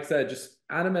 Like I said, just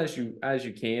add them as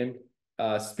you can.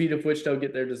 Speed of which they'll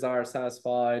get their desire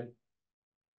satisfied.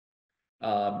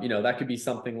 That could be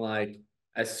something like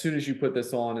as soon as you put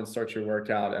this on and start your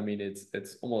workout, I mean,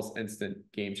 it's almost instant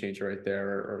game changer right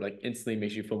there, or like instantly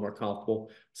makes you feel more comfortable.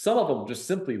 Some of them just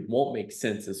simply won't make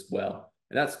sense as well,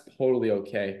 and that's totally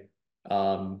okay.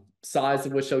 Size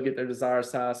of which they'll get their desire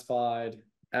satisfied.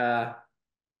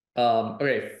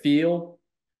 Okay, feel.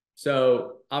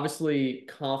 So obviously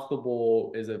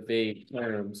comfortable is a vague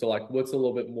term. So like what's a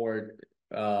little bit more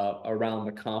around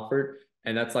the comfort?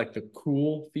 And that's like the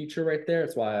cool feature right there.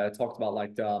 That's why I talked about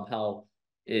like how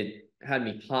it had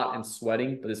me hot and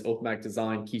sweating, but this open back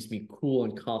design keeps me cool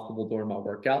and comfortable during my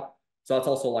workout. So that's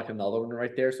also like another one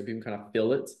right there. So people can kind of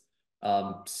feel it.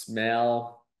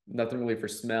 Smell, nothing really for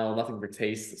smell, nothing for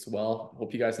taste as well.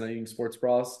 Hope you guys are not eating sports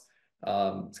bras.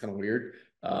 It's kind of weird.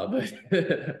 But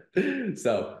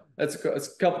so that's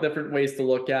a couple different ways to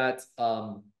look at.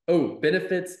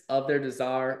 Benefits of their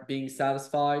desire being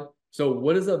satisfied. So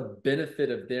what is a benefit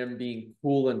of them being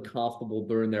cool and comfortable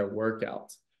during their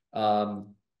workout?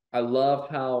 I love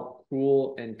how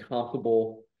cool and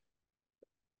comfortable,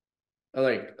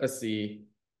 like, let's see.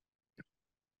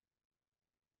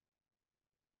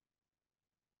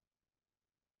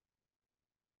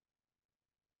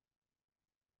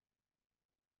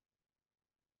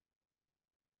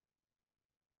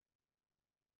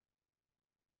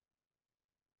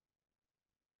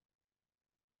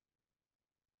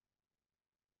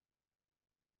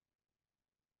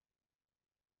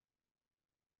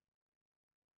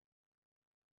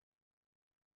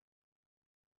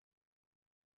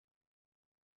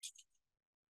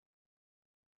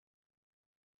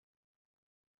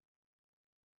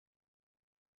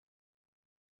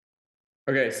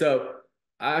 Okay, so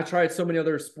I tried so many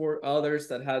others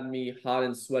that had me hot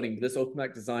and sweating. This open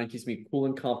back design keeps me cool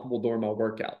and comfortable during my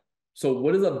workout. So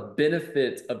what is a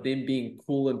benefit of them being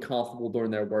cool and comfortable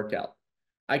during their workout?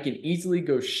 I can easily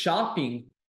go shopping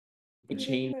and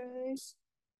change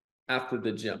after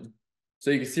the gym.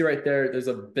 So you can see right there, there's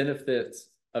a benefit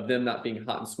of them not being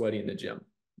hot and sweaty in the gym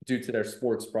due to their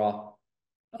sports bra,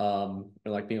 and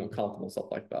like being uncomfortable and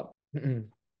stuff like that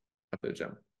after the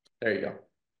gym. There you go.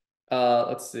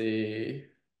 Let's see.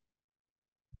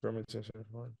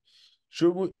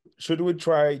 Should we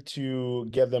try to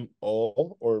get them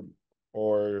all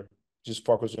or just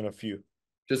focus on a few?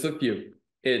 Just a few.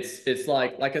 It's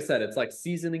like I said, it's like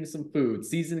seasoning some food,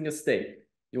 seasoning a steak.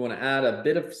 You want to add a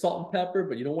bit of salt and pepper,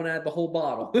 but you don't want to add the whole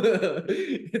bottle.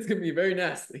 It's gonna be very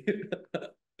nasty.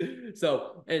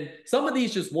 So, and some of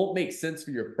these just won't make sense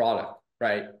for your product,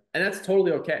 right? And that's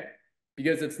totally okay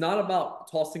because it's not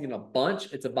about tossing in a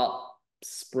bunch, it's about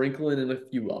sprinkling in a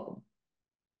few of them.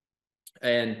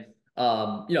 And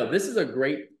this is a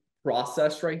great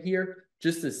process right here,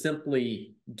 just to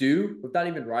simply do without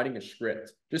even writing a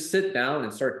script. Just sit down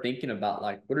and start thinking about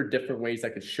like what are different ways I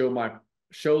could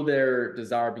show their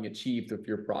desire being achieved with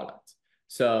your product.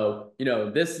 So,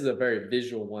 this is a very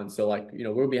visual one. So like,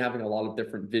 we'll be having a lot of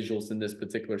different visuals in this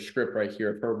particular script right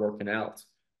here of her working out.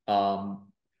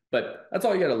 But that's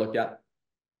all you got to look at.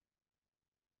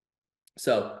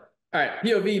 So, all right,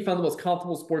 POV, found the most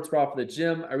comfortable sports bra for the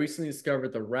gym. I recently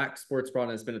discovered the Rack sports bra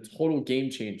and it's been a total game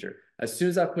changer. As soon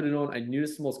as I put it on, I knew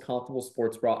it's the most comfortable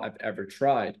sports bra I've ever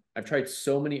tried. I've tried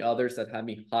so many others that had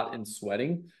me hot and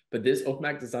sweating, but this open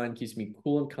back design keeps me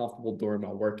cool and comfortable during my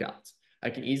workouts. I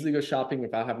can easily go shopping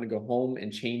without having to go home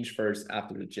and change first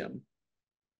after the gym.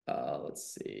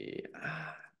 Let's see.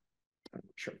 I'm not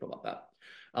sure about that.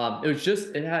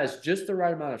 It has just the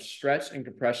right amount of stretch and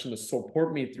compression to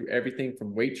support me through everything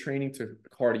from weight training to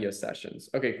cardio sessions.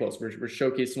 Okay, cool. So we're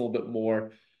showcasing a little bit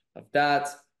more of that.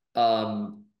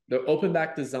 The open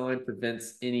back design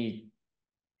prevents any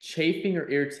chafing or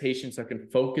irritation so I can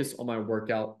focus on my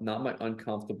workout, not my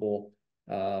uncomfortable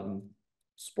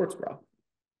sports bra.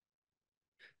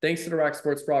 Thanks to the Rack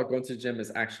sports bra, going to the gym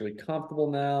is actually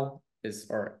comfortable now. Is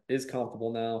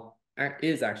comfortable now.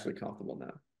 Is actually comfortable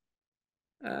now.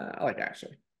 I like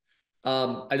actually.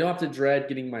 I don't have to dread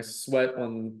getting my sweat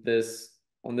on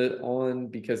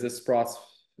because this bra's,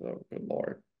 oh good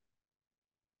Lord.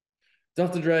 Don't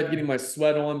have to dread getting my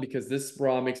sweat on because this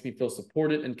bra makes me feel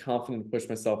supported and confident to push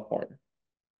myself harder.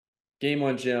 Game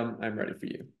on, gym. I'm ready for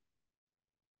you.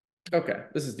 Okay,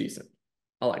 this is decent.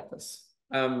 I like this.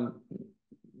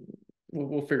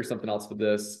 We'll figure something else with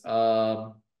this.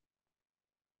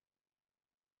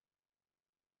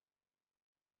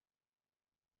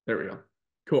 There we go.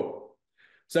 Cool.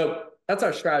 So that's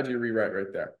our strategy rewrite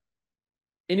right there.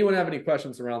 Anyone have any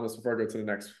questions around this before I go to the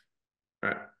next? All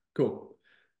right, cool.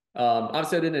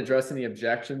 Obviously, I didn't address any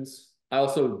objections. I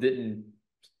also didn't.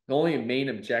 The only main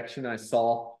objection I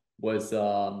saw was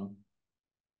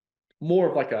more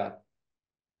of like I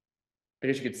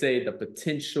guess you could say the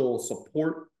potential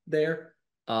support there.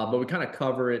 But we kind of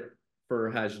cover it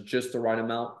has just the right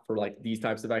amount for like these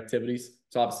types of activities.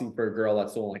 So obviously for a girl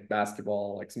that's doing like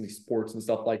basketball, like some of these sports and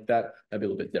stuff like that, that'd be a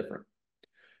little bit different.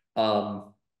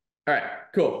 All right,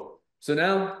 cool. So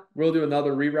now we'll do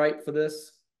another rewrite for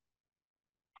this.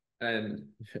 And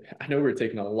I know we're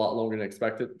taking a lot longer than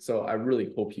expected, so I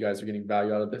really hope you guys are getting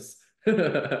value out of this.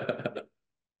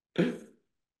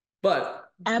 But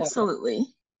absolutely,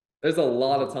 there's a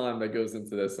lot of time that goes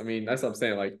into this. I mean, that's what I'm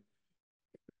saying. Like,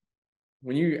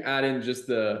 when you add in just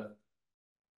the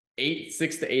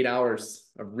 6 to 8 hours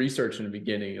of research in the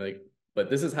beginning, like, but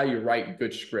this is how you write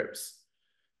good scripts.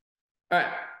 All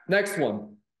right, next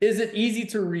one. Is it easy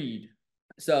to read?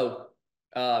 So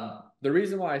the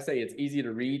reason why I say it's easy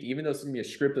to read, even though it's gonna be a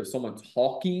script of someone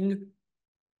talking,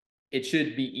 it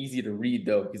should be easy to read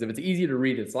though, because if it's easy to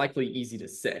read, it's likely easy to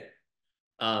say.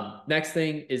 Next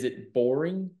thing, is it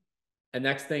boring? And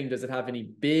next thing, does it have any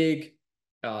big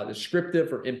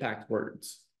descriptive or impact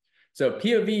words? So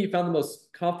POV found the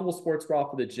most comfortable sports bra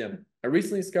for the gym. I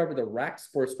recently discovered the rack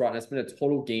sports bra and it's been a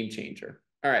total game changer.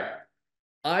 All right.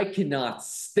 I cannot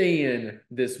stand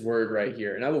this word right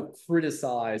here. And I will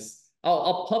criticize,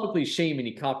 I'll publicly shame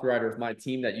any copywriter of my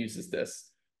team that uses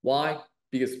this. Why?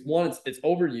 Because one, it's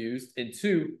overused. And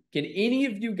two, can any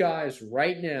of you guys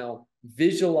right now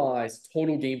visualize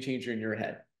total game changer in your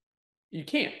head? You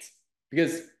can't,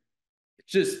 because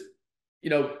it's just,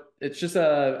 it's just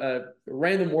a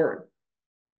random word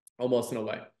almost in a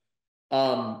way.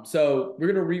 So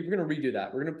we're gonna redo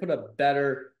that. We're gonna put a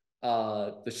better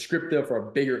descriptive or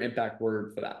a bigger impact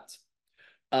word for that.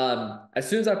 As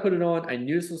soon as I put it on, I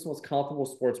knew this was the most comfortable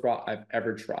sports bra I've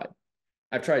ever tried.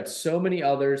 I've tried so many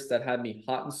others that had me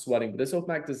hot and sweating, but this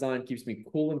Oakmac design keeps me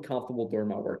cool and comfortable during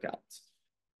my workouts.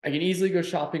 I can easily go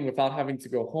shopping without having to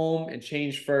go home and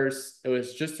change first. It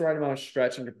was just the right amount of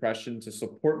stretch and compression to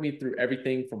support me through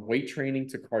everything from weight training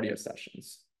to cardio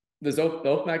sessions. The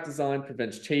Oakmac design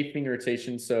prevents chafing,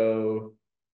 irritation. So,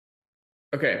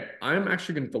 okay, I'm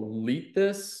actually going to delete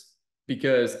this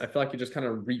because I feel like it just kind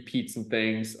of repeats some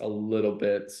things a little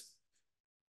bit.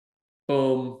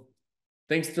 Boom.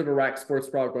 Thanks to the rack sports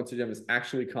bra, going to the gym is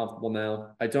actually comfortable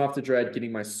now. I don't have to dread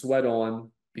getting my sweat on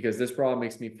because this bra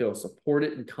makes me feel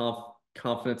supported and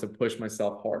confident to push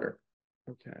myself harder.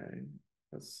 Okay,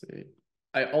 let's see.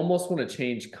 I almost want to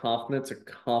change confident to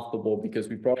comfortable because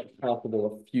we brought up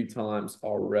comfortable a few times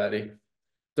already.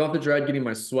 Don't have to dread getting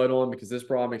my sweat on because this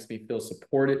bra makes me feel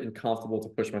supported and comfortable to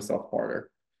push myself harder.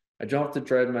 I don't have to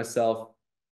dread getting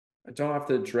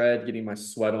my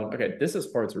sweat on. Okay, this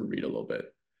is hard to read a little bit.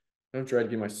 I don't dread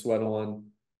getting my sweat on.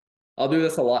 I'll do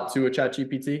this a lot too with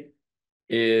ChatGPT,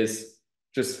 is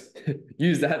just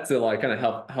use that to like kind of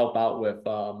help out with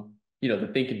the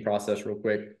thinking process real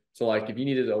quick. So like if you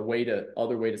needed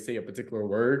other way to say a particular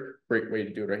word, great way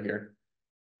to do it right here.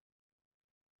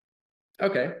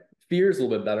 Okay, fear is a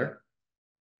little bit better.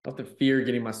 I don't have to fear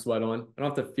getting my sweat on. I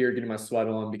don't have to fear getting my sweat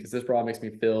on because this bra makes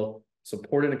me feel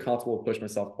supported and comfortable to push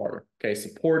myself harder. Okay,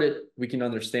 supported, we can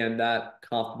understand that.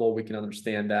 Comfortable, we can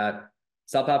understand that.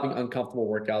 Stop having uncomfortable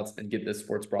workouts and get this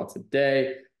sports bra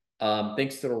today.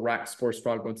 Thanks to the rack sports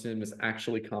bra, going to him is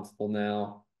actually comfortable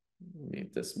now. Let me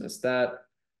dismiss that.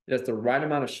 It has the right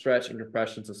amount of stretch and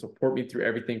compression to support me through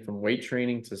everything from weight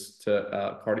training to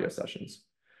cardio sessions.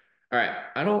 All right,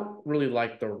 I don't really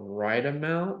like the right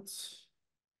amount.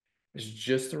 It's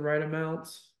just the right amount.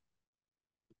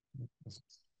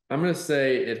 I'm going to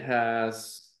say it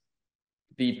has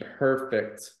the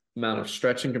perfect amount of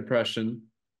stretch and compression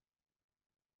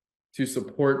to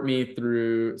support me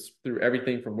through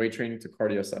everything from weight training to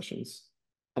cardio sessions.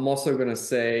 I'm also going to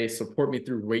say support me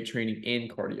through weight training and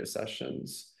cardio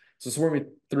sessions. So support me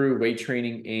through weight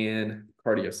training and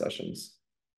cardio sessions.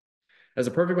 As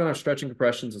a perfect amount of stretch and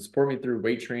compression to support me through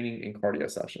weight training and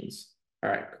cardio sessions. All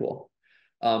right, cool.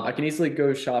 I can easily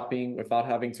go shopping without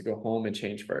having to go home and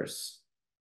change first.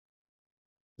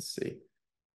 Let's see.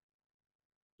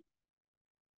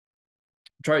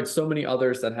 Tried so many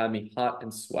others that had me hot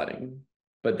and sweating,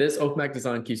 but this Oakmac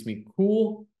design keeps me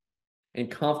cool and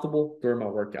comfortable during my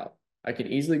workout. I can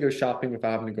easily go shopping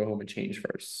without having to go home and change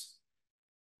first.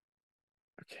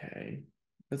 Okay,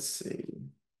 let's see.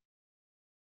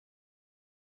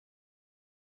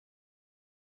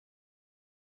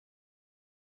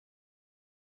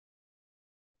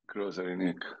 Grocery,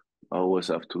 Nick. I always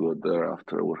have to go there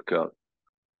after a workout.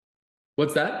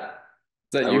 What's that?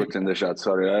 Is that I you? wrote in the chat,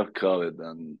 sorry, I have COVID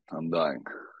and I'm dying.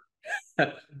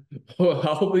 Well,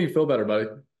 hopefully you feel better, buddy.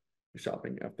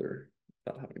 Shopping after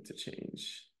without having to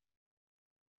change.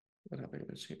 Without having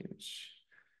to change.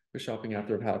 We're shopping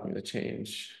after having to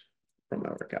change from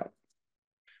my workout.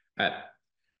 All right.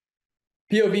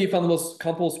 POV found the most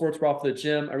comfortable sports bra for the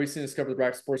gym. I recently discovered the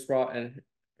rack sports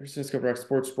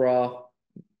bra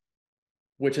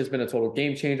which has been a total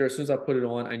game changer. As soon as I put it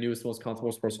on, I knew it's the most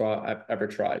comfortable sports bra I've ever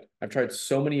tried. I've tried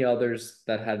so many others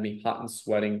that had me hot and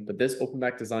sweating, but this open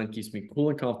back design keeps me cool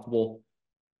and comfortable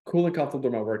during my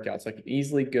workouts. So I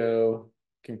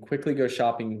can quickly go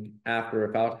shopping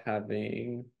after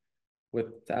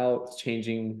without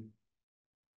changing.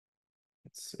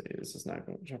 Let's see, this is not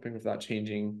going shopping without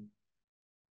changing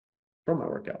from my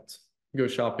workouts. Go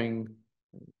shopping.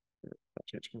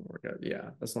 Changing my workout.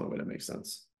 Yeah, that's the only way that makes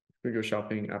sense. We go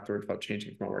shopping afterwards without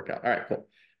changing from my workout. All right, cool.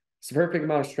 It's a perfect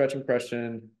amount of stretching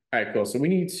question. All right, cool. So we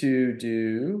need to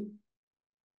do.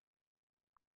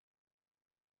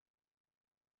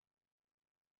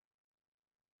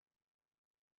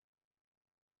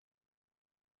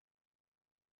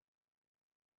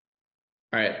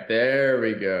 All right, there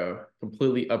we go.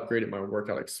 Completely upgraded my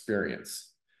workout experience.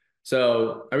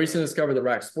 So I recently discovered the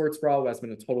Rack Sports Bra has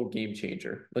been a total game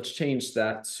changer. Let's change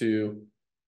that to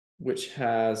which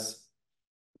has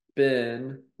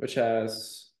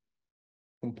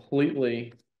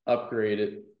completely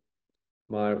upgraded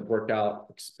my workout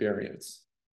experience.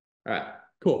 All right,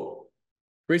 cool.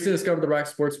 Recently discovered the Rack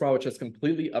Sports Bra, which has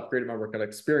completely upgraded my workout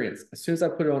experience. As soon as I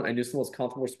put it on, I knew it's the most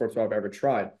comfortable sports bra I've ever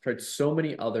tried. Tried so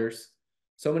many others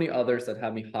that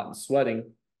had me hot and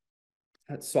sweating,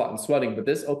 but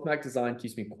this Oakmac design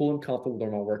keeps me cool and comfortable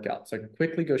during my workout, so I can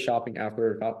quickly go shopping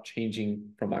after without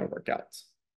changing from my workouts.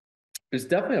 There's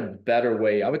definitely a better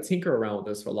way. I would tinker around with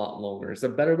this for a lot longer. There's a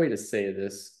better way to say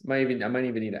this. I might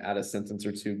even need to add a sentence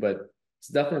or two, but it's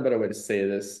definitely a better way to say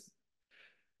this.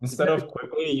 Instead of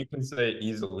quickly, you can say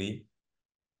easily.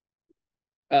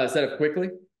 Instead of quickly?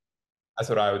 That's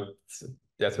what I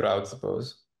would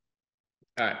suppose.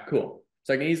 All right, cool.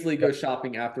 So I can easily go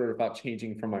shopping after without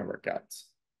changing from my workouts.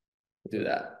 Do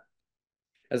that.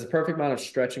 As a perfect amount of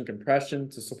stretch and compression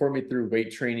to support me through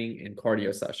weight training and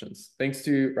cardio sessions. Thanks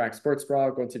to Rack Sports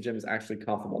Bra, going to the gym is actually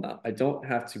comfortable now. I don't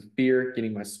have to fear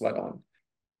getting my sweat on.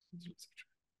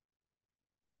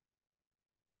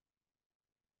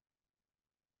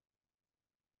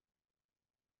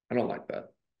 I don't like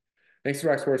that. Thanks to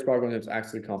Rack Sports Bra, going to the gym is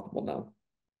actually comfortable now.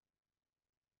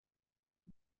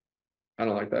 I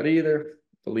don't like that either.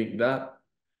 Delete that.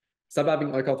 Stop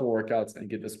having uncomfortable workouts and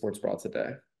get the sports bra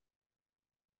today.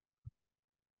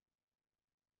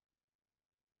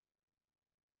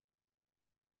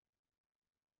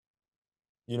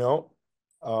 You know,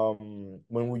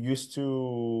 when we used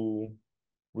to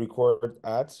record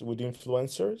ads with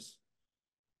influencers,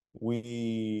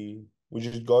 we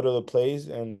just go to the place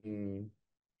and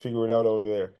figure it out over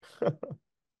there.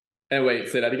 And wait,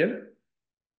 say that again?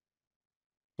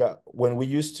 Yeah, when we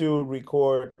used to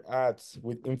record ads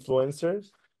with influencers,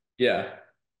 yeah,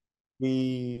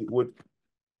 we would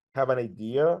have an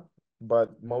idea,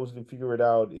 but mostly figure it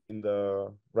out in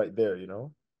the right there, you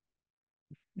know?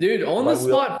 Dude, on But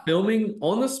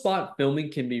the spot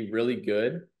filming can be really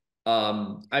good.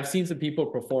 I've seen some people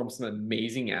perform some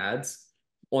amazing ads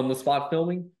on the spot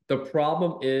filming. The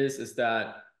problem is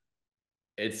that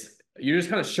you're just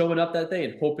kind of showing up that day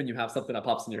and hoping you have something that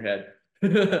pops in your head.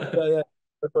 yeah,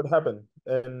 that's what happened.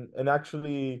 And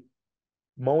actually,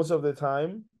 most of the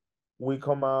time, we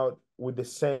come out with the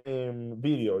same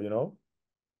video, you know?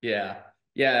 Yeah.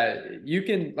 Yeah. You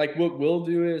can like what we'll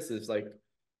do is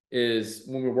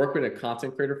when we work with a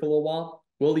content creator for a little while,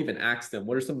 we'll even ask them,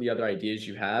 what are some of the other ideas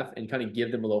you have? And kind of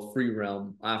give them a little free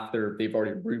realm after they've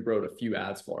already rewrote a few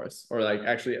ads for us. Or like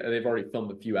actually they've already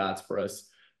filmed a few ads for us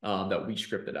that we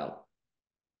scripted out.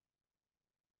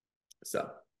 So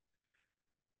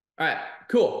all right,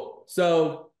 cool.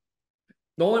 So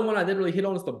the only one I didn't really hit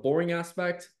on is the boring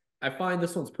aspect. I find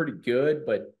this one's pretty good,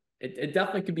 but it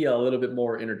definitely could be a little bit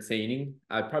more entertaining.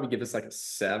 I'd probably give this like a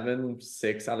 7,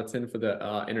 6 out of 10 for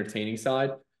the entertaining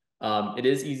side. It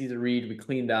is easy to read. We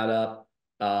cleaned that up.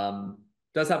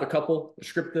 Does have a couple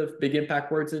descriptive big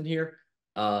impact words in here.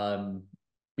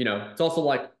 It's also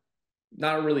like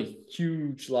not a really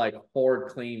huge, like hard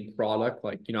clean product.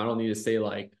 Like, I don't need to say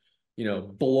like,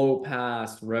 blow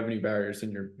past revenue barriers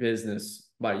in your business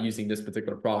by using this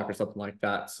particular product or something like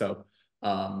that. So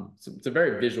it's a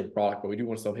very visual product, but we do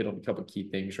want to still hit on a couple of key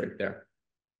things right there.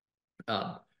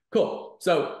 Cool.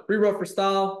 So rewrote for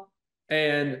style,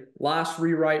 and last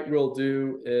rewrite we'll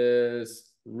do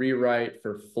is rewrite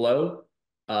for flow.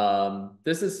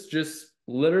 This is just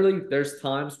literally, there's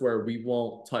times where we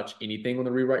won't touch anything on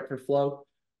the rewrite for flow.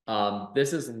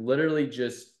 This is literally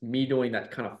just me doing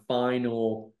that kind of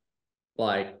final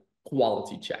like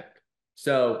quality check.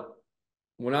 So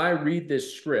when I read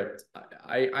this script,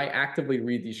 I actively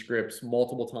read these scripts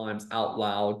multiple times out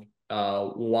loud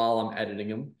while I'm editing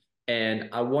them. And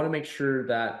I want to make sure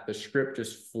that the script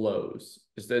just flows.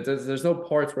 There's no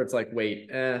parts where it's like, wait,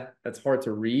 that's hard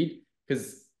to read.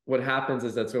 Because what happens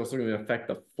is that's also going to affect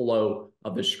the flow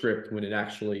of the script when it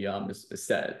actually is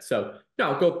said. So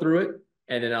I'll go through it.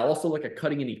 And then I'll also look at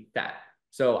cutting any fat.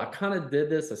 So I kind of did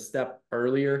this a step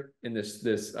earlier in this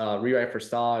rewrite for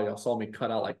style. Y'all saw me cut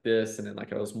out like this, and then like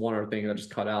there was one other thing that I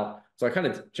just cut out. So I kind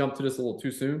of jumped to this a little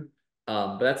too soon.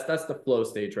 But that's the flow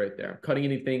stage right there. Cutting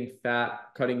anything fat,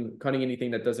 cutting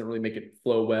anything that doesn't really make it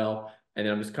flow well. And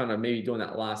then I'm just kind of maybe doing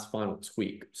that last final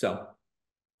tweak. So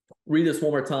read this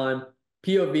one more time.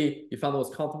 POV, you found the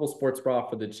most comfortable sports bra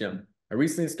for the gym. I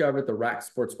recently discovered the Rack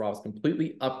sports bra has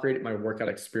completely upgraded my workout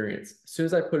experience. As soon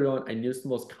as I put it on, I knew it's the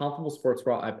most comfortable sports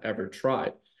bra I've ever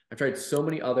tried. I've tried so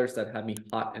many others that had me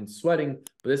hot and sweating,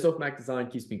 but this Oakmac design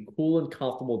keeps me cool and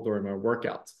comfortable during my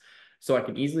workouts. So I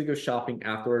can easily go shopping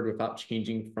afterward without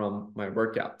changing from my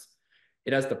workouts.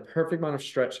 It has the perfect amount of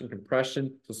stretch and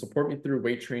compression to support me through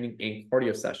weight training and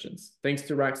cardio sessions. Thanks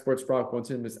to Rack Sports Bra, going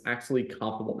to them is actually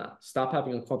comfortable now. Stop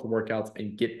having uncomfortable workouts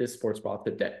and get this sports bra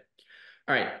today.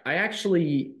 All right, I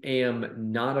actually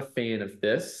am not a fan of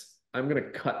this. I'm going to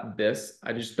cut this.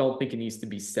 I just don't think it needs to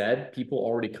be said. People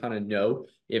already kind of know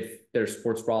if their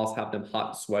sports bras have them hot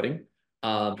and sweating.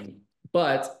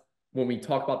 But when we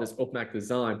talk about this Oakmac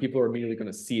design, people are immediately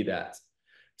going to see that.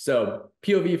 So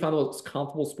POV found the most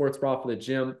comfortable sports bra for the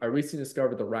gym. I recently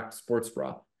discovered the Rack sports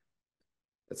bra.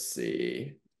 Let's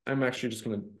see. I'm actually just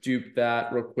going to dupe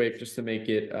that real quick just to make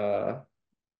it a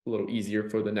little easier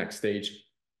for the next stage.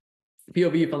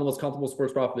 POV found the most comfortable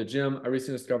sports bra for the gym. I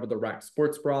recently discovered the Rack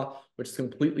sports bra, which has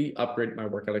completely upgraded my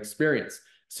workout experience.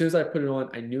 As soon as I put it on,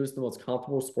 I knew it was the most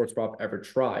comfortable sports bra I've ever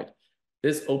tried.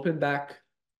 This open back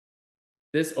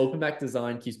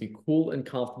design keeps me cool and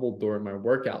comfortable during my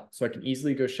workout, so I can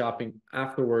easily go shopping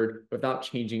afterward without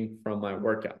changing from my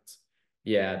workouts.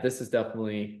 Yeah, this is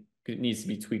definitely, it needs to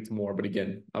be tweaked more, but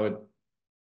again, I would,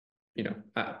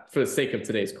 for the sake of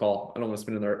today's call, I don't want to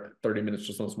spend another 30 minutes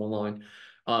just on this one line.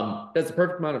 That's the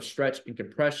perfect amount of stretch and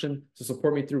compression to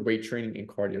support me through weight training and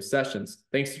cardio sessions.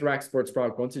 Thanks to the Rack Sports Bra,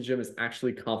 going to the gym is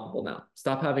actually comfortable now.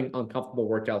 Stop having uncomfortable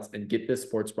workouts and get this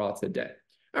sports bra today.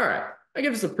 All right, I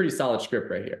give this a pretty solid script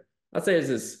right here. I'd say this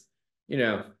is,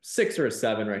 6 or a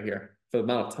 7 right here for the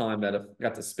amount of time that I've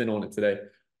got to spend on it today.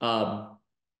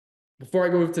 Before I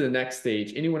go to the next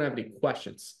stage, anyone have any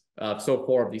questions so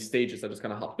far of these stages I just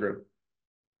kind of hop through?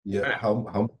 Yeah, Right.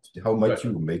 how might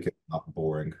you make it not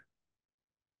boring?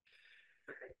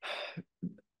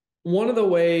 One of the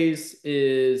ways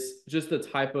is just the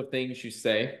type of things you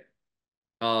say.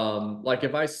 Like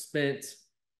if I spent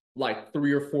like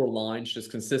 3 or 4 lines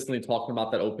just consistently talking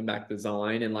about that open back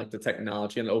design and like the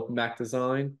technology and the open back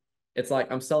design, it's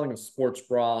like I'm selling a sports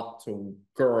bra to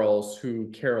girls who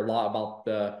care a lot about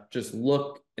the just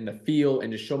look and the feel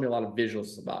and just show me a lot of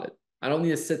visuals about it. I don't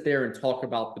need to sit there and talk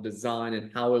about the design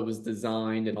and how it was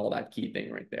designed and all that key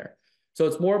thing right there. So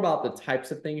it's more about the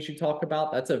types of things you talk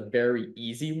about. That's a very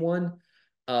easy one.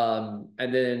 And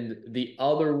then the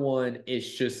other one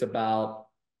is just about,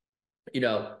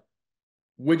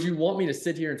 would you want me to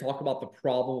sit here and talk about the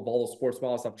problem of all the sports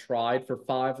bras I've tried for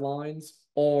 5 lines?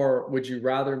 Or would you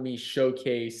rather me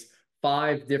showcase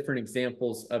 5 different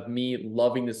examples of me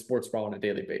loving this sports bra on a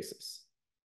daily basis?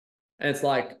 And it's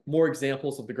like more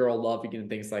examples of the girl loving it and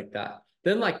things like that.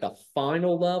 Then like the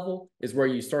final level is where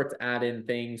you start to add in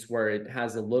things where it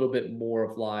has a little bit more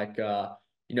of like,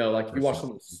 like if you watch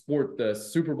some the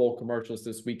Super Bowl commercials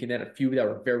this weekend, had a few that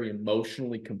were very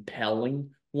emotionally compelling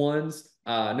ones.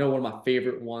 I know one of my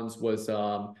favorite ones was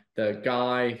the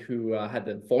guy who had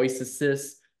the voice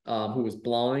assist, who was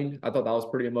blind. I thought that was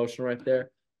pretty emotional right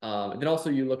there. And then also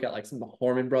you look at like some of the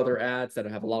Harmon Brother ads that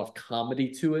have a lot of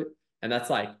comedy to it. And that's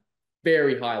like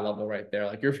very high level right there.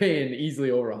 Like you're paying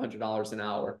easily over $100 an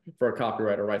hour for a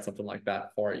copywriter to write something like that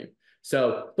for you.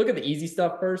 So look at the easy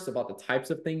stuff first about the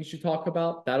types of things you talk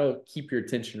about. That'll keep your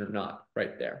attention or not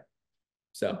right there.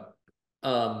 So,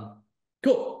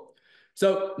 cool.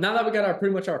 So now that we got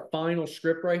pretty much our final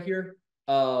script right here,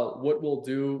 what we'll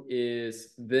do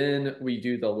is then we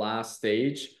do the last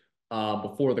stage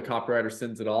before the copywriter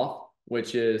sends it off,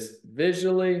 which is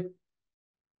visually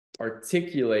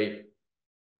articulate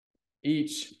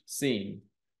each scene.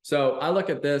 So I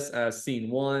look at this as scene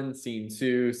 1, scene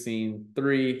 2, scene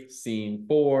 3, scene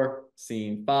 4,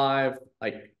 scene 5.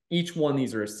 Like each one,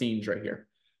 these are scenes right here.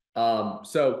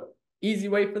 So easy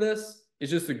way for this is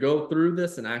just to go through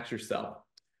this and ask yourself.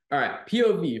 All right,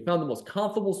 POV, you found the most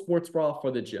comfortable sports bra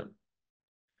for the gym.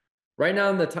 Right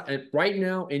now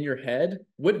in your head,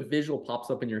 what visual pops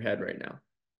up in your head right now?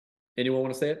 Anyone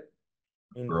want to say it?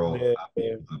 Girl,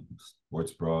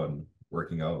 sports bra and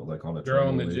working out like on a Girl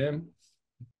in the treadmill. gym.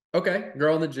 Okay,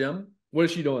 girl in the gym. What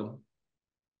is she doing?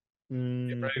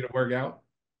 Get ready to work out.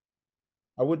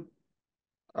 I would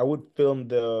film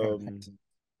the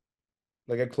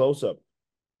like a close-up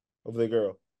of the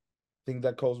girl. I think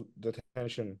that calls the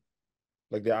attention,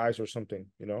 like the eyes or something,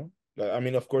 Like, I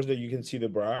mean, of course that you can see the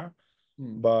bra,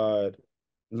 but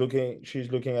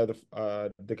she's looking at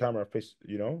the camera face,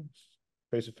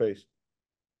 face to face.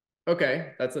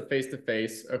 Okay, that's a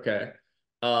face-to-face. Okay.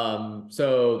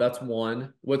 So that's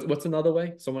one. What's another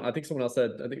way? I think someone else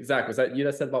said, I think Zach, was that you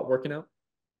that said about working out?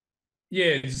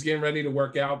 Yeah, just getting ready to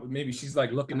work out, but maybe she's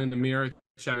like looking in the mirror,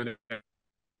 trying to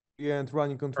Yeah, and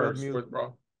running on first treadmill. with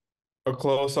bra. A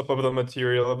close-up of the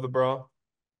material of the bra.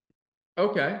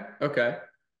 Okay, okay.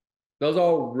 Those are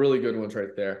all really good ones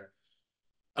right there.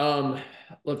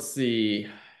 Let's see.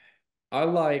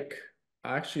 I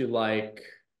actually like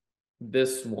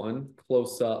this one,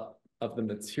 close up of the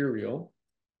material.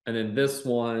 And then this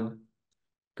one,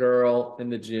 girl in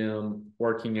the gym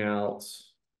working out,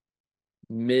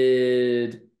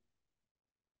 mid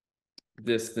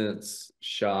distance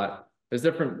shot. There's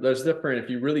different, if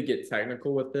you really get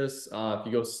technical with this, if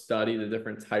you go study the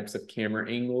different types of camera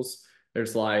angles,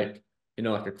 there's like,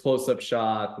 like a close-up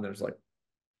shot, and there's like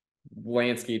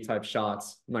landscape type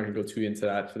shots. I'm not gonna go too into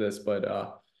that for this, but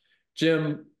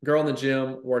girl in the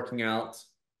gym working out,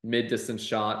 mid-distance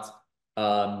shot.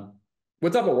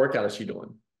 What type of workout is she doing?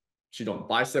 Is she doing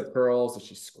bicep curls? Is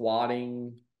she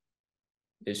squatting?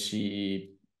 Is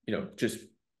she, just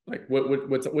like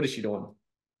what is she doing?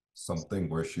 Something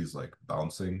where she's like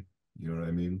bouncing, you know what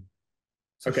I mean?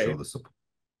 To Okay. show the support.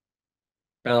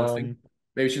 Bouncing.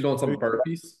 Maybe she's doing some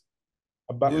burpees.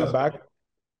 A Yeah.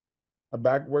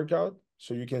 back workout,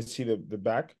 so you can see the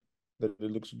back, that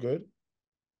it looks good.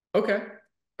 Okay.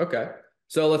 Okay.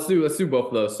 So let's do both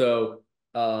of those. So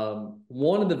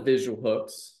one of the visual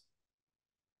hooks,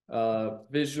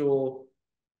 visual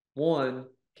one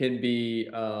can be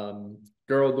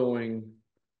girl doing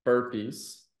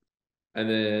burpees, and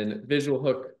then visual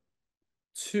hook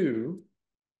 2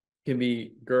 can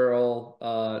be girl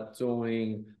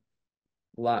doing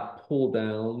lat pull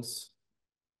downs,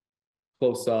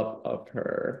 close up of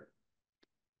her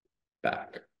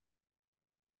back.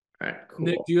 All right, cool.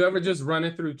 Nick, do you ever just run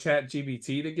it through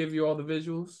ChatGPT to give you all the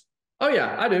visuals? Oh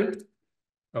yeah, I do.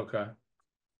 Okay.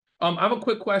 I have a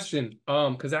quick question.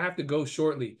 Because I have to go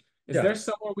shortly. Is Yeah. there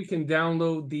somewhere we can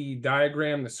download the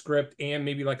diagram, the script, and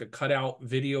maybe like a cutout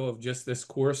video of just this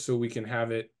course so we can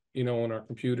have it, on our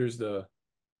computers to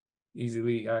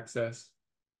easily access?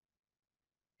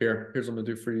 Here's what I'm gonna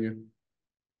do for you.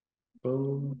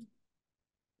 Boom.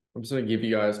 I'm just gonna give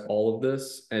you guys all of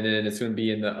this, and then it's gonna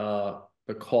be in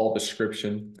the call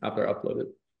description after I upload it.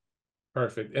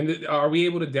 Perfect. And are we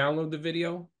able to download the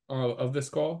video of this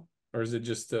call, or is it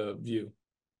just a view?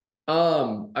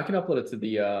 I can upload it to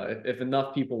the if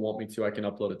enough people want me to, I can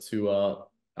upload it to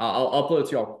I'll upload it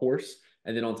to our course,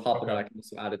 and then on top of that, I can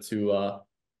also add it to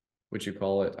what you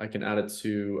call it. I can add it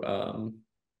to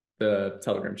the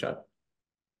Telegram chat.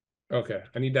 Okay,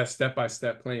 I need that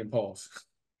step-by-step play and pause.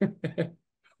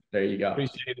 There you go.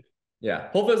 Appreciate it. Yeah,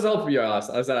 hopefully this helps for you guys.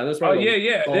 I said this Oh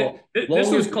yeah. This was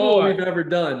longest cool. call we've ever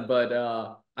done, but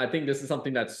I think this is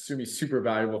something that's gonna be super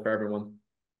valuable for everyone.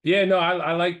 Yeah, no,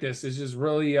 I like this. It's just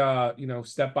really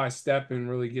step by step and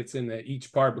really gets into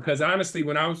each part, because honestly,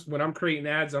 when I'm creating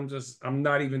ads, I'm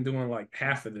not even doing like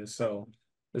half of this. So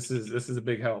this is a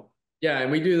big help. Yeah,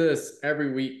 and we do this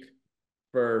every week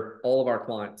for all of our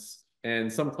clients.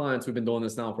 And some clients we've been doing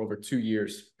this now for over 2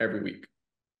 years every week.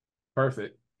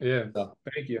 Perfect. Yeah. So,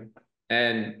 thank you.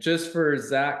 and just for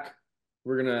Zach,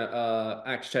 we're gonna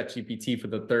ask ChatGPT for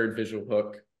the third visual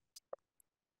hook.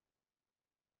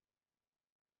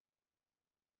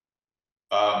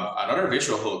 Another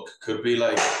visual hook could be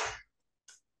like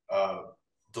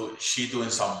she doing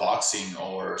some boxing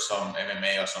or some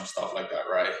MMA or some stuff like that,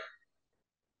 right?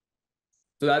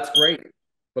 So that's great.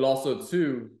 But also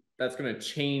too, that's gonna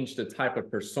change the type of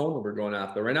persona we're going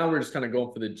after. Right now we're just kind of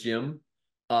going for the gym.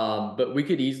 But we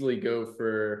could easily go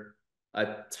for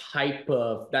that type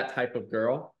of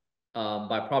girl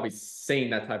by probably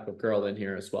saying that type of girl in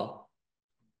here as well.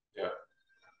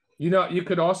 Yeah. You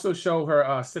could also show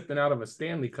her sipping out of a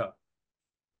Stanley Cup.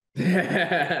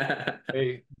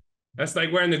 Hey, that's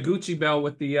like wearing the Gucci belt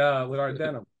with our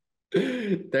denim.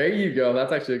 There you go.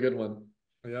 That's actually a good one.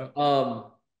 Yeah.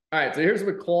 All right, so here's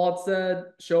what Claude said.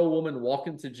 Show a woman walk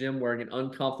into gym wearing an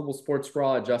uncomfortable sports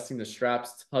bra, adjusting the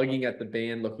straps, tugging at the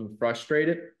band, looking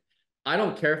frustrated. I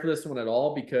don't care for this one at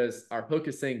all because our hook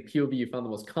is saying POV, you found the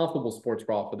most comfortable sports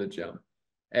bra for the gym.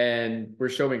 And we're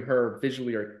showing her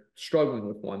visually are struggling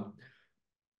with one.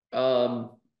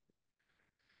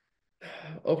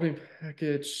 Opening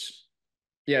package.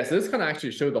 Yeah, so this kind of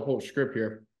actually showed the whole script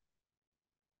here.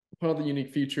 One of the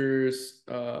unique features.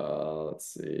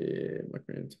 Let's see.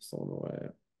 Just on the way.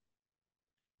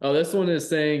 Oh, this one is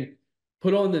saying,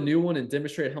 put on the new one and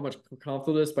demonstrate how much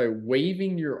comfortable this by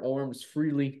waving your arms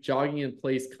freely, jogging in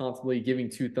place comfortably, giving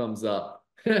 2 thumbs up.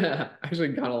 I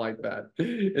actually kind of like that.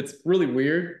 It's really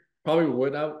weird, Probably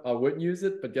would I wouldn't use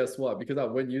it, but guess what? Because I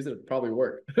wouldn't use it, it'd probably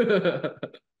work.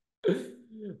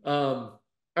 All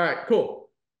right,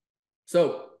 cool.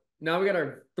 So now we got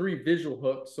our 3 visual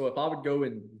hooks. So if I would go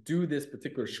and do this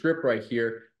particular script right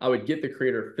here, I would get the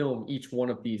creator film each one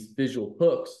of these visual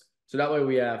hooks. So that way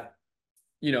we have,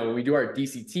 when we do our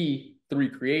DCT, 3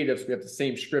 creatives, we have the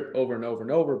same script over and over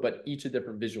and over, but each a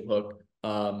different visual hook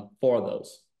for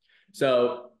those.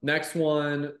 So next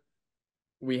one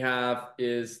we have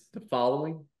is the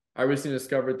following. I recently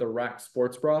discovered the rack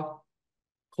sports bra.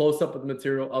 Close up of the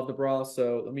material of the bra.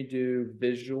 So let me do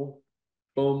visual.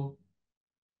 Boom.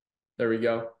 There we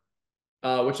go.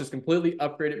 Which has completely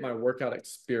upgraded my workout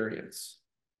experience.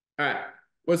 All right.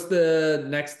 What's the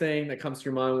next thing that comes to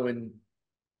your mind when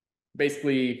which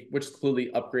has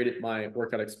completely upgraded my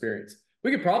workout experience? We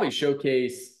could probably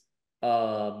showcase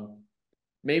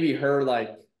maybe her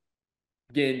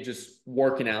again, just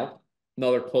working out.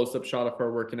 Another close-up shot of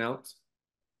her working out.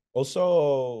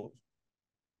 Also,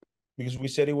 because we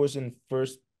said it was in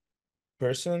first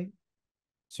person,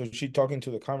 so she talking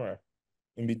to the camera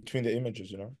in between the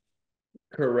images,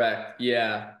 Correct.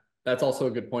 Yeah. That's also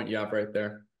a good point you have right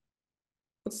there.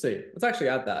 Let's see. Let's actually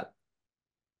add that.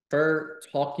 Her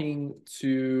talking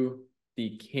to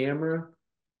the camera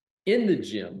in the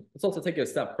gym. Let's also take it a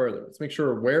step further. Let's make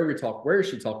sure where is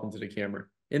she talking to the camera?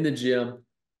 In the gym.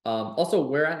 Also,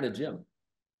 where at in the gym?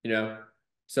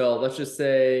 So let's just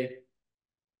say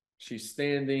she's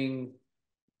standing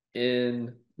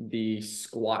in the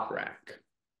squat rack.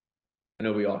 I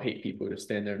know we all hate people who just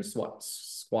stand there in a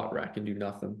squat rack and do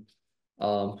nothing.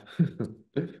 All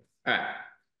right.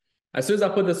 As soon as I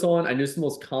put this on, I knew it's the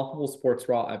most comfortable sports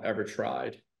bra I've ever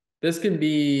tried. This can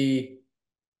be,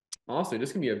 honestly,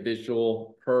 this can be a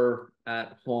visual, her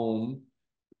at home,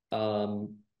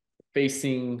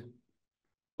 facing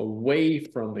away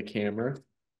from the camera,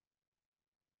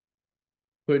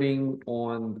 putting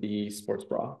on the sports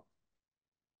bra.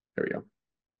 There we go.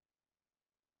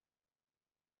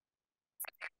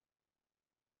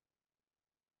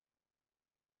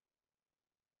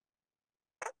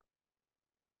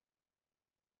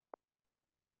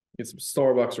 Get some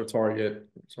Starbucks or Target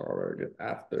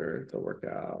after the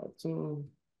workout.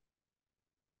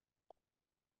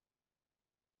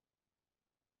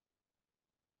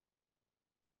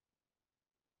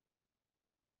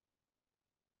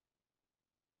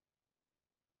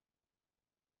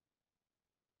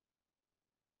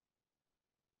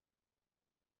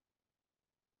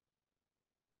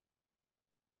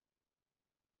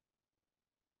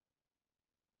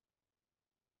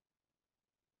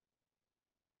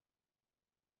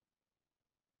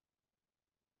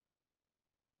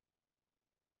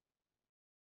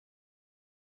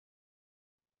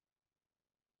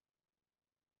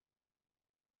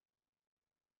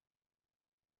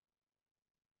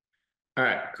 All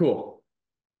right, cool.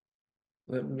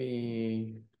 Let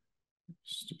me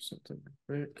just do something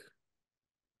quick.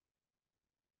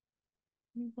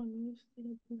 All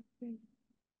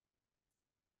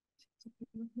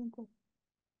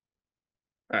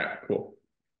right, cool.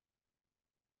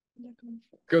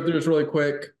 Go through this really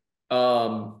quick.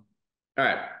 All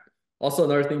right. Also,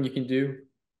 another thing you can do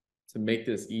to make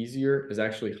this easier is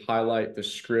actually highlight the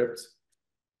script.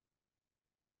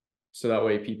 So that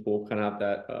way people kind of have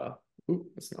that,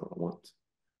 that's not what I want.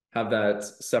 Have that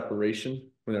separation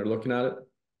when they're looking at it.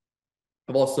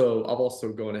 I've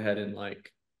also gone ahead and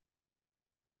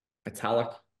italic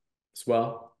as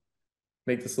well.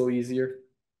 Make this a little easier.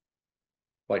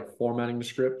 Like formatting the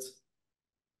script.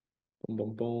 Boom,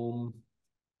 boom, boom.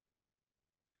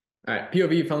 All right,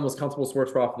 POV, found the most comfortable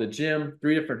sports bra for the gym.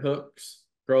 3 different hooks.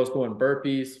 Girls going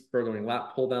burpees, furthering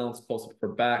lat pull downs, close up for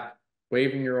back,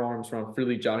 waving your arms around,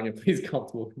 freely jogging, and please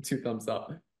comfortable. 2 thumbs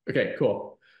up. Okay,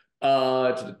 cool.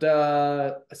 As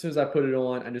soon as I put it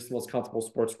on, I knew it's the most comfortable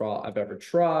sports bra I've ever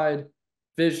tried.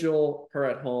 Visual, her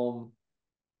at home,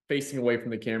 facing away from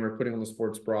the camera, putting on the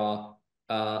sports bra.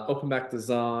 Open back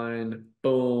design,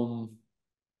 boom,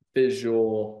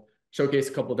 visual. Showcase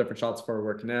a couple of different shots for her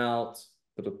working out.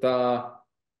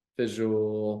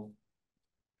 Visual.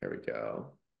 There we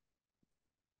go.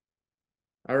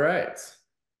 All right.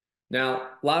 Now,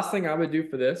 last thing I would do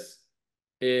for this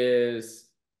is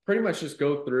pretty much just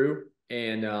go through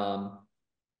and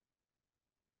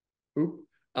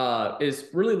is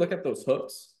really look at those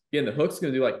hooks. Again, the hook's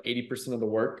going to do 80% of the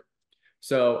work.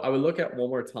 So I would look at one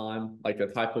more time, the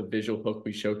type of visual hook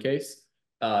we showcase.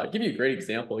 Give you a great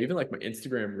example. Even my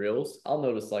Instagram reels, I'll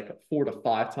notice 4 to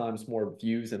 5 times more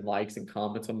views and likes and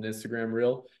comments on an Instagram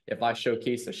reel if I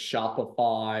showcase a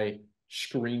Shopify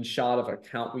screenshot of an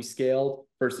account we scaled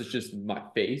versus just my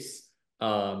face.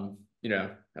 you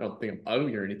know, I don't think I'm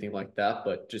ugly or anything like that,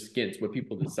 but just again, it's what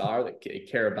people desire, that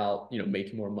care about, you know,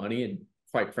 making more money. And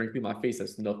quite frankly, my face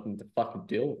has nothing to fucking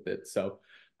deal with it. So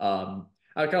I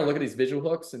kind of look at these visual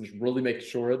hooks and just really make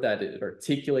sure that it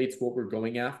articulates what we're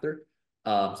going after.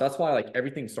 So that's why like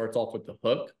everything starts off with the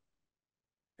hook.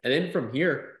 And then from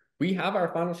here, we have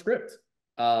our final script.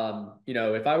 You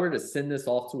know, if I were to send this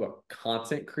off to a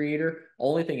content creator,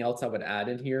 only thing else I would add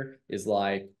in here is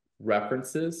like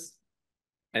references.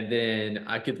 And then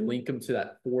I could link them to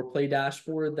that foreplay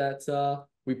dashboard that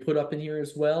we put up in here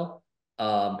as well.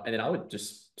 And then I would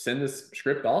just send this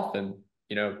script off, and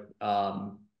you know,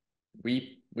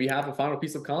 we have a final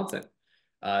piece of content.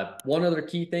 One other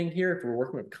key thing here, if we're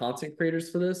working with content creators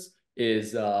for this,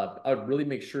 is I would really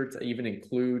make sure to even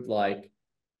include like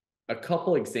a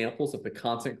couple examples of the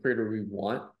content creator we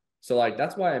want. So like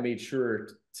that's why I made sure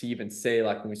to even say,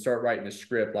 like, when we start writing a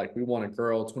script, like we want a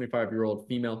girl, 25-year-old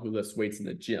female who lifts weights in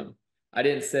the gym. I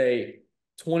didn't say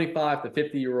 25 to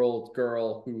 50-year-old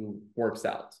girl who works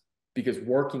out, because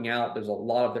working out, there's a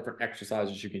lot of different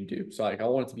exercises you can do. So like I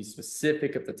want it to be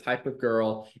specific of the type of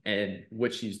girl and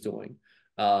what she's doing.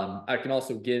 I can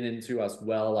also get into as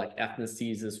well, like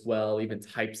ethnicities as well, even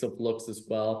types of looks as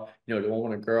well. You know, do I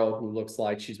want a girl who looks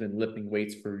like she's been lifting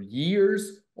weights for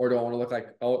years, or do I want to look like,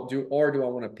 do I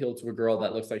want to appeal to a girl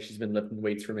that looks like she's been lifting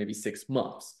weights for maybe 6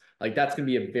 months? Like that's going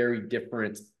to be a very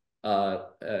different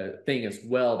thing as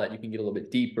well, that you can get a little bit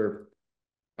deeper.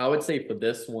 I would say for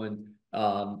this one,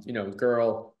 you know,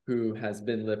 girl who has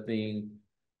been lifting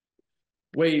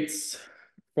weights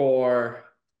for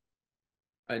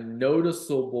a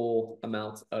noticeable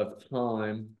amount of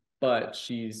time, but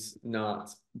she's not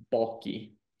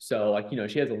bulky. So like, you know,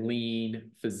 she has a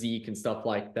lean physique and stuff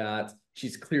like that.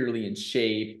 She's clearly in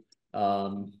shape.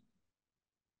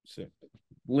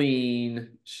 Lean,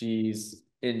 she's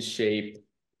in shape,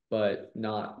 but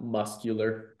not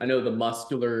muscular. I know the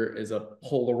muscular is a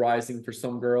polarizing for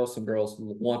some girls. Some girls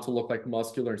want to look like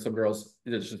muscular, and some girls,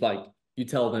 it's just like, you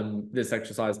tell them this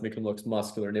exercise make them look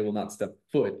muscular, and they will not step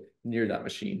foot near that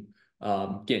machine.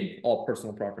 Again, all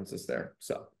personal preferences there.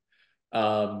 So,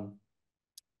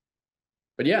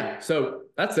 but yeah, so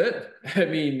that's it. I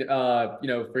mean, you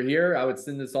know, for here, I would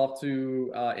send this off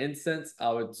to Incense.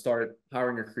 I would start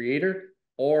hiring a creator,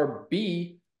 or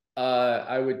B,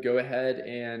 I would go ahead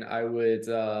and I would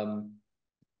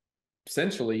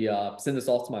essentially send this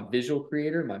off to my visual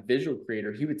creator. My visual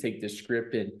creator, he would take this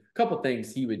script, and a couple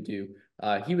things he would do.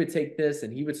 He would take this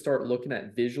and he would start looking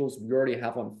at visuals we already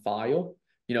have on file.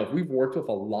 You know, if we've worked with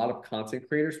a lot of content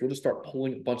creators, we'll just start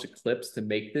pulling a bunch of clips to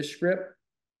make this script.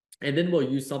 And then we'll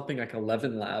use something like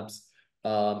 11 Labs.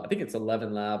 I think it's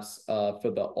 11 Labs for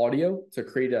the audio, to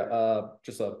create a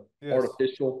just a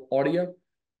artificial audio.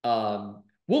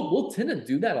 We'll tend to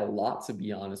do that a lot, to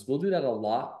be honest. We'll do that a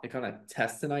lot to kind of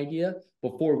test an idea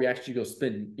before we actually go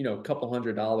spend, you know, a couple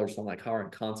 $100s on like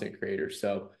hiring content creators.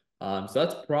 So so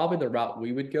that's probably the route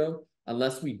we would go,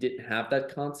 unless we didn't have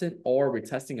that content, or we're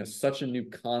testing such a new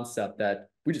concept that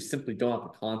we just simply don't have the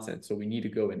content. So we need to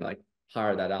go and like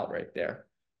hire that out right there.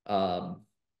 But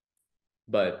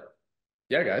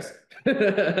yeah, guys,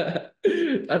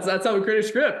 that's how we create a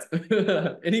script.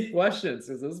 Any questions?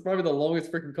 Because this is probably the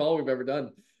longest freaking call we've ever done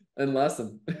in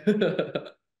lesson.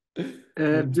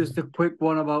 Just a quick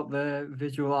one about the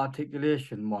visual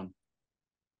articulation one.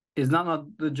 Is that not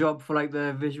the job for like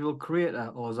the visual creator,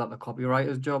 or is that the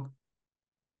copywriter's job?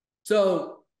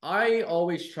 So I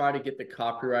always try to get the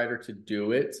copywriter to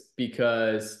do it,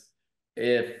 because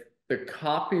if the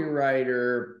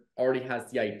copywriter already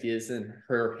has the ideas in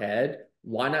her head,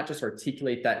 why not just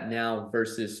articulate that now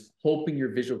versus hoping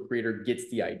your visual creator gets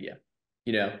the idea?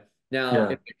 You know, now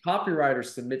if the copywriter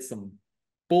submits some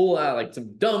bull out, like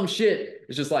some dumb shit,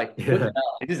 it's just like, what the hell?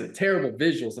 Like, these are terrible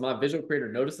visuals, and my visual creator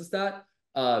notices that,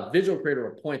 visual creator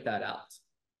will point that out.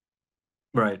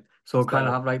 Right. So kind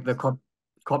of have like the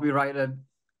copywriter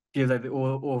gives like the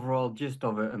overall gist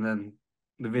of it, and then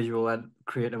the visual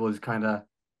creator will just kind of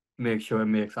make sure it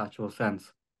makes actual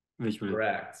sense visually.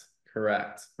 Correct.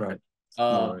 Right.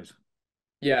 No worries.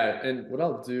 Yeah, and what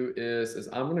I'll do is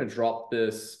I'm gonna drop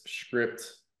this script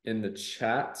in the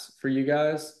chat for you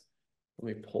guys.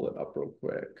 Let me pull it up real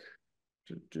quick.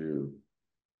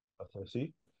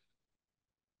 Así.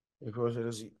 Y puedo hacer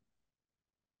así.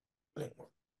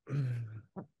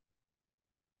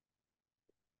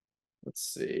 Let's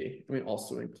see. Let me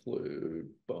also include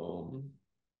boom.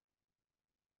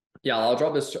 Yeah, I'll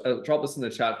drop this in the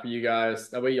chat for you guys.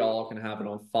 That way y'all can have it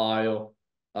on file.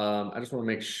 I just want to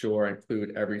make sure I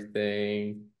include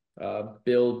everything.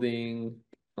 Building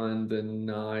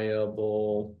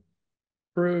undeniable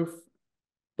proof.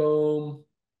 Boom.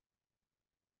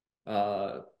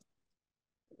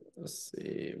 Let's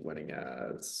see, winning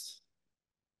ads,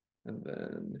 and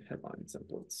then headline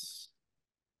templates.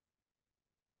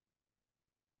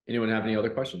 Anyone have any other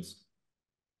questions?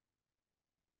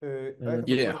 I have a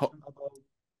Yeah, question about.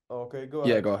 Okay, go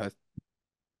yeah, ahead. go ahead.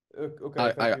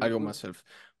 Okay, thank I you. go myself.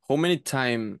 How many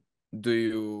time do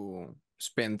you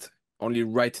spend only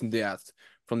writing the ads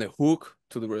from the hook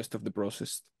to the rest of the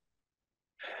process?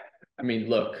 I mean,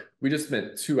 look, we just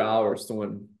spent 2 hours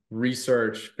doing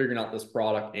research, figuring out this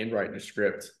product and writing a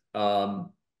script. I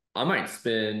might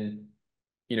spend,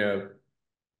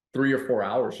 3 or 4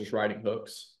 hours just writing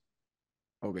hooks.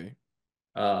 Okay.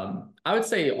 I would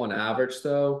say on average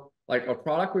though, like a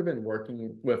product we've been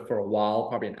working with for a while,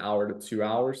 probably an hour to 2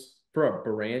 hours for a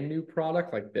brand new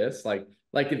product like this. Like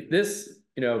if this,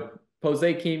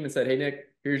 Jose came and said, "Hey Nick,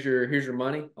 here's your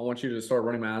money. I want you to start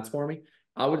running my ads for me."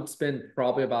 I would spend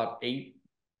probably about 8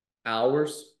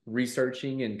 hours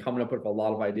researching and coming up with a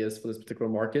lot of ideas for this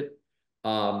particular market.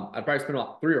 I'd probably spend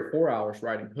about 3 or 4 hours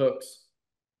writing hooks.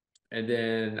 And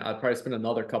then I'd probably spend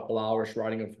another couple hours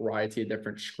writing a variety of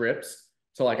different scripts.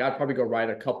 So like I'd probably go write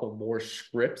a couple more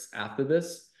scripts after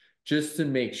this just to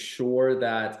make sure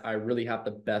that I really have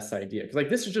the best idea. Because like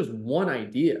this is just one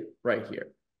idea right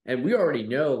here. And we already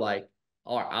know like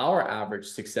our average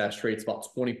success rate is about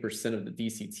 20% of the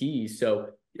DCT.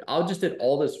 So I'll just did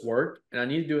all this work and I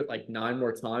need to do it like 9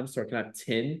 more times so I can have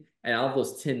 10. And out of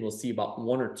those 10, we'll see about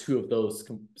 1 or 2 of those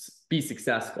be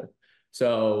successful.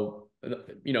 So,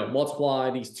 multiply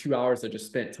these 2 hours I just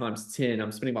spent times 10.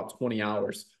 I'm spending about 20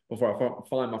 hours before I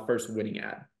find my first winning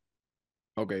ad.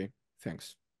 Okay,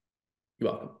 thanks.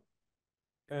 You're welcome.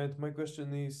 And my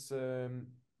question is,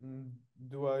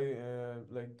 do I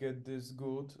like get this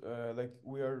good? Like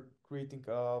we are creating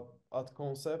a ad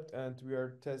concept and we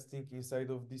are testing inside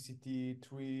of DCT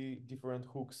 3 different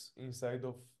hooks inside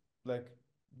of like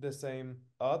the same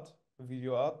ad,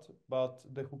 video ad, but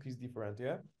the hook is different,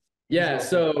 yeah? Yeah,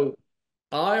 Visual hook.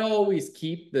 so I always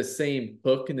keep the same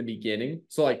hook in the beginning.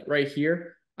 So like right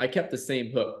here, I kept the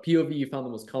same hook. POV, you found the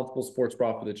most comfortable sports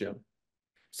bra for the gym.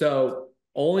 So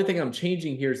only thing I'm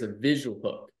changing here is a visual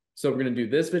hook. So we're going to do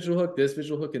this visual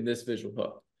hook, and this visual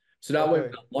hook. So that way, when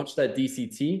Okay. I launch that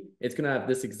DCT, it's going to have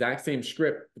this exact same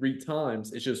script 3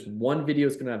 times. It's just one video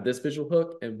is going to have this visual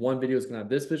hook, and one video is going to have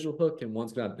this visual hook, and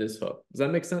one's going to have this hook. Does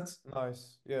that make sense?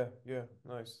 Nice. Yeah,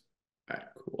 nice. All right,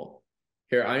 cool.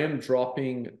 Here, I am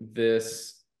dropping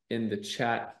this in the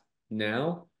chat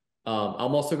now.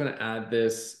 I'm also going to add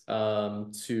this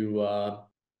to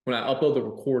when I upload the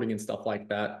recording and stuff like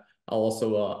that. I'll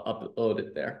also upload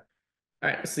it there. All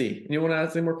right, let's see. Anyone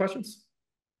ask any more questions?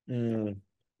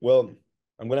 Well,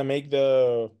 I'm gonna make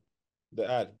the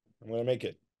ad. I'm gonna make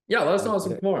it. Yeah, let us know on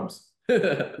some forums.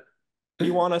 We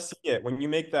want to see it. When you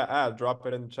make that ad, drop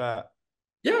it in the chat.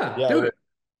 Yeah, Yeah, do it.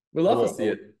 We'd love to will. see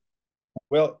it.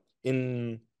 Well,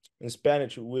 in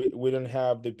Spanish, we don't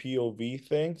have the POV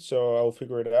thing, so I'll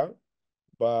figure it out.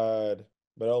 But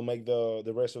I'll make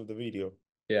the rest of the video.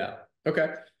 Yeah.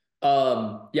 Okay.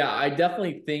 Yeah, I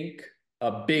definitely think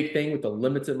a big thing with the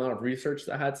limited amount of research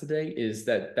that I had today is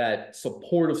that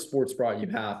supportive sports bra you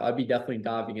have. I'd be definitely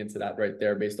diving into that right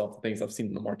there based off the things I've seen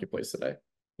in the marketplace today.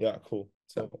 Yeah, cool.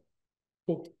 So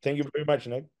cool. Thank you very much,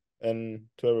 Nick, and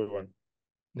to everyone.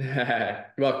 You're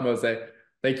welcome, Jose.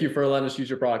 Thank you for letting us use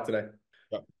your product today.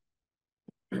 Yeah.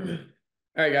 All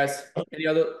right, guys.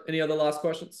 Any other last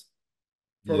questions?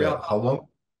 Yeah,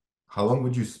 how long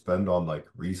would you spend on like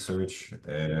research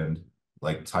and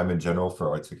like time in general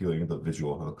for articulating the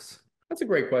visual hooks? That's a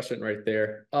great question right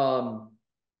there.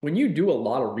 When you do a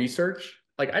lot of research,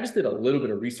 like I just did a little bit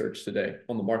of research today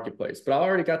on the marketplace, but I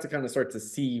already got to kind of start to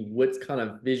see what kind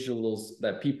of visuals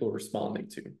that people are responding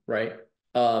to, right?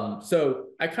 So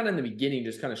I kind of in the beginning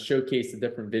just kind of showcase the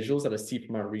different visuals that I see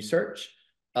from my research.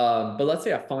 But let's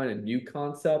say I find a new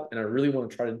concept and I really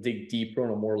want to try to dig deeper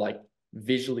on a more like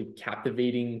visually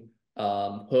captivating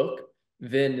hook,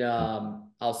 then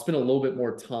I'll spend a little bit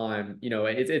more time.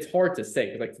 It's hard to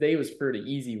say. Like today was a pretty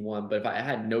easy one, but if I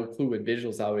had no clue what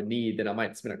visuals I would need, then I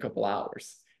might spend a couple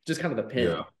hours. Just kind of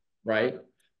depends, right?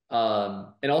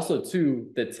 And also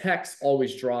too, the text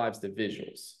always drives the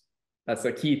visuals. That's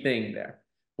the key thing there.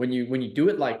 When you do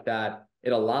it like that,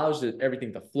 it allows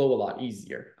everything to flow a lot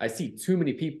easier. I see too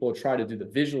many people try to do the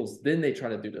visuals, then they try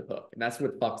to do the hook, and that's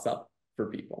what fucks up for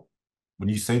people. When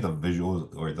you say the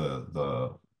visuals or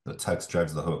the text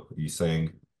drives the hook, are you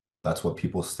saying that's what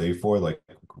people stay for? Like,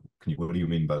 what do you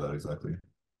mean by that exactly?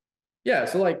 Yeah,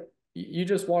 so like you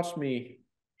just watched me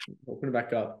open it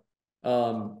back up.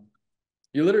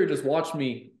 You literally just watched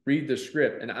me read the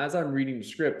script, and as I'm reading the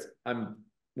script, I'm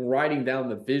writing down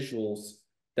the visuals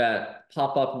that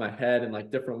pop up in my head and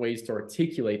like different ways to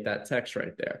articulate that text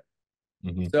right there.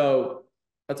 Mhm. So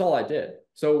that's all I did.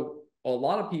 So a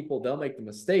lot of people, they'll make the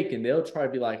mistake and they'll try to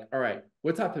be like, all right,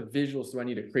 what type of visuals do I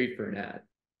need to create for an ad?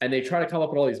 And they try to come up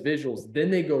with all these visuals.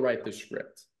 Then they go write the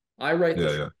script. I write the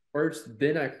script first,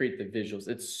 then I create the visuals.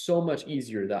 It's so much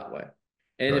easier that way.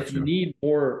 And if you need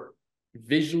more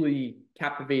visually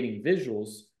captivating visuals,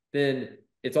 then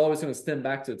it's always going to stem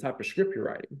back to the type of script you're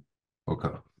writing. Okay.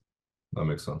 That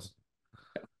makes sense.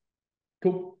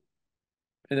 Cool.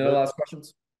 Any other last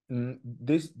questions?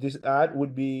 This ad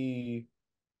would be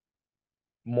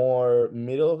more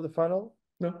middle of the funnel?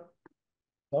 No.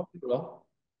 Well,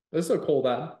 this is a cold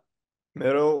ad.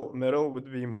 Middle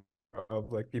would be more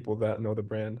of like people that know the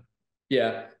brand.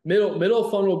 Yeah. Middle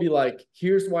funnel will be like,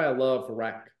 here's why I love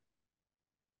Rec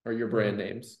or your brand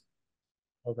names.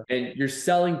 Okay. And you're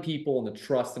selling people and the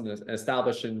trust and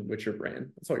establishing with your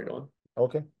brand. That's all you're doing.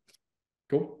 Okay.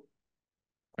 Cool.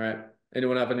 All right.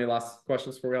 Anyone have any last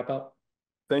questions before we wrap up?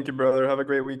 Thank you, brother. Have a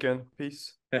great weekend.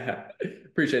 Peace.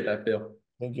 Appreciate that, Phil.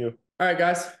 Thank you. All right,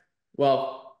 guys.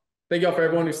 Well, thank y'all for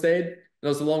everyone who stayed. It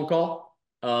was a long call.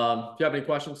 If you have any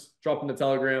questions, drop them in the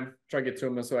Telegram. Try to get to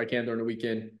them so I can during the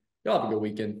weekend. Y'all have a good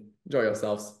weekend. Enjoy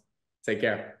yourselves. Take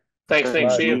care. Thanks.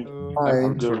 See you. Have a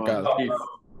good one. Peace.